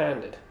sword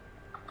left-handed.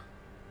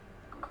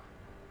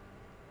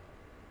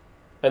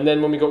 And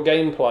then when we got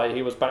gameplay,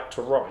 he was back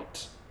to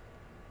right.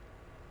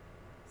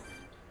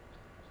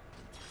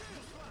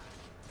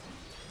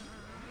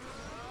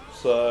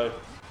 So,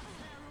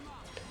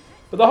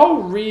 but the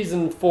whole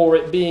reason for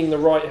it being the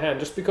right hand,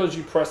 just because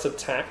you press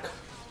attack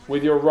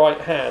with your right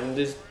hand,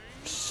 is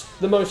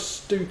the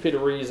most stupid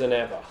reason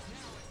ever.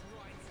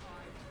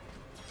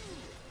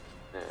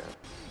 Yeah.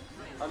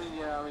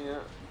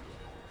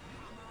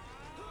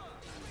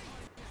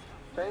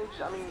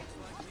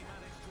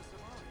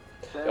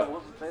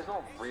 There's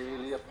not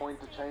really a point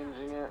to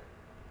changing it.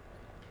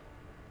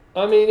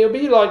 I mean, it'll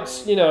be like,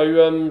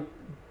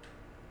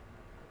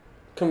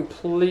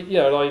 complete,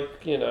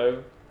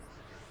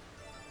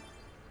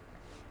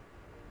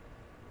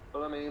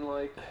 But I mean,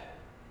 like,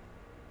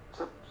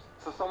 to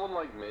someone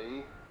like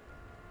me,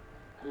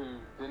 who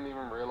didn't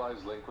even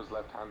realize Link was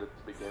left-handed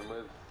to begin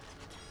with,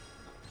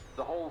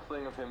 the whole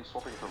thing of him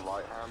swapping to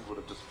right hand would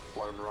have just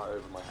flown right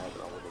over my head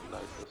and I would have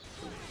noticed.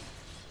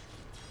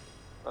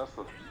 That's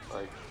the,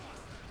 like,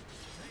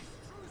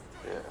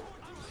 yeah.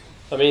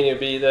 I mean, it'd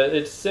be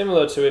it's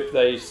similar to if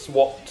they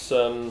swapped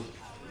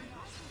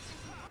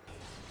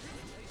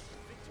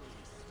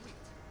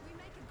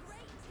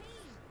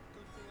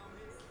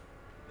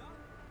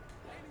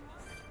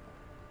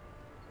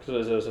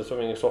because there's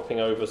something swapping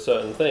over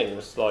certain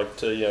things, like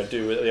to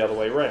do it the other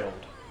way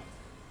round.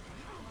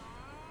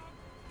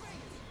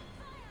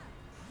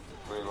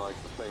 I mean, like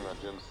the thing that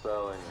Jim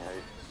Sterling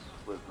hates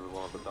with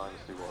one of the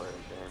Dynasty Warrior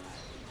games,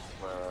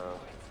 where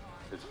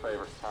his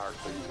favourite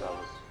character used to have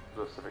a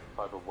specific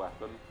type of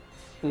weapon,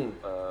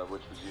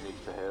 which was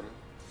unique to him,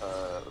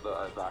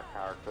 that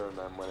character, and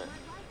then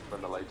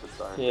when the latest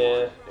Dynasty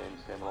Warrior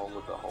games came along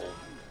with the whole,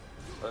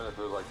 I don't know if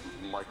it was like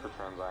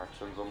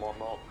microtransactions and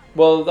whatnot.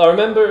 Well, I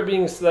remember it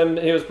being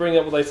he was bringing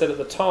up what they said at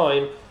the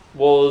time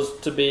was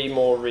to be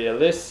more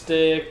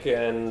realistic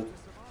and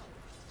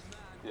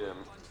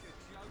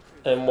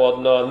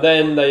whatnot, and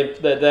then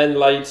then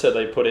later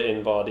they put it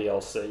in via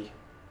DLC.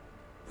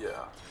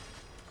 Yeah.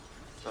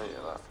 Oh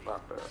yeah,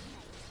 that bit.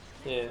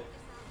 Yeah.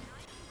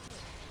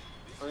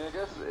 I mean, I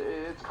guess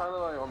it's kind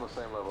of like on the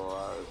same level as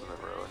that, isn't it,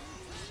 really?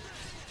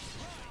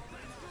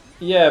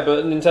 Yeah,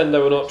 but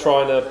Nintendo were not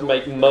trying to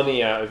make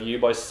money out of you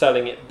by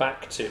selling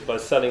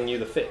you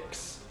the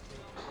fix.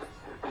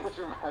 Could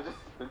you imagine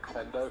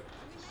Nintendo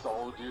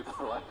sold you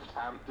the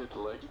left-handed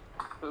Link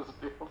as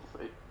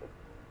DLC?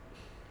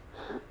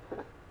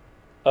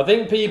 I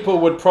think people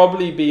would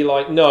probably be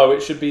like, no,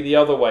 it should be the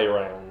other way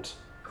around.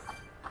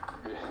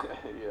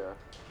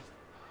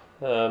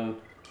 Yeah.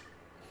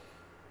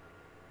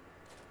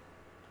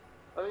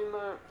 I mean,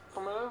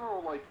 from an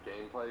overall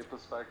gameplay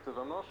perspective,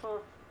 I'm not sure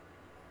if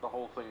the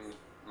whole thing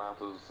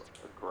matters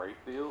a great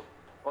deal,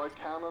 but I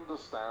can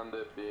understand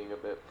it being a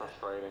bit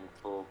frustrating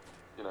for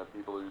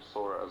people who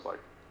saw it as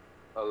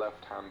a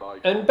left-hand icon.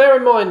 And bear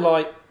in mind,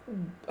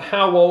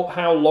 how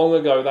long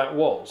ago that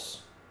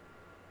was.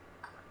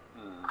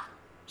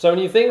 So when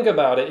you think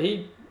about it,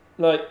 he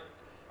like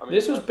I mean,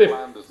 this was Ned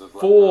Flanders is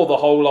before the left-handed.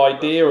 whole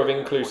idea of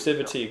That's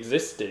inclusivity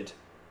existed.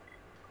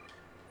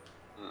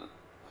 Hmm.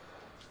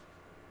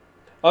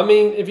 I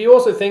mean, if you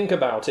also think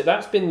about it,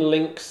 that's been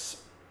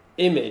Link's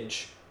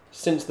image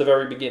since the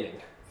very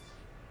beginning.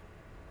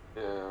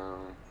 Yeah.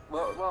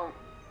 Well,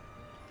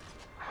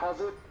 has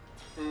it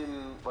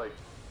been like?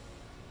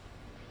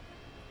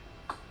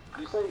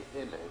 You say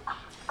image.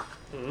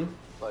 Mm.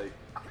 Like,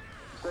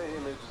 you say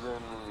image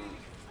in.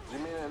 Do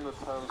you mean it in the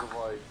terms of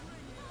like,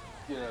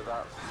 you know,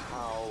 that's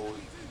how,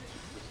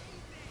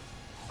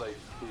 like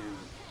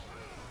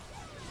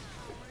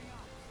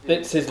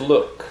It's his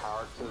look.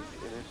 character's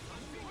image,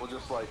 or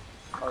just like,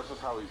 oh, it's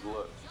just how he's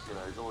looked. You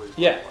know, he's always.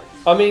 Yeah, Like,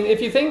 he's, I mean,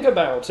 if you think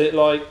about it,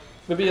 like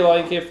it'd be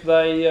like if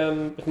they,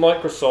 if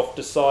Microsoft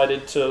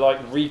decided to like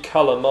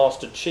recolor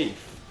Master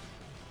Chief.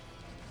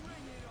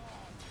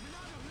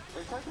 I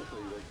mean,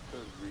 technically, they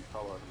could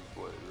recolor him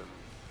blue,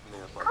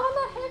 and it's like.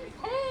 Colour him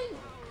pink!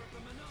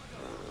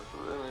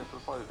 I mean, it's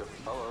a slightly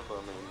different color, but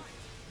I mean,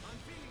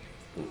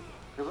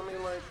 because I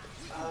mean, like,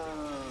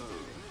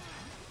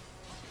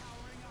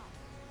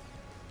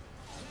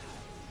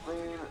 I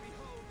mean,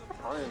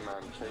 Iron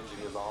Man changing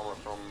his armor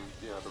from,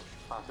 you know, the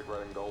classic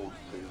red and gold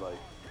to like,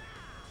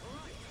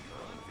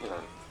 you know,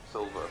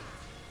 silver.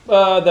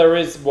 There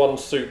is one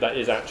suit that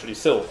is actually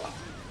silver.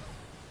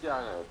 Yeah,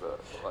 I know,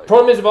 but like,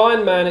 Problem is, with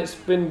Iron Man, it's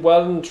been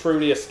well and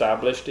truly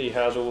established he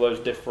has all those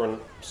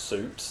different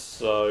suits,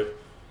 so.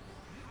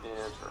 yeah,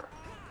 true.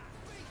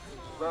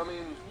 But I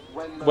mean,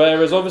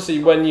 Whereas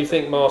obviously when you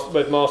think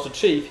with Master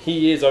Chief,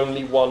 he is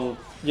only one,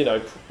 you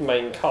know,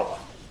 main colour.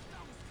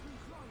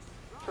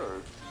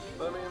 True.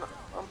 But I mean,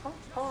 I'm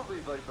probably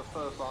like the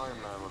first Iron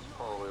Man was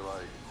probably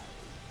like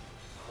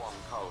one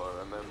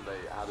colour, and then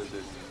they added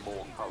in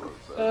more colours.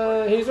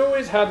 So He's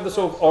always had the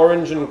sort of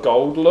orange and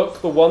gold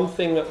look. The one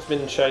thing that's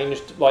been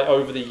changed like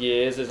over the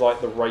years is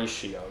like the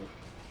ratio.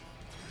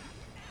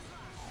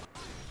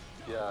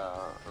 yeah,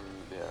 and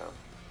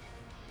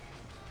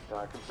yeah,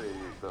 I can see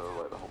the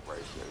whole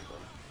ratio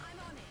thing.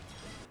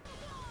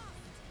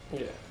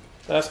 Yeah,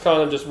 that's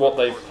kind of just what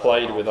they've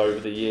played with over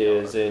the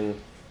years in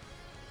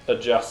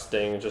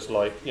adjusting, just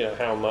like, you know,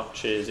 how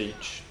much is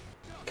each,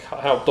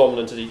 how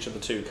dominant is each of the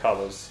two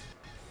colours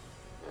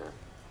Yeah.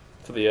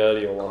 for the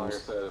earlier And like I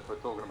ones. said, if we're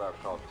talking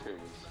about cartoons,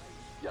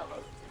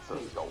 yellow instead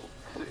of gold.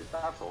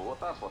 That's all.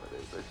 That's what it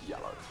is. It's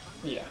yellow.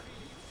 Yeah.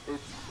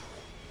 It's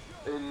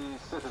in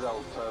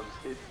Citadel's terms,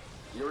 it's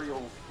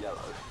Uriel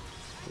yellow.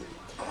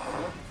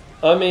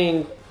 I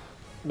mean,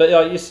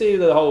 but you see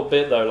the whole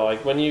bit though,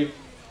 like when you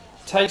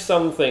take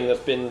something that's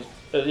been,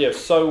 you know,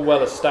 so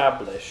well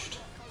established,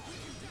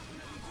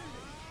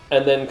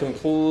 and then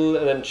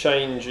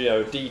change, you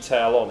know,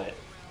 detail on it.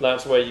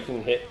 That's where you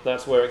can hit.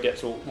 That's where it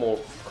gets all more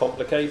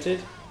complicated.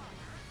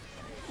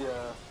 Yeah,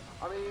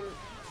 I mean,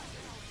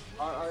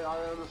 I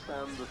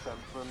understand the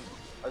sentiment.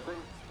 I think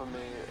for me,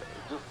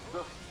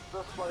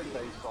 just like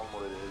based on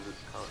what it is,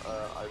 it's kind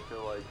of, I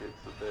feel like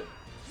it's a bit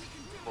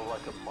more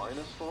like a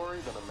minor story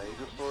than a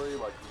major story,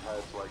 like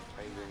compared to like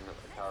changing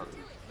a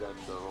character's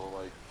gender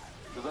or like,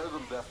 because those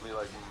are definitely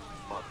like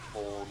much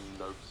more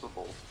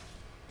noticeable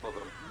for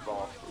the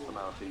vast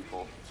amount of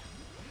people.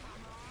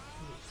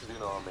 You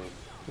know what I mean?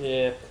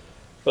 Yeah,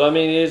 but I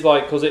mean, it is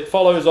like, because it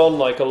follows on,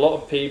 like a lot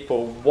of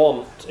people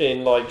want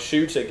in like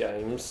shooter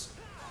games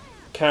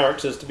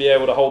characters to be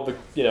able to hold the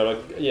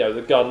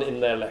the gun in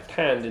their left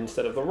hand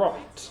instead of the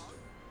right.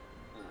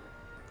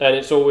 And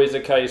it's always a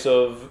case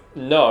of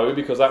no,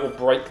 because that will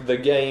break the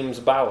game's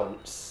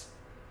balance.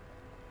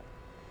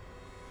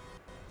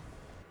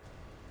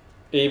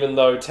 Even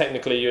though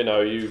technically, you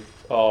know, you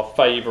are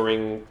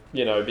favouring,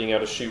 you know, being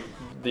able to shoot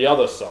the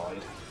other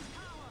side.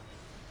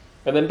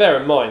 And then bear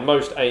in mind,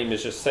 most aim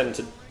is just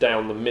centred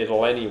down the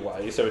middle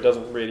anyway, so it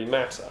doesn't really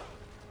matter.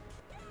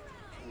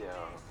 Yeah.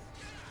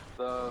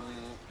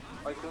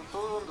 I can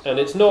sort of understand. And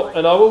it's not,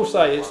 and I will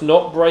say, it's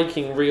not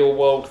breaking real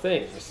world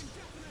things.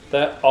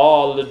 There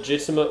are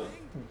legitimate,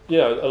 you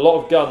know, a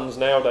lot of guns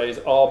nowadays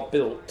are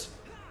built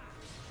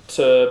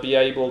to be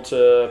able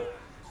to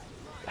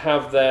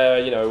have their,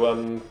 you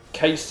know,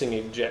 casing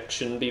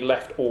ejection be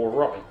left or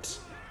right.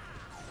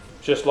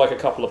 Just like a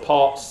couple of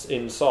parts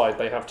inside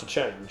they have to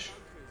change.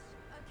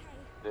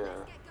 Yeah.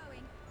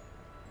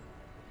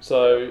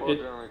 So Well, it,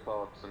 Jeremy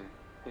Clarkson,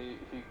 he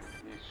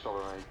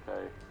shot an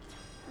AK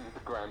in the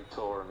Grand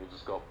Tour and he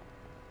just got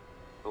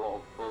a lot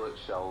of bullet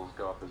shells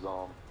go up his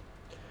arm.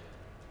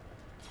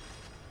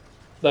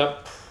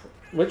 that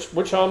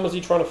which arm was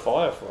he trying to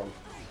fire from?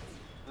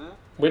 Hmm?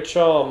 Which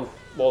arm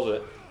was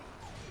it?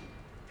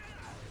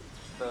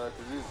 Because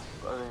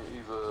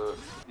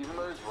even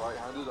though he's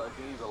right-handed, I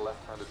think he's a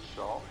left-handed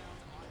shot.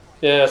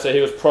 Yeah, so he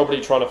was probably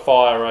trying to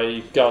fire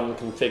a gun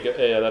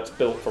that's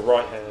built for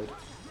right hand.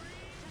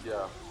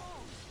 Yeah.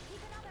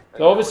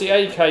 Now, obviously,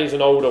 AK is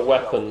an older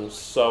weapon,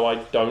 so I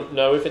don't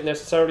know if it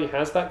necessarily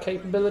has that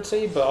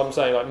capability. But I'm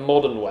saying, like,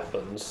 modern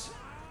weapons.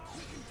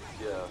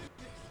 Yeah.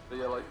 But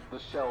yeah, like the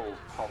shells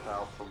pop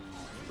out from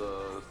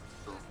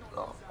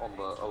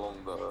along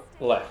the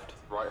Left.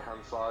 right-hand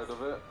side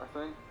of it, I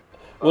think.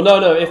 Well,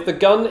 no. If the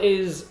gun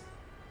is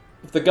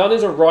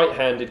a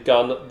right-handed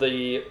gun,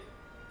 the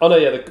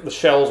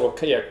shells will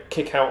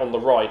kick out on the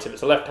right. If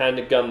it's a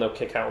left-handed gun, they'll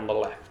kick out on the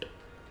left.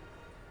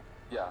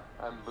 Yeah,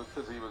 and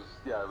because it was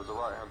a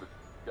right-handed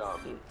gun,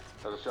 and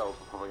the shells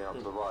were coming out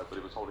to the right, but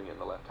he was holding it in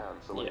the left hand.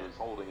 So when he was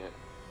holding it,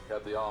 he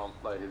had the arm,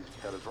 he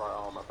had his right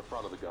arm at the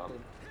front of the gun,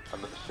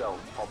 and the shells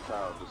popped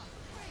out, just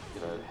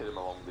hit him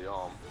along the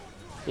arm.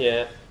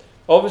 Yeah.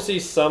 Obviously,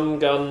 some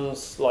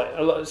guns, like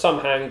some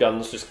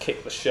handguns, just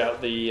kick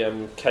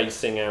the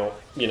casing out,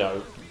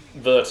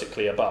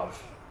 vertically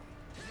above.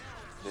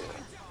 Yeah.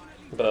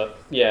 But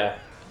yeah.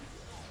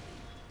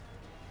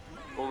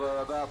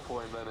 Although at that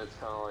point, then it's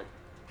kind of like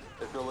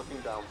if you're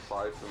looking down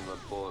sights and the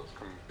bullets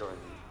going,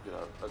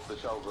 as the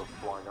shells are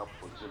flying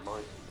upwards, you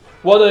might.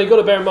 Well, no, you've got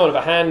to bear in mind, with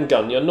a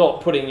handgun, you're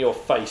not putting your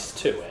face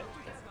to it.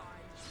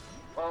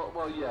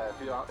 Well, yeah.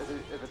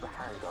 If it's a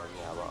handgun,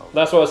 yeah. Well,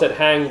 that's why I said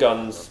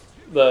handguns.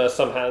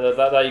 Somehow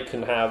that they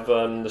can have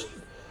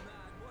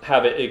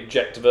it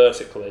eject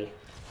vertically,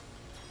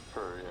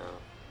 true, yeah,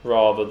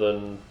 rather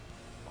than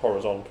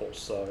horizontal.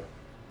 So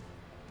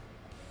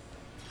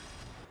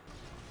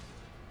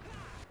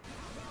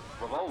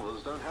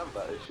revolvers don't have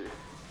that issue.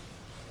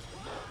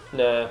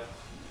 nah.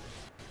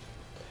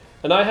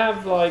 And I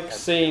have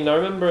seen. I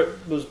remember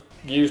it was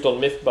used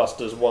on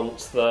Mythbusters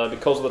once.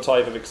 Because of the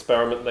type of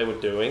experiment they were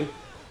doing,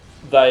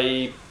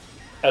 they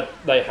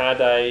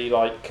had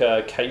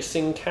a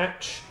casing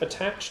catch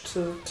attached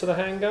to the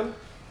handgun.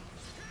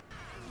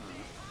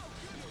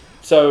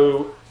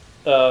 So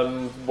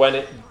when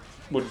it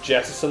would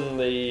jettison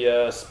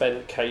the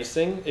spent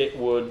casing, it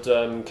would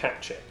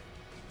catch it,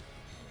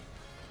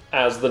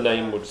 as the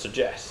name would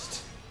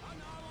suggest.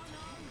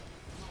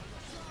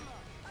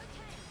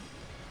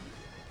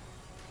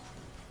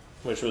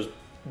 Which was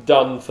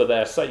done for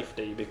their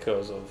safety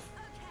because of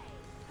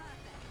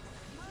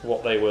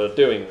what they were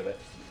doing with it.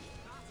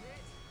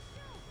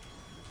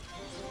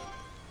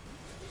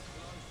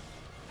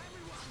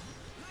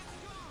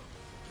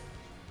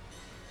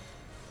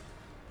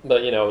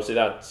 But obviously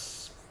that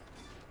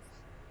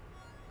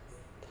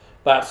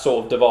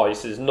sort of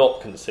device is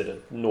not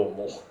considered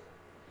normal.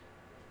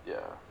 Yeah.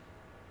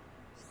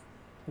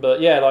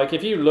 But yeah,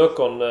 if you look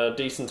on a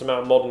decent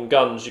amount of modern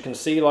guns, you can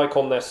see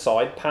on their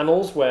side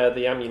panels where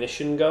the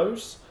ammunition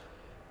goes.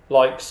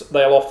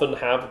 They'll often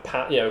have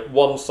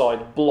one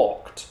side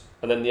blocked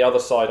and then the other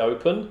side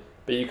open,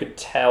 but you could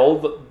tell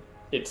that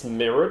it's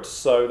mirrored,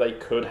 so they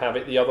could have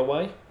it the other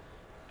way.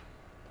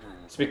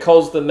 It's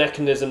because the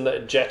mechanism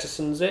that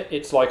jettisons it,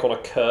 it's on a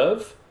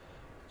curve.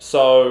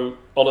 So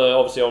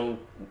obviously on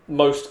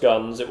most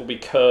guns, it will be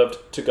curved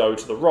to go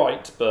to the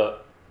right,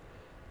 but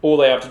all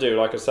they have to do,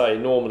 like I say,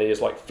 normally is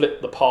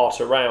flip the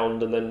part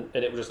around, and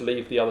it will just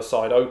leave the other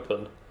side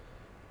open.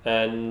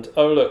 And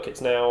oh look,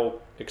 it's now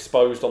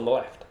exposed on the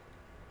left.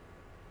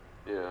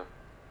 Yeah.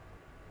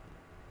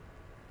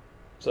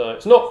 So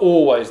it's not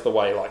always the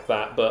way like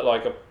that, but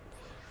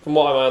from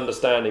what I'm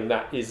understanding,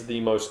 that is the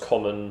most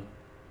common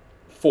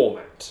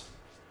format.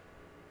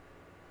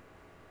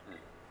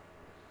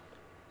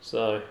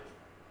 So,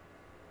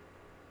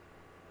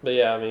 but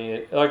yeah, I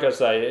mean, like I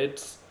say,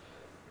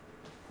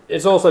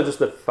 it's also just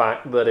the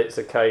fact that it's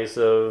a case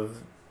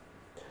of,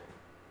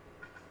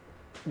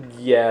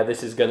 yeah,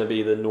 this is going to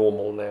be the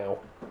normal now,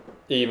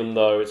 even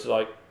though it's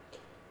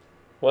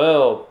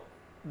well,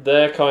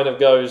 there kind of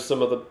goes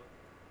some of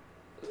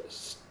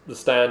the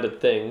standard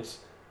things.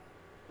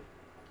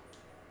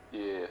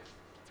 Yeah.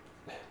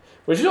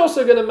 Which is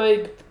also going to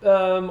make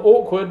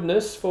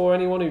awkwardness for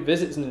anyone who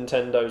visits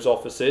Nintendo's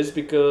offices,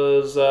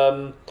 because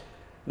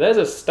there's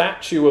a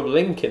statue of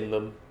Link in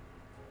them.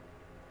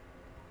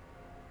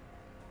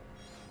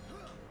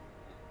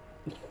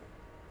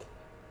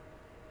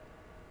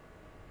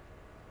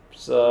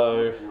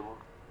 So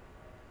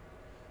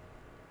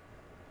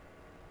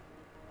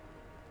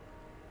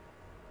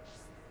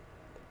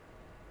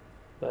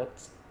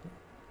that's...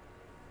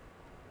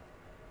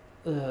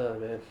 Oh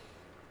man.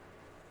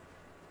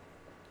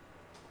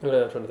 I'm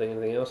trying to think of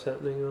anything else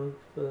happening on.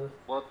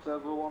 What's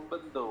everyone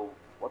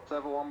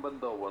been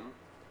doing?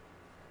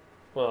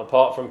 Well,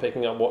 apart from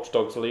picking up Watch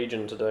Dogs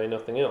Legion today,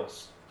 nothing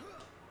else.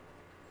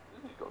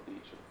 You got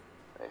Legion.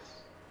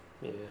 Nice.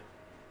 Yeah.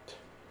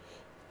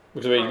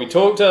 Because we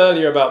talked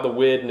earlier about the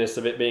weirdness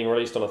of it being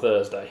released on a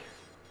Thursday.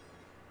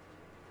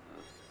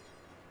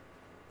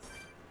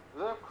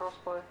 Does it have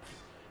crossplay?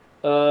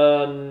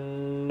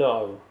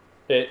 No.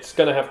 It's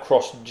going to have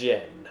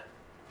cross-gen.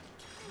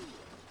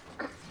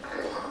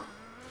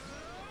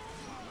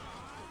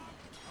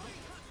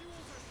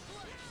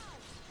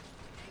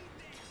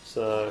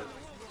 So...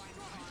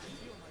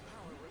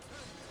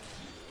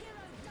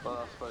 Well,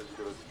 I suppose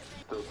you could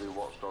still do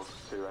Watch Dogs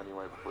 2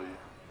 anyway before you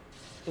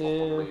hop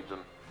on Legion.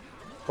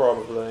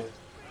 Probably.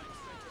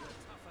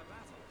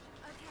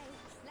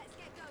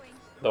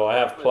 Though I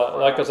have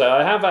like I say,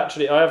 I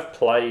have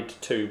played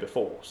 2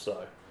 before,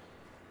 so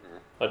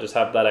I just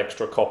have that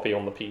extra copy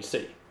on the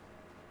PC.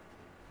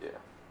 Yeah,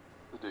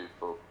 the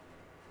default.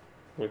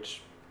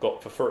 Which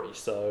got for free,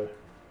 so.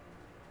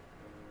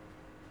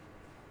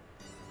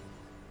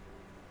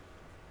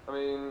 I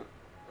mean,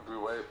 if we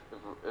wait,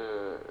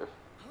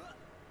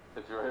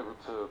 if you're able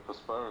to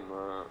postpone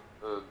the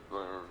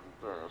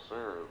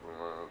series,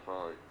 then it's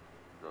like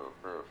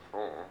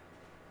PS4.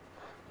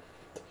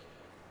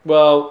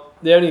 Well,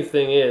 the only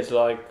thing is,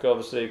 like,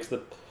 obviously, because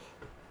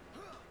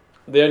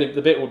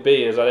the bit would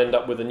be is I'd end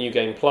up with a New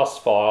Game Plus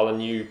file,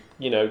 and you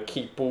know,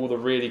 keep all the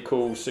really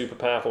cool, super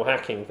powerful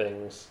hacking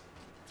things.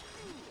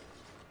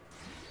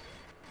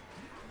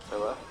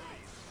 Hello?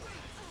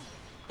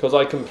 Because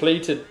I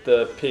completed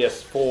the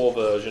PS4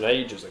 version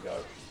ages ago.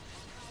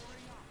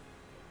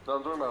 No,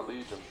 I'm talking about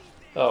Legion.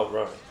 Oh,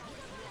 right.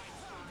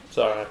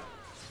 Sorry.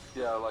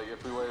 Yeah, like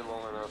if we wait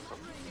long enough.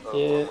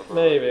 Yeah,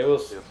 maybe.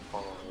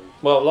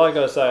 Well, like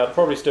I say, I'd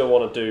probably still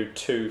want to do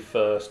 2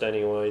 first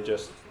anyway,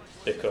 just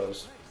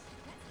because.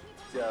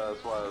 Yeah,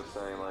 that's why I was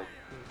saying, like,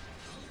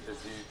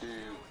 if you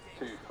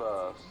do 2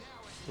 first,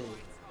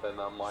 then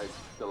that might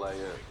delay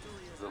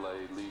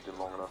Legion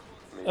long enough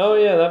for me. Oh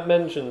yeah, that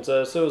mentions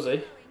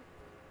Susie.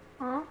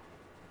 Huh?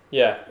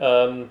 Yeah,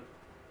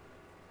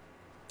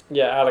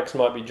 yeah, Alex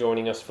might be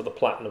joining us for the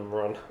Platinum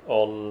run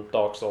on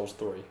Dark Souls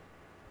 3.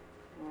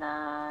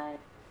 Nice.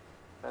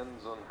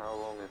 Depends on how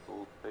long it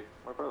will take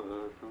my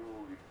brother to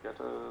get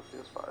a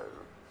PS5.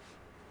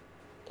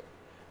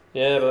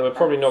 Yeah, but we're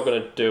probably not going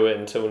to do it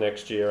until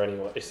next year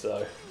anyway,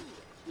 so...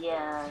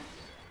 Yeah.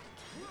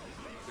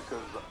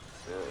 Because,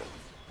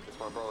 if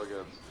my brother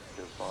gets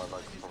PS5, I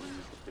could probably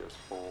use the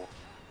PS4.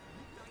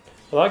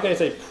 Well, like I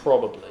say,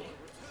 probably.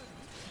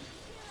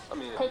 I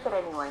mean, Take it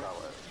anyway.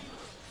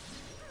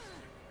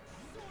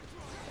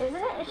 Isn't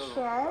it a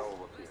shed?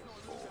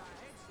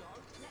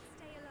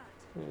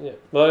 Yeah.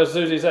 Well, as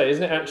Susie say,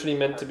 isn't it actually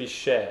meant to be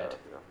shared?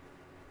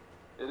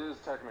 It is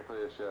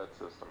technically a shared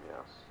system,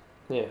 yes.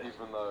 Yeah.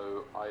 Even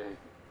though I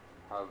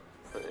have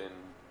put in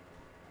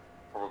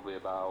probably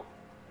about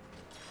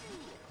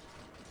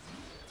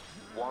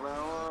 1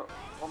 hour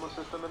on the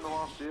system in the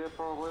last year,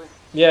 probably.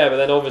 Yeah, but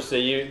then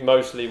obviously you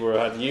mostly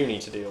had uni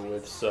to deal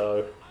with,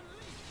 so...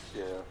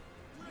 Yeah.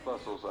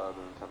 Plus also I had a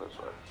Nintendo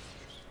Switch.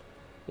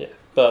 Yeah,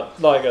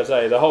 but like I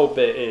say, the whole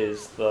bit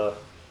is the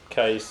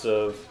case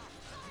of...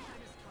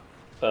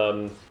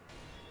 you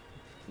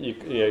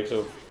know,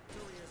 sort of...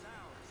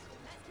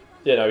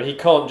 You know, he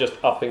can't just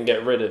up and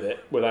get rid of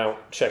it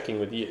without checking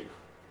with you.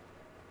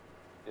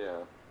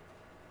 Yeah.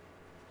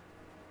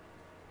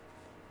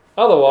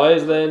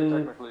 Otherwise,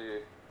 then...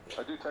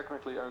 I do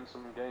technically own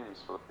some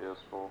games for the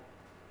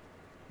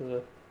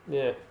PS4.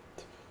 Yeah.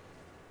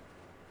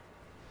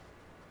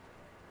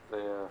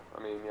 Yeah,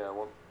 I mean,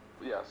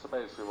 yeah, so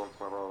basically once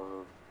my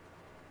brother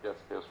gets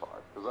PS5,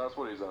 because that's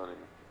what he's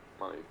earning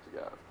money to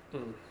get,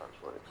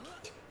 essentially.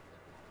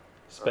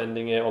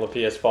 Spending it on a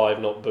PS5,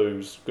 not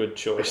booze. Good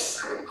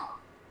choice.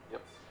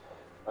 Yep.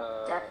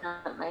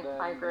 Definitely,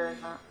 I agree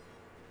with that.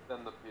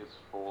 Then the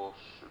PS4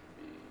 should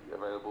be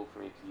available for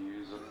me to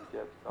use and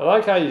get... I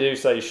like how you do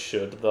say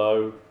should,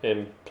 though,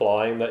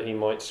 implying that he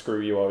might screw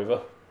you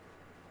over.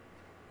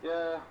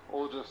 Yeah,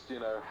 or just, you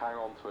know, hang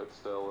on to it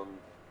still, and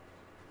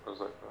I was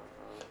like...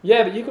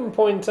 Yeah, but you can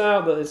point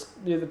out that it's,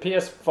 the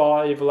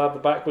PS5 will have the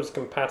backwards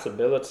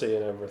compatibility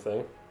and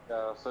everything.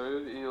 Yeah,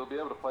 so he'll be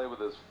able to play with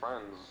his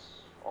friends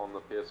on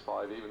the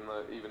PS5,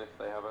 even if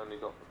they have only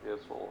got the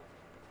PS4.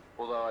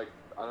 Although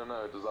I don't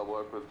know, does that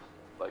work with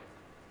like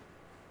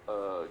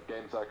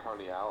games that are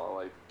currently out?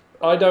 Or, like,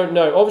 I don't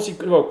know.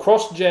 Obviously, well,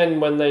 cross-gen,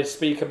 when they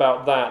speak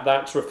about that,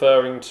 that's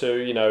referring to,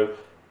 you know,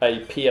 a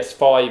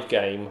PS5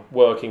 game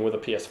working with a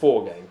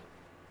PS4 game.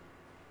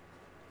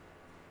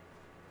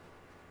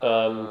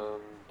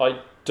 I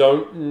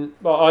don't...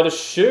 Well, I'd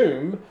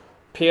assume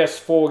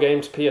PS4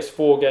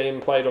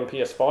 game played on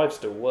PS5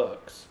 still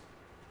works.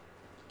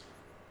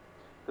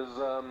 Because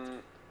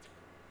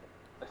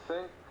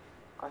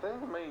I think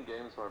the main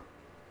games my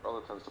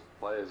brother tends to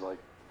play is like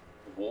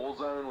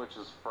Warzone, which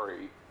is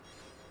free,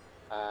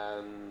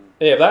 and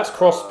yeah, that's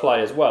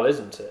cross-play as well,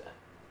 isn't it?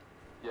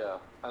 Yeah,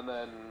 and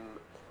then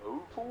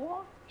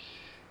Overwatch.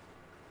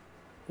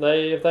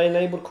 Have they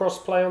enabled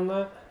cross-play on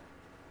that?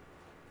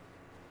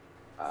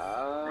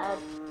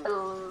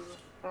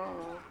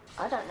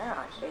 I don't know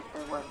actually if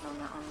they're working on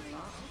that or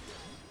not.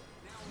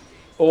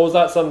 Or was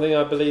that something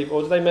I believe,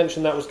 or did they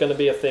mention that was going to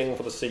be a thing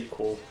for the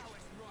sequel?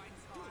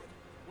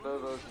 No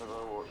version of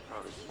Overwatch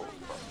currently supports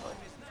cross-play.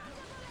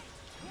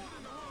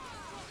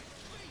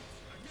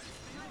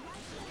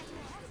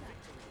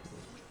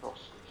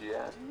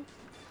 Cross-gen?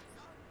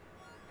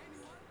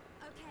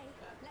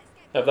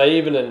 Have they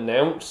even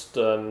announced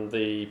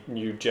the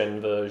new gen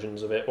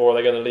versions of it, or are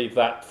they going to leave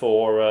that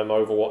for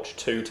Overwatch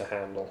 2 to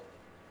handle?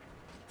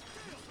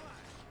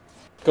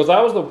 Because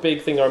that was the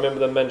big thing I remember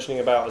them mentioning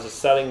about as a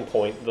selling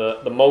point,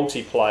 that the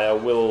multiplayer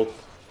will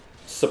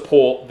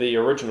support the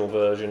original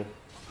version.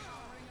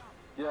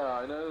 Yeah,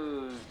 I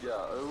know.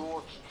 Yeah,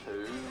 Overwatch 2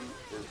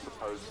 is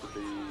supposed to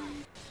be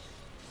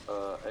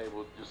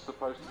you're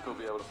supposed to still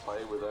be able to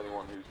play with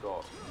anyone who's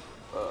got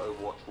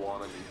Overwatch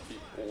 1, and you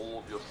keep all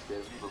of your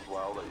skins as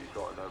well that you've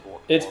got in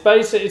Overwatch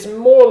 1. It's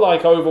more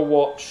like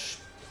Overwatch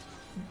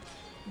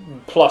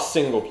plus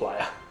single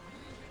player.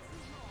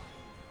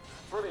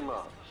 Pretty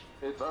much.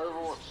 It's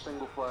Overwatch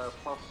single player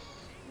plus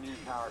new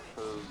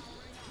characters.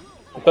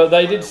 But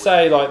they did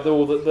say like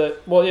all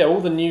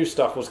the new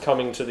stuff was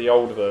coming to the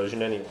old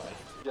version anyway.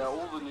 Yeah,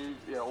 all the new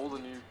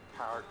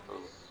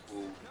characters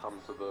will come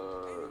to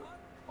the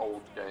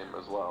old game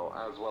as well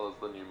as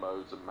the new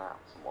modes and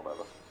maps and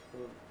whatever.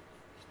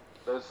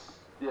 There's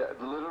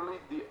literally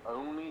the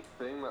only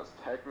thing that's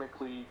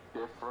technically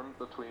different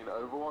between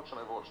Overwatch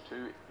and Overwatch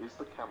 2 is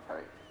the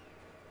campaign.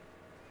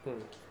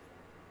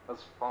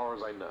 As far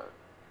as I know.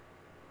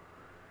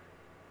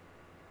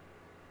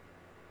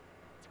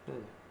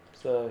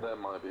 So there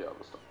might be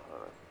other stuff. I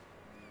don't know.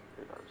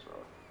 Who knows,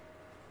 really?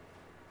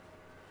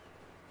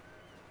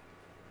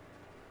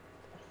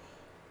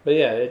 But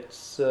yeah,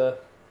 it's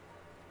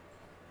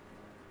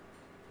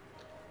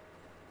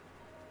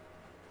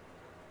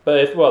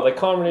but they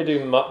can't really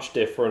do much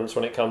difference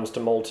when it comes to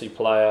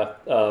multiplayer,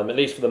 at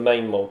least for the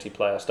main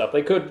multiplayer stuff.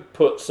 They could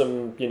put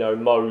some,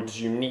 modes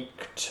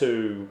unique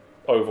to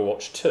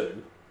Overwatch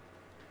 2.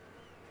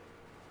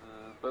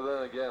 But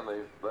then again,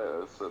 they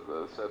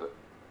said it,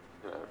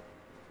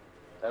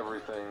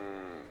 everything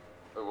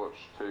Overwatch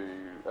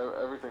 2,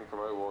 everything from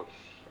Overwatch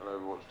and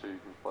Overwatch 2 you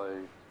can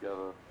play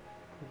together.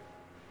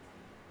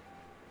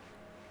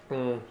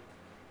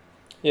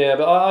 Yeah,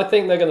 but I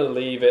think they're going to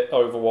leave it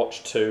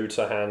Overwatch 2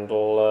 to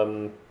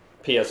handle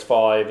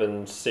PS5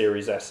 and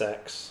Series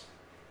SX.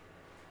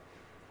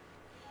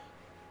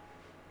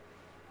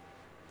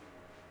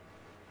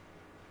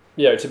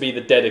 To be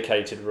the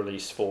dedicated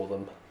release for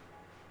them.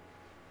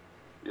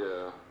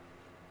 Yeah.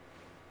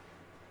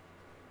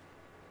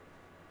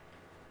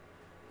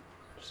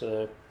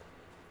 So,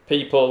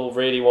 people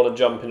really want to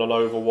jump in on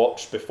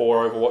Overwatch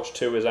before Overwatch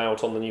 2 is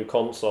out on the new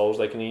consoles.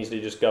 They can easily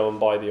just go and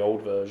buy the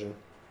old version.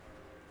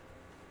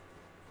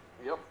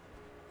 Yep.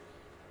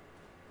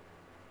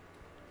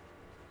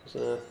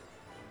 So,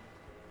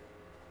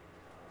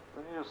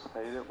 don't you just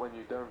hate it when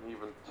you don't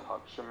even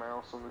touch a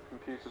mouse and the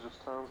computer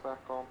just turns back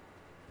on?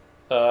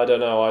 I don't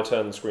know, I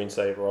turned the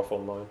screensaver off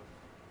on mine.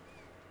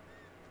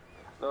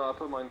 No, I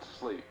put mine to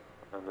sleep.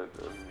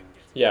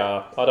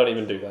 Yeah, I don't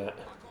even do that.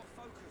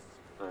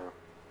 No.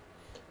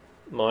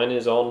 Mine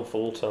is on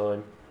full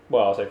time.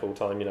 Well, I say full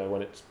time,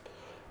 when it's...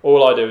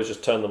 All I do is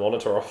just turn the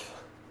monitor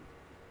off.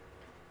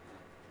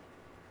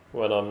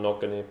 When I'm not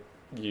going to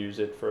use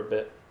it for a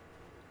bit.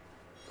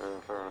 Fair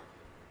enough.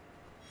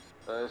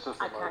 It's just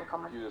that my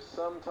computer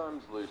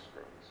sometimes lose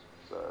screens,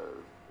 so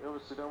you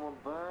obviously don't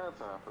want that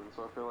to happen,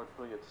 so I feel like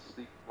putting it to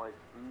sleep might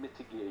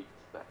mitigate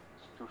that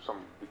to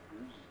some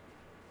degree.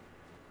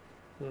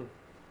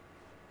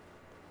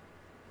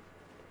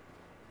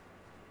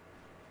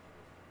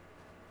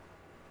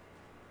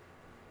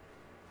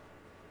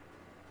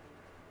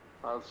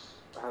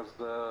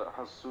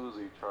 Has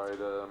Susie tried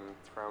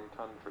Crown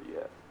Tundra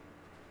yet?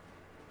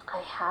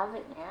 I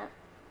haven't yet.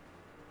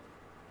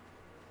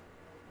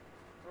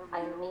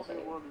 I need to.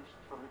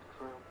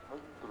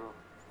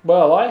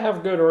 Well, I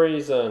have good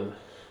reason.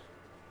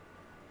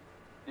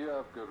 You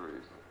have good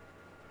reason.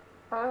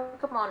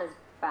 Pokemon is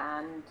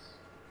banned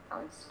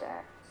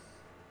downstairs.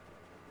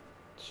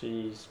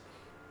 Jeez.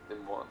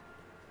 In what?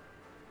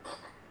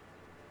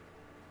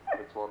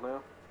 It's what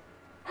now?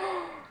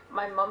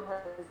 My mum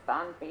has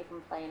banned me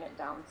from playing it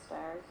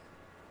downstairs.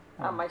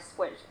 And my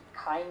Switch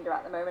kinda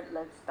at the moment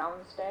lives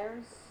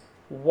downstairs.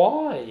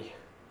 Why?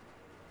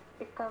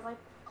 Because I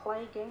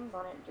play games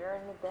on it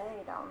during the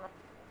day down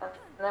there.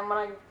 And then when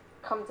I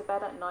come to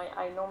bed at night,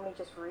 I normally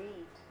just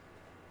read.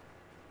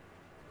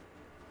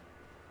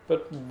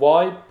 But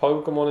why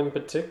Pokemon in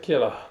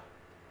particular?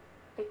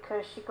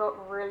 Because she got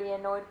really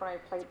annoyed when I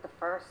played the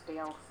first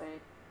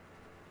DLC.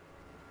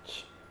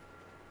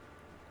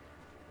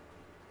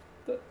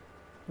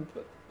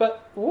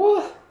 But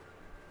what?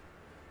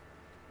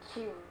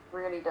 She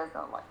really does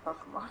not like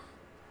Pokemon.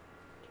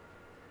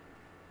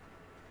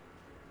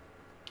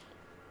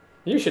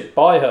 You should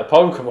buy her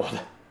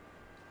Pokemon.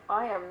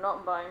 I am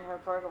not buying her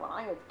Pokemon.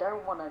 I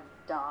don't want to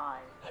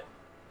die.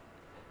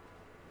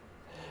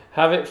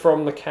 Have it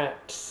from the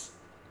cats.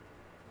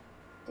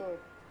 Dear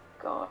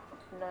God,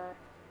 no.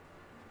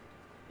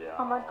 Yeah.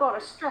 Oh my God,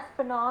 a stressed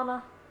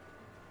banana.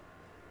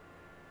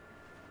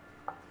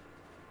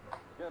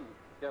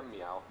 Get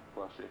me out,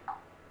 plushie.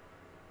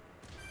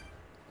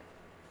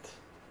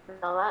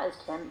 No, that is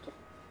tempting.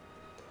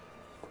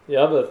 The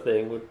other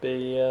thing would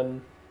be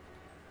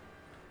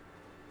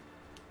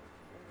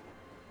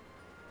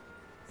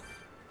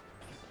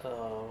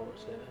what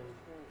was it?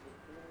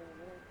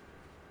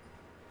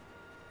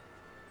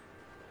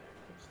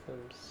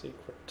 Some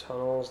secret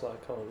tunnels that I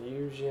can't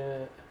use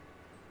yet.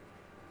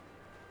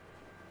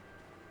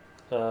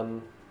 I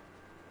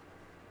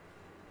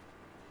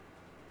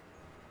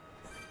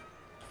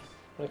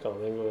can't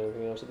think of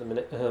anything else at the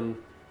minute. Yeah.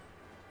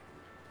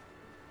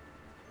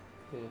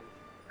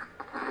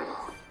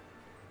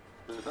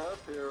 Did that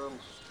appear on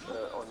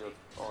your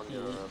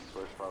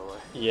Switch, by the way?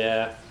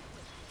 Yeah.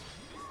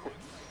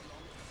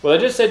 Well, I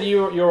just said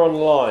you're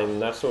online.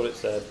 That's all it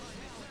said.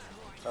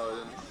 Oh, it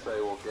didn't say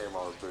what game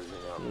I was booting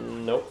up.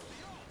 Nope.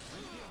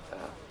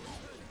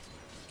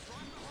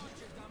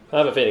 I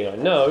have a feeling I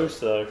know,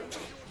 so...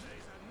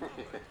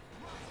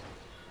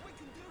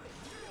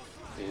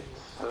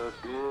 It's so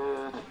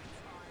good.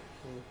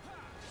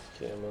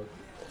 Okay, man.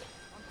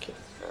 Okay.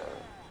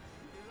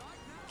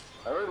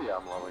 I really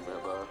am loving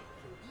it though.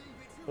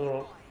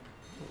 Alright.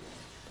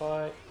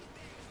 Bye.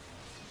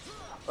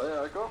 Oh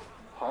yeah, I got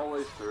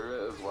halfway through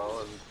it as well,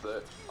 and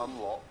it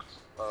unlocked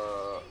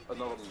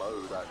another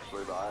mode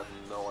actually that I had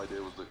no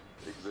idea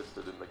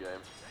existed in the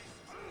game.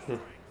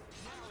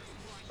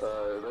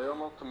 They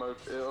unlocked a mode.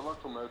 It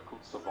unlocked a mode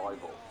called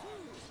Survival.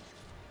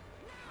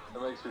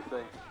 It makes me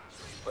think.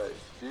 Wait,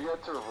 do you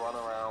get to run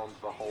around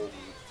the whole,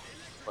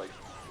 like,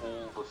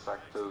 all the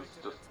sectors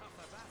just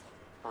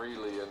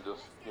freely and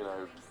just, you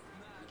know,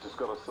 just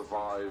gotta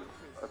survive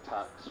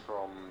attacks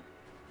from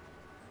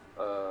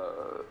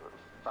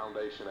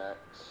Foundation X,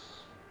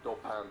 Door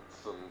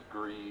Pants, and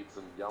Greeds,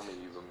 and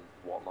Yummies, and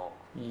whatnot.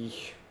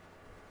 Yeesh.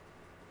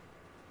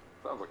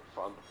 Sounds like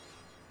fun.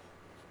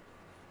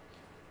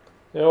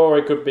 Or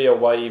it could be a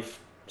wave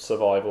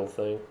survival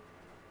thing.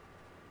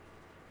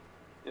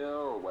 Yeah,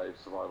 or a wave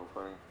survival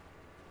thing.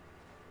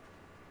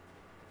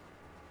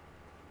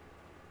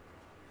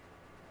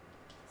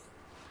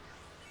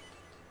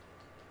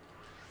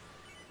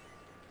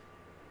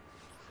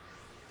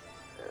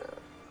 Yeah,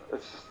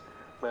 it's just,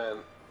 man,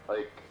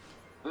 like,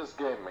 this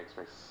game makes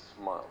me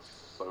smile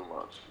so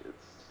much.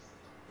 It's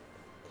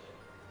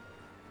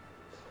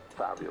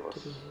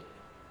fabulous.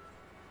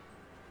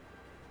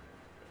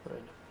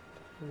 Right.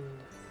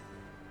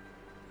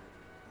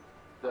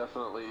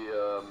 Definitely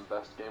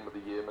best game of the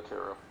year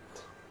material.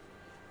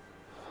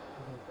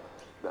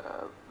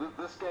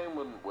 This game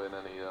wouldn't win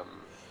any.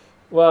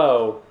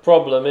 Well,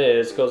 problem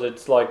is because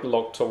it's like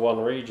locked to one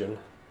region.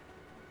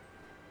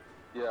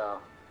 Yeah.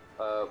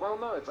 Well,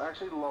 no, it's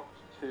actually locked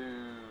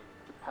to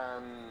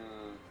Japan,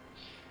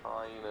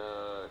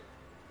 China,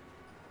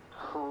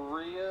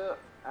 Korea,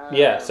 and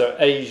Yeah, so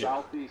Asia.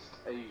 Southeast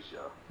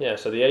Asia. Yeah,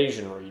 so the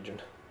Asian region.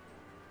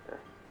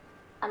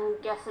 I'm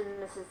guessing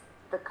this is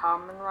the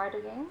Kamen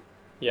Rider game?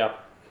 Yeah.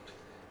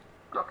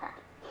 Okay.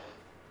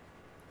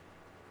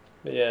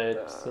 But yeah,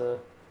 it's...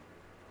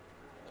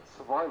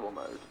 Survival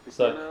mode.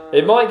 So,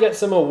 it might get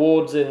some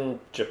awards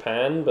in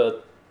Japan,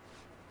 but...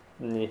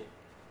 It's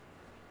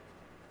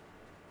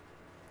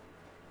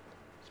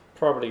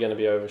probably going to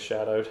be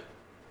overshadowed.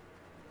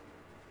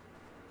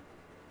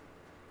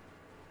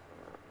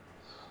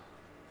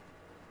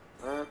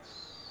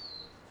 Let's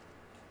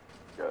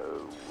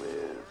go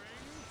with...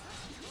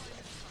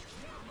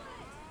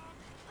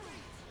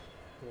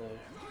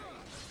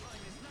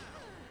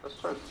 Let's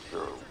try 0-1.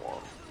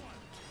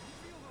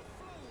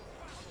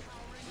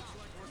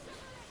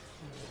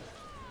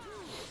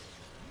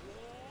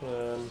 I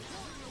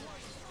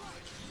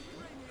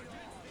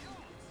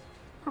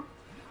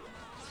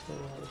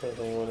don't think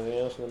anything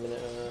else in a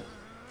minute.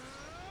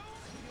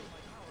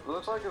 It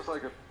looks like it's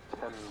like a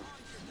 10...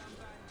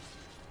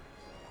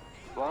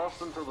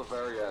 Last until the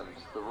very end.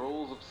 The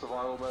rules of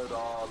survival mode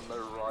are no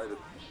rider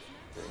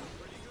cheating.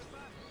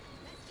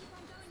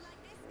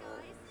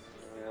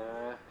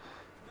 Yeah.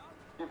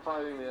 Keep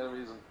fighting the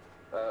enemies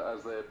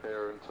as they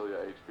appear until your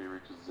HP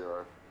reaches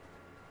 0.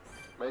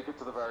 Make it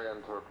to the very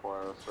end to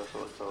require a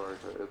special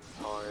accelerator. It's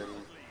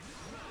time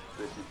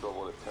if you've got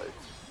what it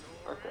takes.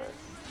 Okay.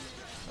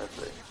 I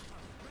see.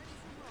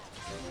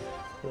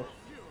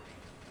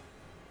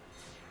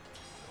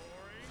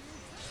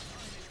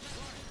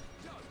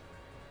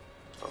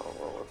 Oh,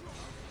 well.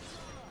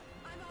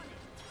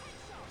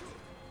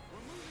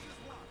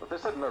 If they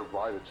said no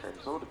rider change,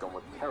 I would have gone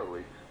with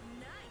currenly.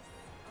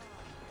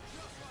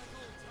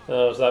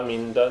 Does that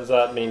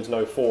means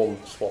no form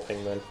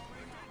swapping then?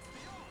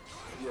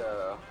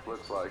 Yeah,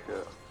 looks like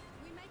it.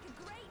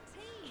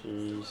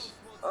 Jeez.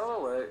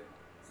 Oh, wait.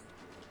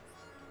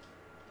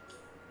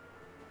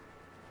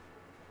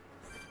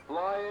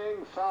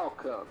 Flying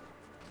Falcon.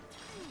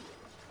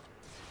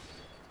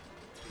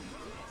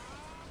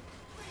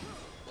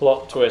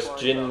 Plot twist,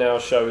 Jin now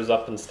shows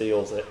up and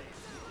steals it.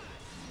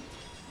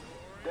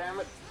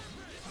 Damn it.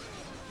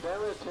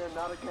 Damn it, Jin,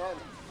 not again.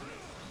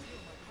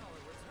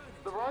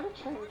 The rider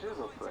change is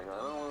a thing, I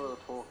don't want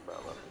to talk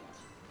about that.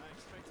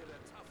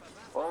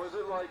 Or is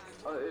it like,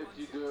 if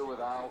you do it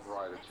without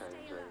rider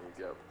changing, you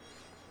get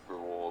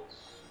rewards?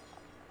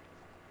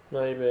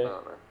 Maybe. I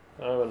don't know.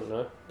 I wouldn't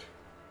know.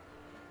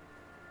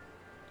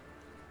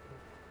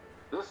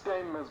 This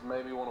game has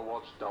made me want to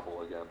watch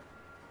Double again.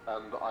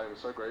 And I am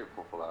so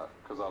grateful for that,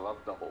 because I love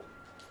Double.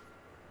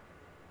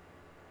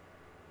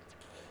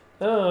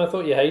 Oh, I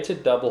thought you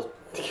hated Double.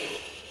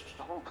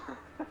 Double?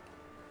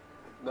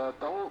 No,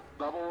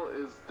 Double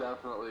is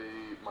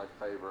definitely my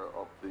favorite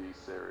of the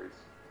series.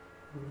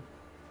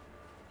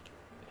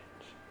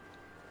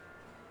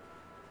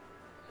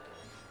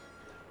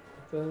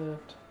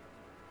 That.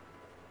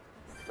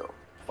 So,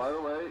 by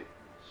the way,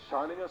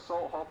 Shining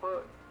Assault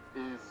Hopper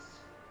is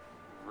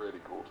really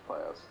cool to play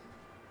as.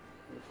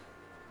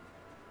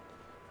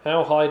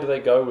 How high do they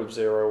go with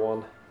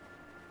 0-1?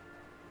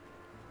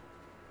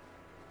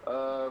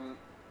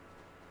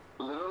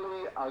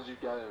 Literally as you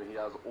get him, he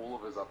has all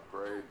of his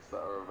upgrades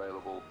that are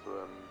available to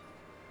him,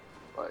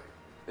 like,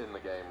 in the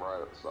game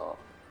right at the start.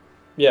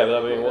 Yeah,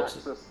 but I mean, what's...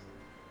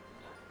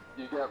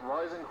 You get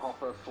Rising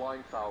Hopper,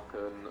 Flying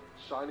Falcon,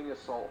 Shining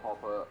Assault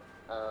Hopper,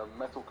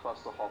 Metal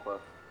Cluster Hopper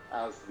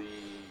as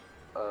the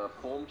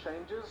form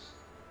changes,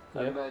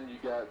 and then you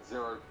get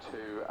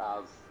 02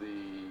 as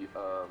the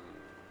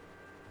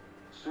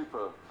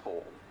super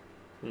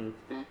form.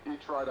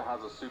 Each rider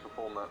has a super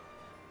form that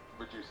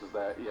reduces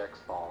their EX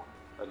bar,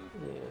 and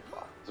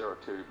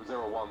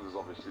 01 is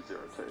obviously 02.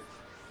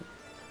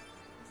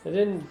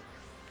 It's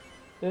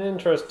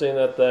interesting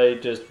that they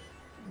just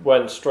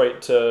went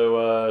straight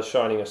to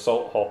Shining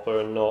Assault Hopper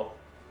and not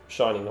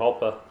Shining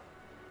Hopper.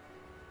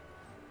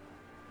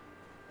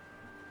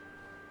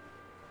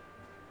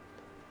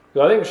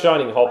 I think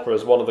Shining Hopper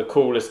is one of the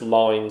coolest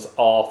lines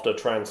after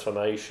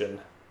transformation.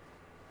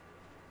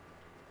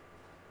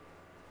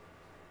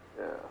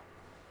 Yeah.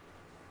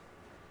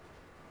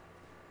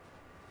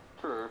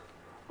 True.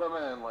 But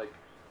man, like,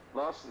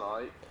 last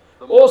night...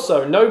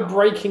 Also, no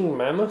Breaking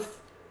Mammoth.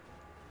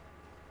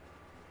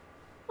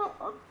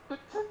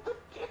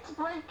 It's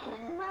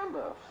Breaking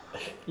Mammoth.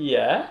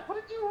 Yeah. What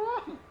did you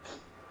want?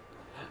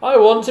 I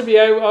would want to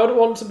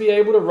be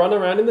able to run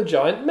around in the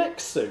giant mech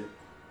suit.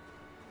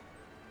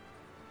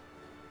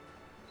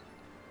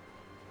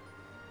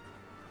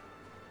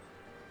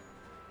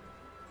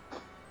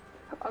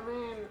 I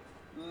mean,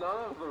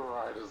 none of the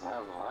riders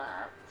have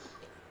that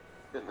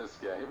in this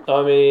game.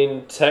 I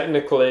mean,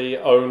 technically,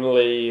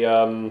 only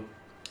 01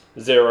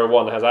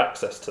 has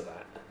access to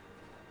that.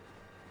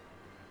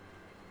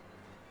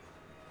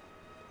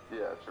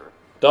 Yeah, true.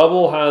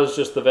 Double has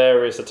just the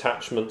various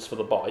attachments for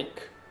the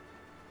bike.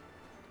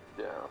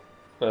 Yeah.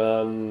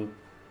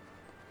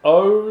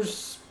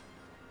 O's...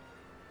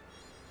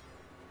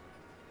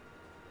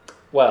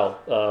 Well,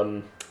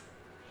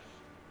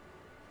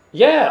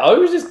 yeah,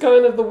 O's is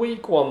kind of the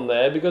weak one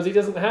there because he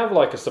doesn't have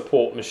like a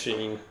support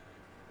machine.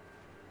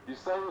 You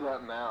say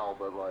that now,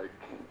 but like,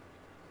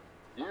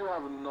 you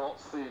have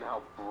not seen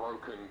how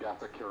broken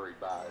Gatakiri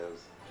Bat is.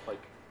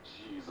 Like,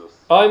 Jesus.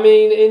 I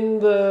mean,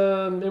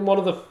 in one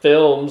of the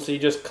films, he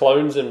just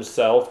clones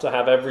himself to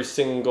have every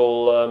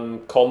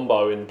single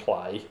combo in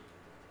play.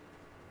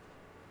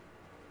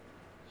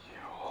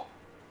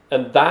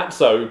 And that's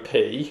OP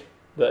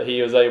that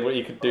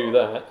he could do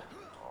that.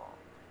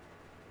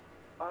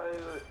 I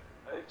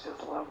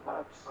just love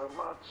that so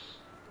much.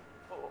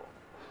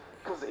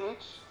 Because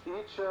each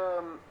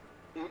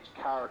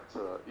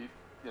character,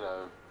 you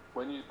know,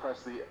 when you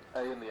press the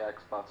A and the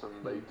X button,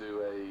 they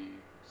do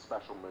a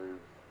special move.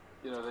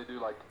 You know, they do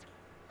like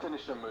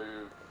finisher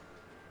move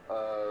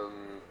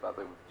that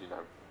they, you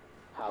know,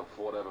 have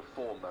for whatever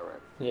form they're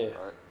in. Yeah.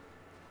 Right.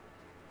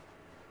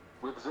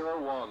 With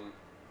 01,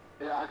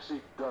 it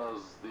actually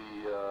does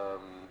the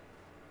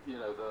you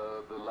know,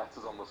 the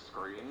letters on the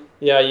screen.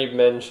 Yeah, you've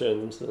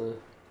mentioned.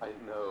 I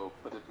know,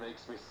 but it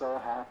makes me so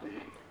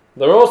happy.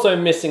 They're also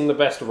missing the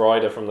best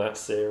rider from that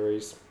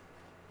series.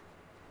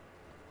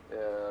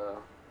 Yeah.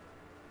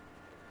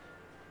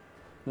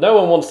 No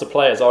one wants to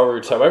play as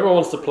Aruto. Everyone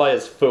wants to play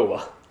as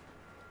Fua.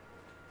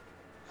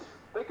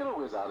 They can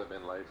always add him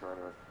in later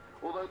anyway.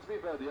 Although, to be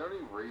fair, the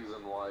only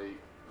reason why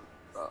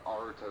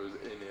Aruto's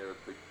in here,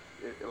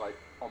 like,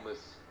 on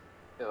this,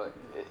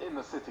 in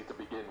the city to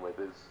begin with,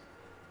 is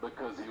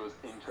because he was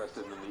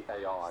interested in the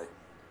AI.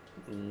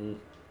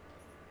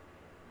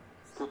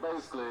 So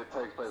basically, it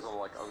takes place on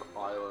like an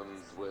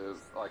island with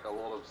like a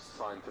lot of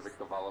scientific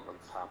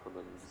developments happen,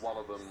 and one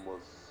of them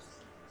was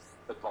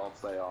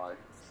advanced AI. I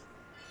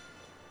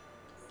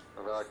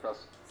feel like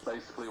that's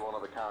basically one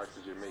of the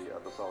characters you meet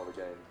at the start of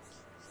the game.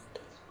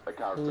 A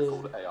character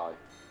called AI,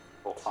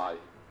 or I.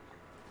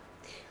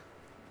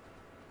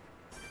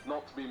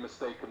 Not to be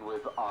mistaken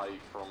with I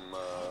from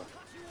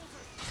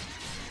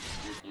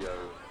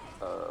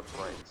Yu-Gi-Oh!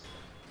 Brains.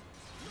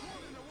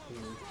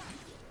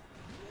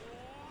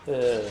 So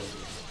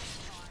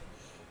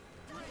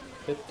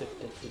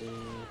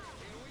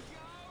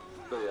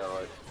yeah,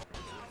 like,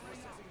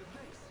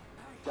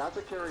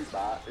 Gatakiri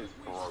Bat is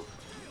broke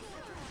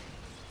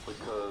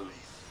because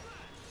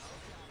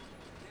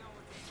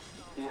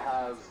he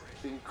has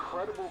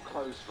incredible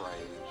close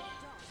range,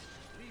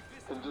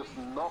 can just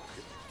knock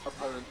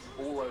opponents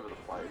all over the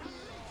place,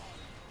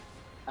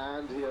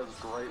 and he has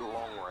great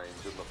long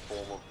range in the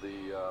form of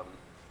the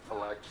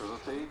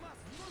electricity.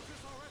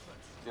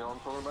 You know what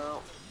I'm talking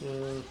about?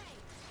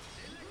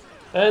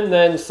 And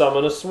then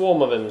summon a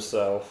swarm of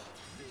himself.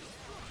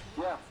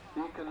 Yeah,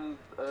 he can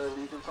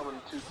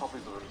summon 2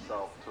 copies of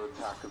himself to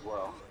attack as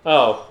well.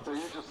 Oh. So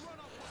you just...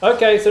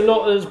 Okay, so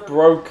not as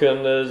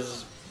broken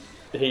as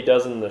he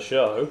does in the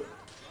show.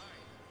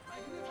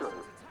 True.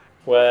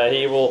 Where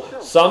he will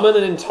summon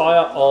an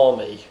entire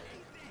army.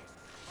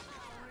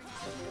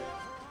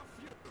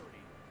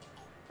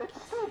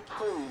 It's still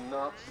pretty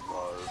nuts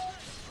though,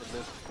 in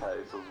this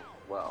case as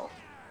well.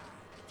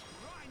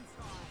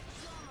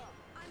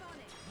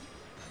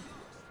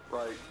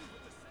 Like,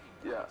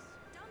 yeah,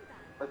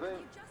 I think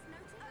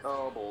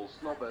Oh balls,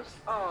 not this.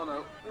 Oh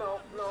no, no,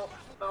 no,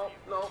 no,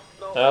 no,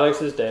 no.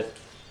 Alex is dead.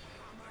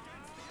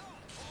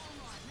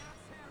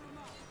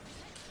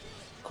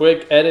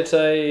 Quick, edit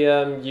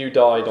a you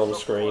died on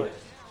screen.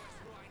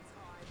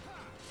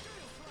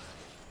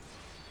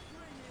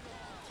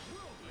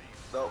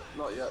 No,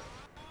 not yet.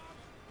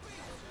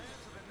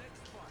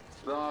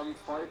 No, I'm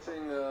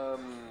fighting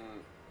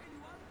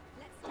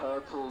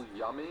Turtle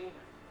Yummy.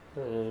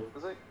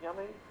 Is it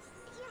Yummy?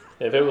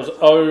 If it was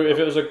if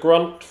it was a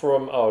grunt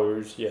from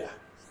O's, yeah.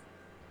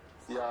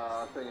 Yeah,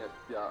 I think it.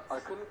 Yeah, I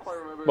couldn't quite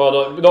remember.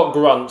 Well, not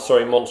grunt.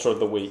 Sorry, monster of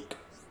the week.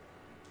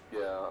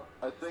 Yeah,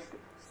 I think.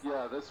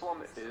 Yeah, this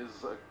one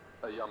is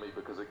a Yummy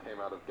because it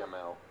came out of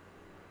Gamel.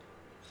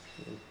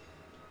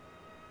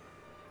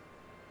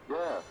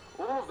 Yeah,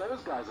 all of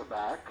those guys are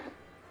back.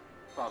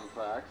 Fun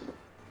fact.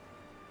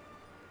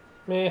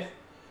 Meh.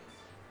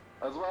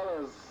 As well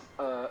as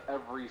as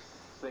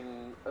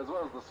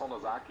well as the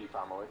Sonozaki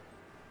family.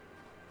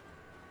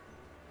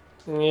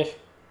 Meh.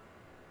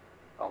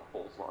 Oh,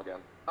 balls, not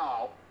again.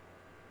 Ow.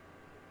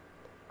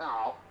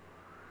 Ow.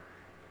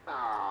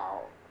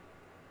 Ow.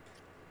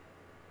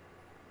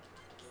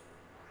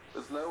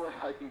 There's no way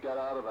I can get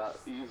out of that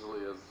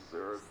easily as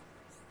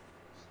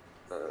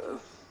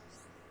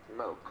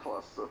metal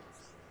cluster.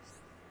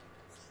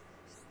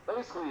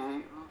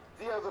 Basically,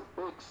 he has a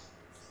big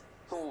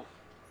sort of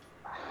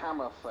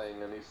hammer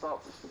thing, and he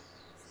starts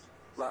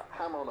like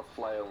hammer on a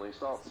flail, and he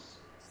starts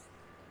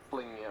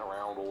flinging it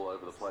around all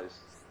over the place.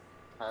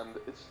 And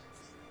it's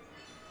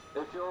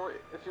if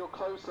you're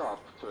close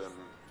up to him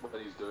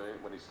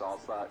when he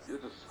starts that, you're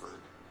just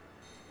screwed.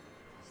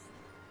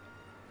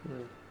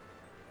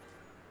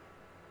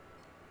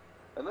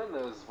 And then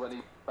there's when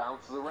he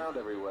bounces around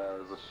everywhere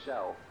as a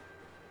shell.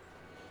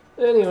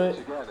 Anyway. Which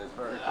again is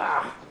very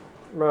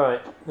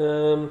Right.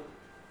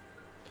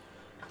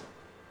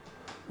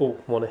 Oh,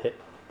 want to hit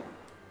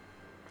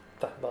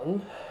that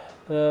button.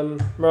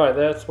 Right,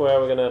 that's where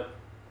we're gonna.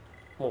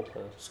 Oh,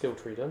 skill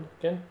tree done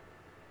again.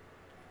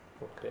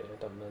 Okay,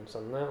 done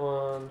that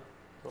one.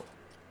 Oh.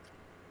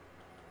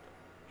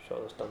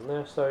 Shot that's done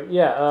there. So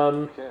yeah.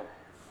 okay.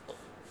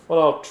 What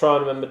I'll try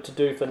and remember to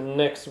do for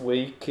next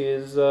week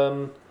is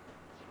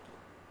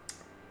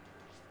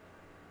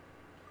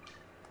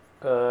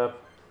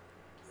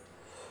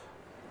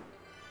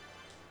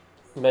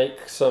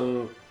make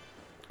some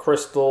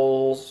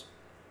crystals.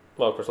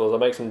 Well, crystals. I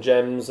make some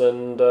gems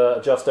and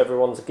adjust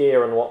everyone's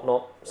gear and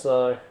whatnot.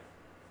 So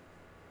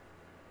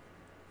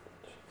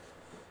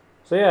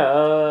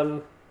yeah.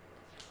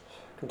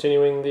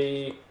 Continuing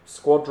the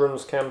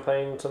Squadrons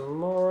campaign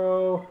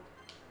tomorrow.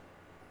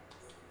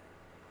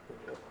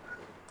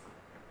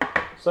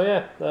 So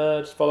yeah,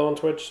 just follow on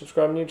Twitch,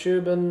 subscribe on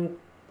YouTube, and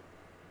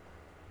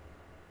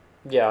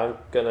yeah, I'm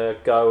gonna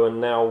go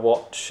and now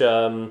watch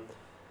a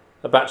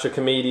batch of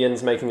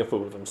comedians making a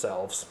fool of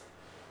themselves.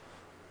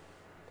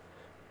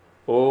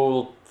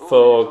 All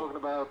for... You're talking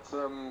about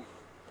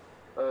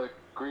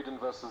Greedon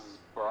versus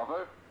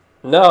Bravo?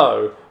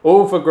 No,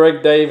 all for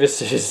Greg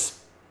Davis's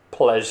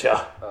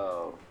pleasure.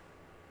 Oh.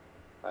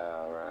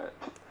 Alright.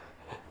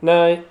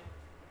 Night.